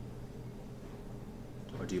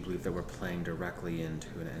 Or do you believe that we're playing directly into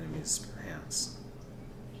an enemy's hands?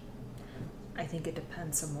 I think it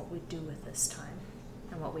depends on what we do with this time.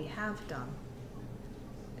 And what we have done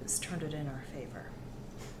is turned it in our favor.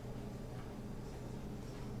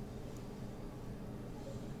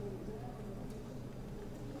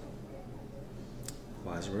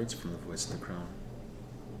 Wise words from the voice of the crown.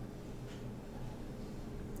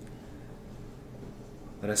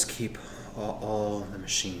 Let us keep all the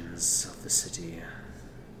machines of the city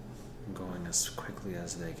going as quickly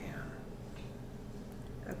as they can.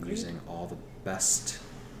 Agreed. Using all the best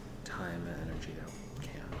time and energy that we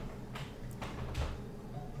can.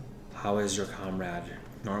 How is your comrade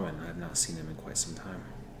Norwin? I have not seen him in quite some time.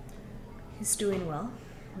 He's doing well,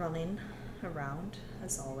 running around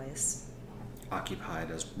as always.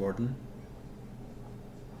 Occupied as warden?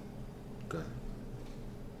 Good.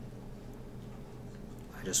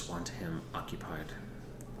 I just want him occupied,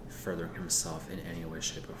 furthering himself in any way,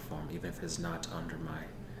 shape, or form, even if it is not under my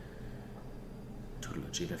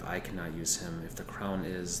tutelage. Even if I cannot use him, if the crown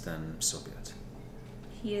is, then so be it.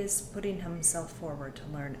 He is putting himself forward to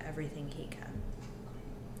learn everything he can.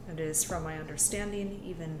 And it is from my understanding,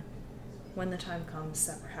 even when the time comes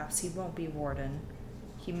that perhaps he won't be warden,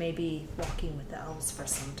 he may be walking with the elves for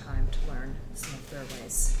some time to learn some of their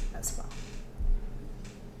ways as well.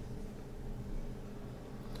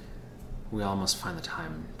 We all must find the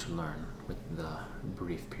time to learn with the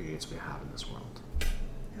brief periods we have in this world.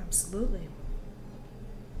 Absolutely.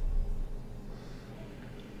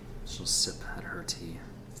 She'll sip at her tea.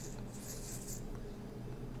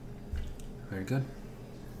 Very good.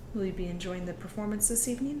 Will you be enjoying the performance this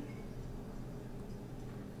evening?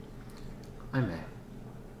 I may.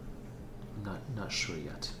 I'm not sure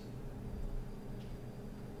yet.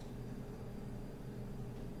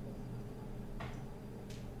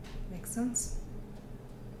 Makes sense.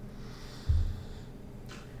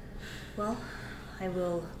 Well, I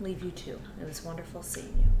will leave you two. It was wonderful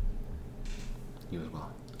seeing you. You as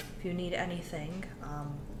well. If you need anything,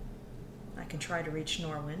 I can try to reach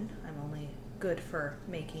Norwin. I'm only good for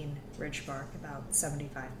making Ridgebark about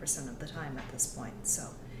 75% of the time at this point, so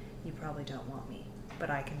you probably don't want me, but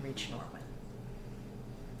I can reach Norwin.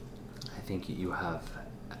 I think you have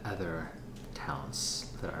other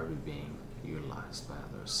talents that are being utilized by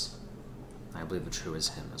others. I believe the true is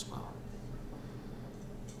him as well.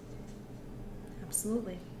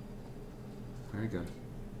 Absolutely. Very good.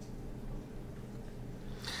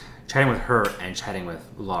 Chatting with her and chatting with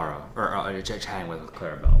Laura, or chatting with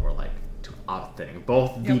Clarabelle were like two odd things.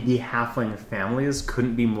 Both the halfling families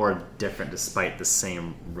couldn't be more different despite the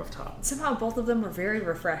same rooftop. Somehow both of them were very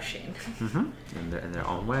refreshing. Mm-hmm. In their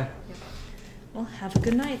own way. Yep. Well, have a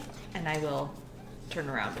good night. And I will turn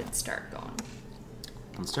around and start going.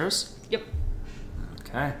 Downstairs? Yep.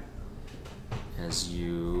 Okay. As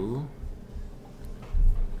you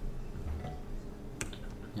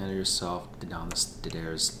gather yourself down the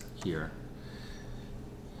stairs here,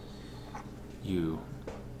 you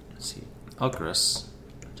see Elkoris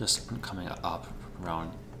just coming up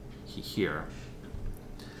around here.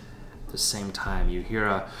 At the same time, you hear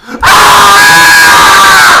a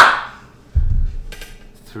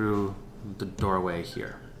through the doorway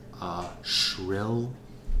here. A shrill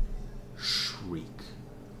shriek.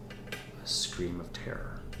 A scream of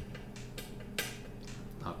terror.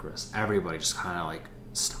 Elkoris. Everybody just kind of like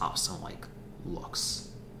stops and like looks.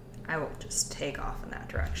 I will just take off in that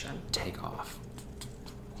direction. Take off.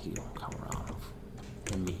 He don't come around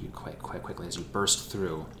and meet you quite quickly as you burst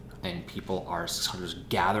through, and people are sort of just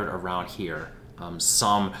gathered around here.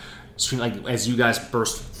 Some like as you guys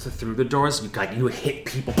burst through the doors, you hit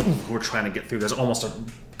people who are trying to get through. There's almost a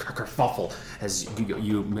kerfuffle as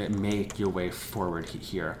you make your way forward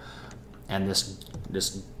here, and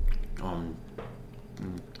this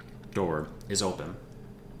door is open,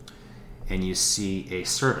 and you see a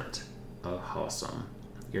servant of Hawsome,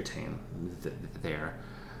 Irritants, there,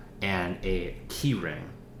 and a key ring,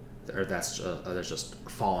 or that's just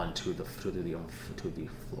fallen to the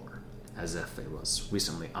floor, as if it was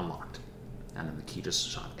recently unlocked, and then the key just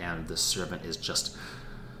shot, and the servant is just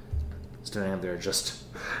standing there, just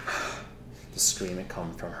the scream had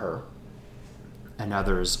come from her, and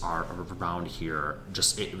others are around here.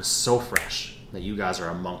 Just it was so fresh that you guys are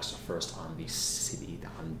amongst the first on the scene.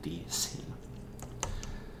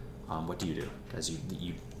 What do you do as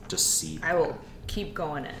you just see? I will keep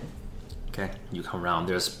going in. Okay, you come around.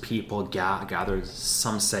 There's people gathered.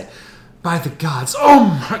 Some say, "By the gods! Oh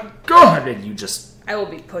my god!" And you just I will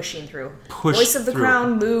be pushing through. Push Voice of the through.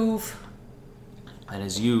 crown, move. And are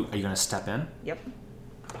you going to step in? Yep.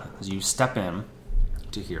 As you step in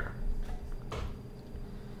to here,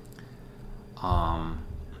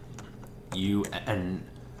 you and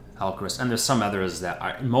Elkoris, and there's some others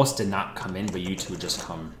that most did not come in, but you two just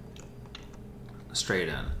come straight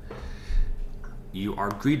in. You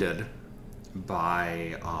are greeted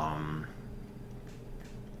by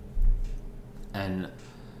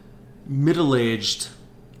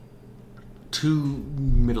two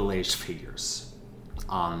middle-aged figures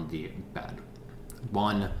on the bed.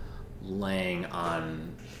 One laying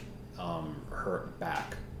on her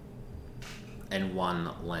back, and one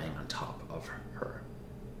laying on top of her.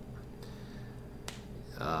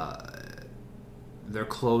 Their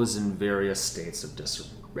clothes in various states of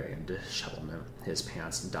disarray and dishevelment. His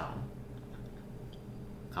pants down.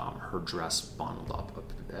 Her dress bundled up a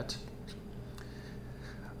bit.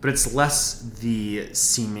 But it's less the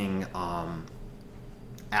seeming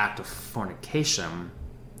act of fornication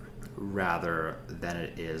rather than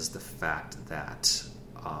it is the fact that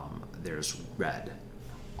there's red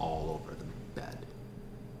all over the bed.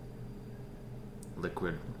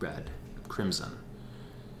 Liquid red, crimson,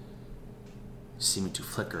 seeming to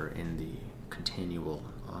flicker in the continual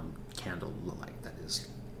candle light that is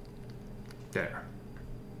there.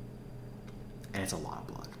 And it's a lot of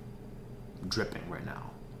blood dripping right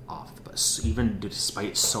now off the bed. Even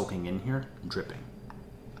despite soaking in here, dripping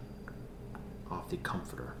off the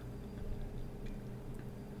comforter.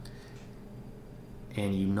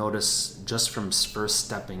 And you notice just from first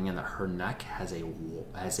stepping in that her neck has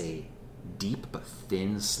a deep but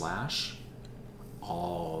thin slash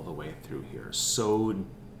all the way through here. So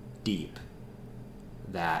deep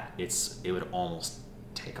that it would almost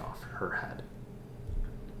take off her head.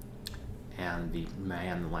 And the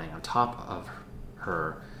man laying on top of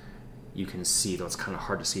her, you can see, though it's kind of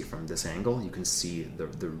hard to see from this angle, you can see the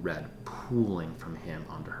red pooling from him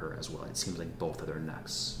onto her as well. It seems like both of their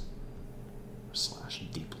necks are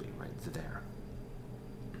slashed deeply right there.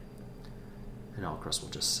 And Elkoris will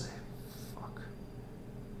just say, "Fuck.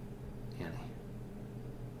 Annie."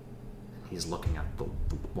 And he's looking at the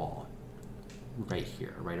wall right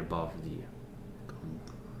here, right above the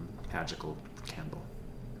magical candle.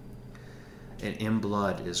 And in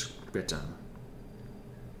blood is written,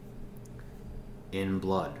 "In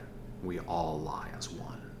blood, we all lie as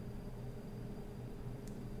one."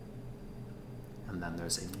 And then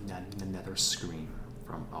there's another scream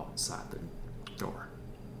from outside the door.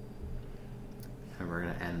 And we're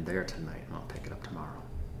going to end there tonight, and I'll pick it up tomorrow.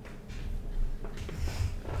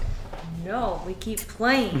 No, we keep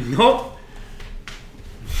playing. Nope.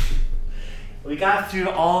 We got through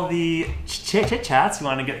all the chit chats you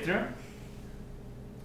want to get through.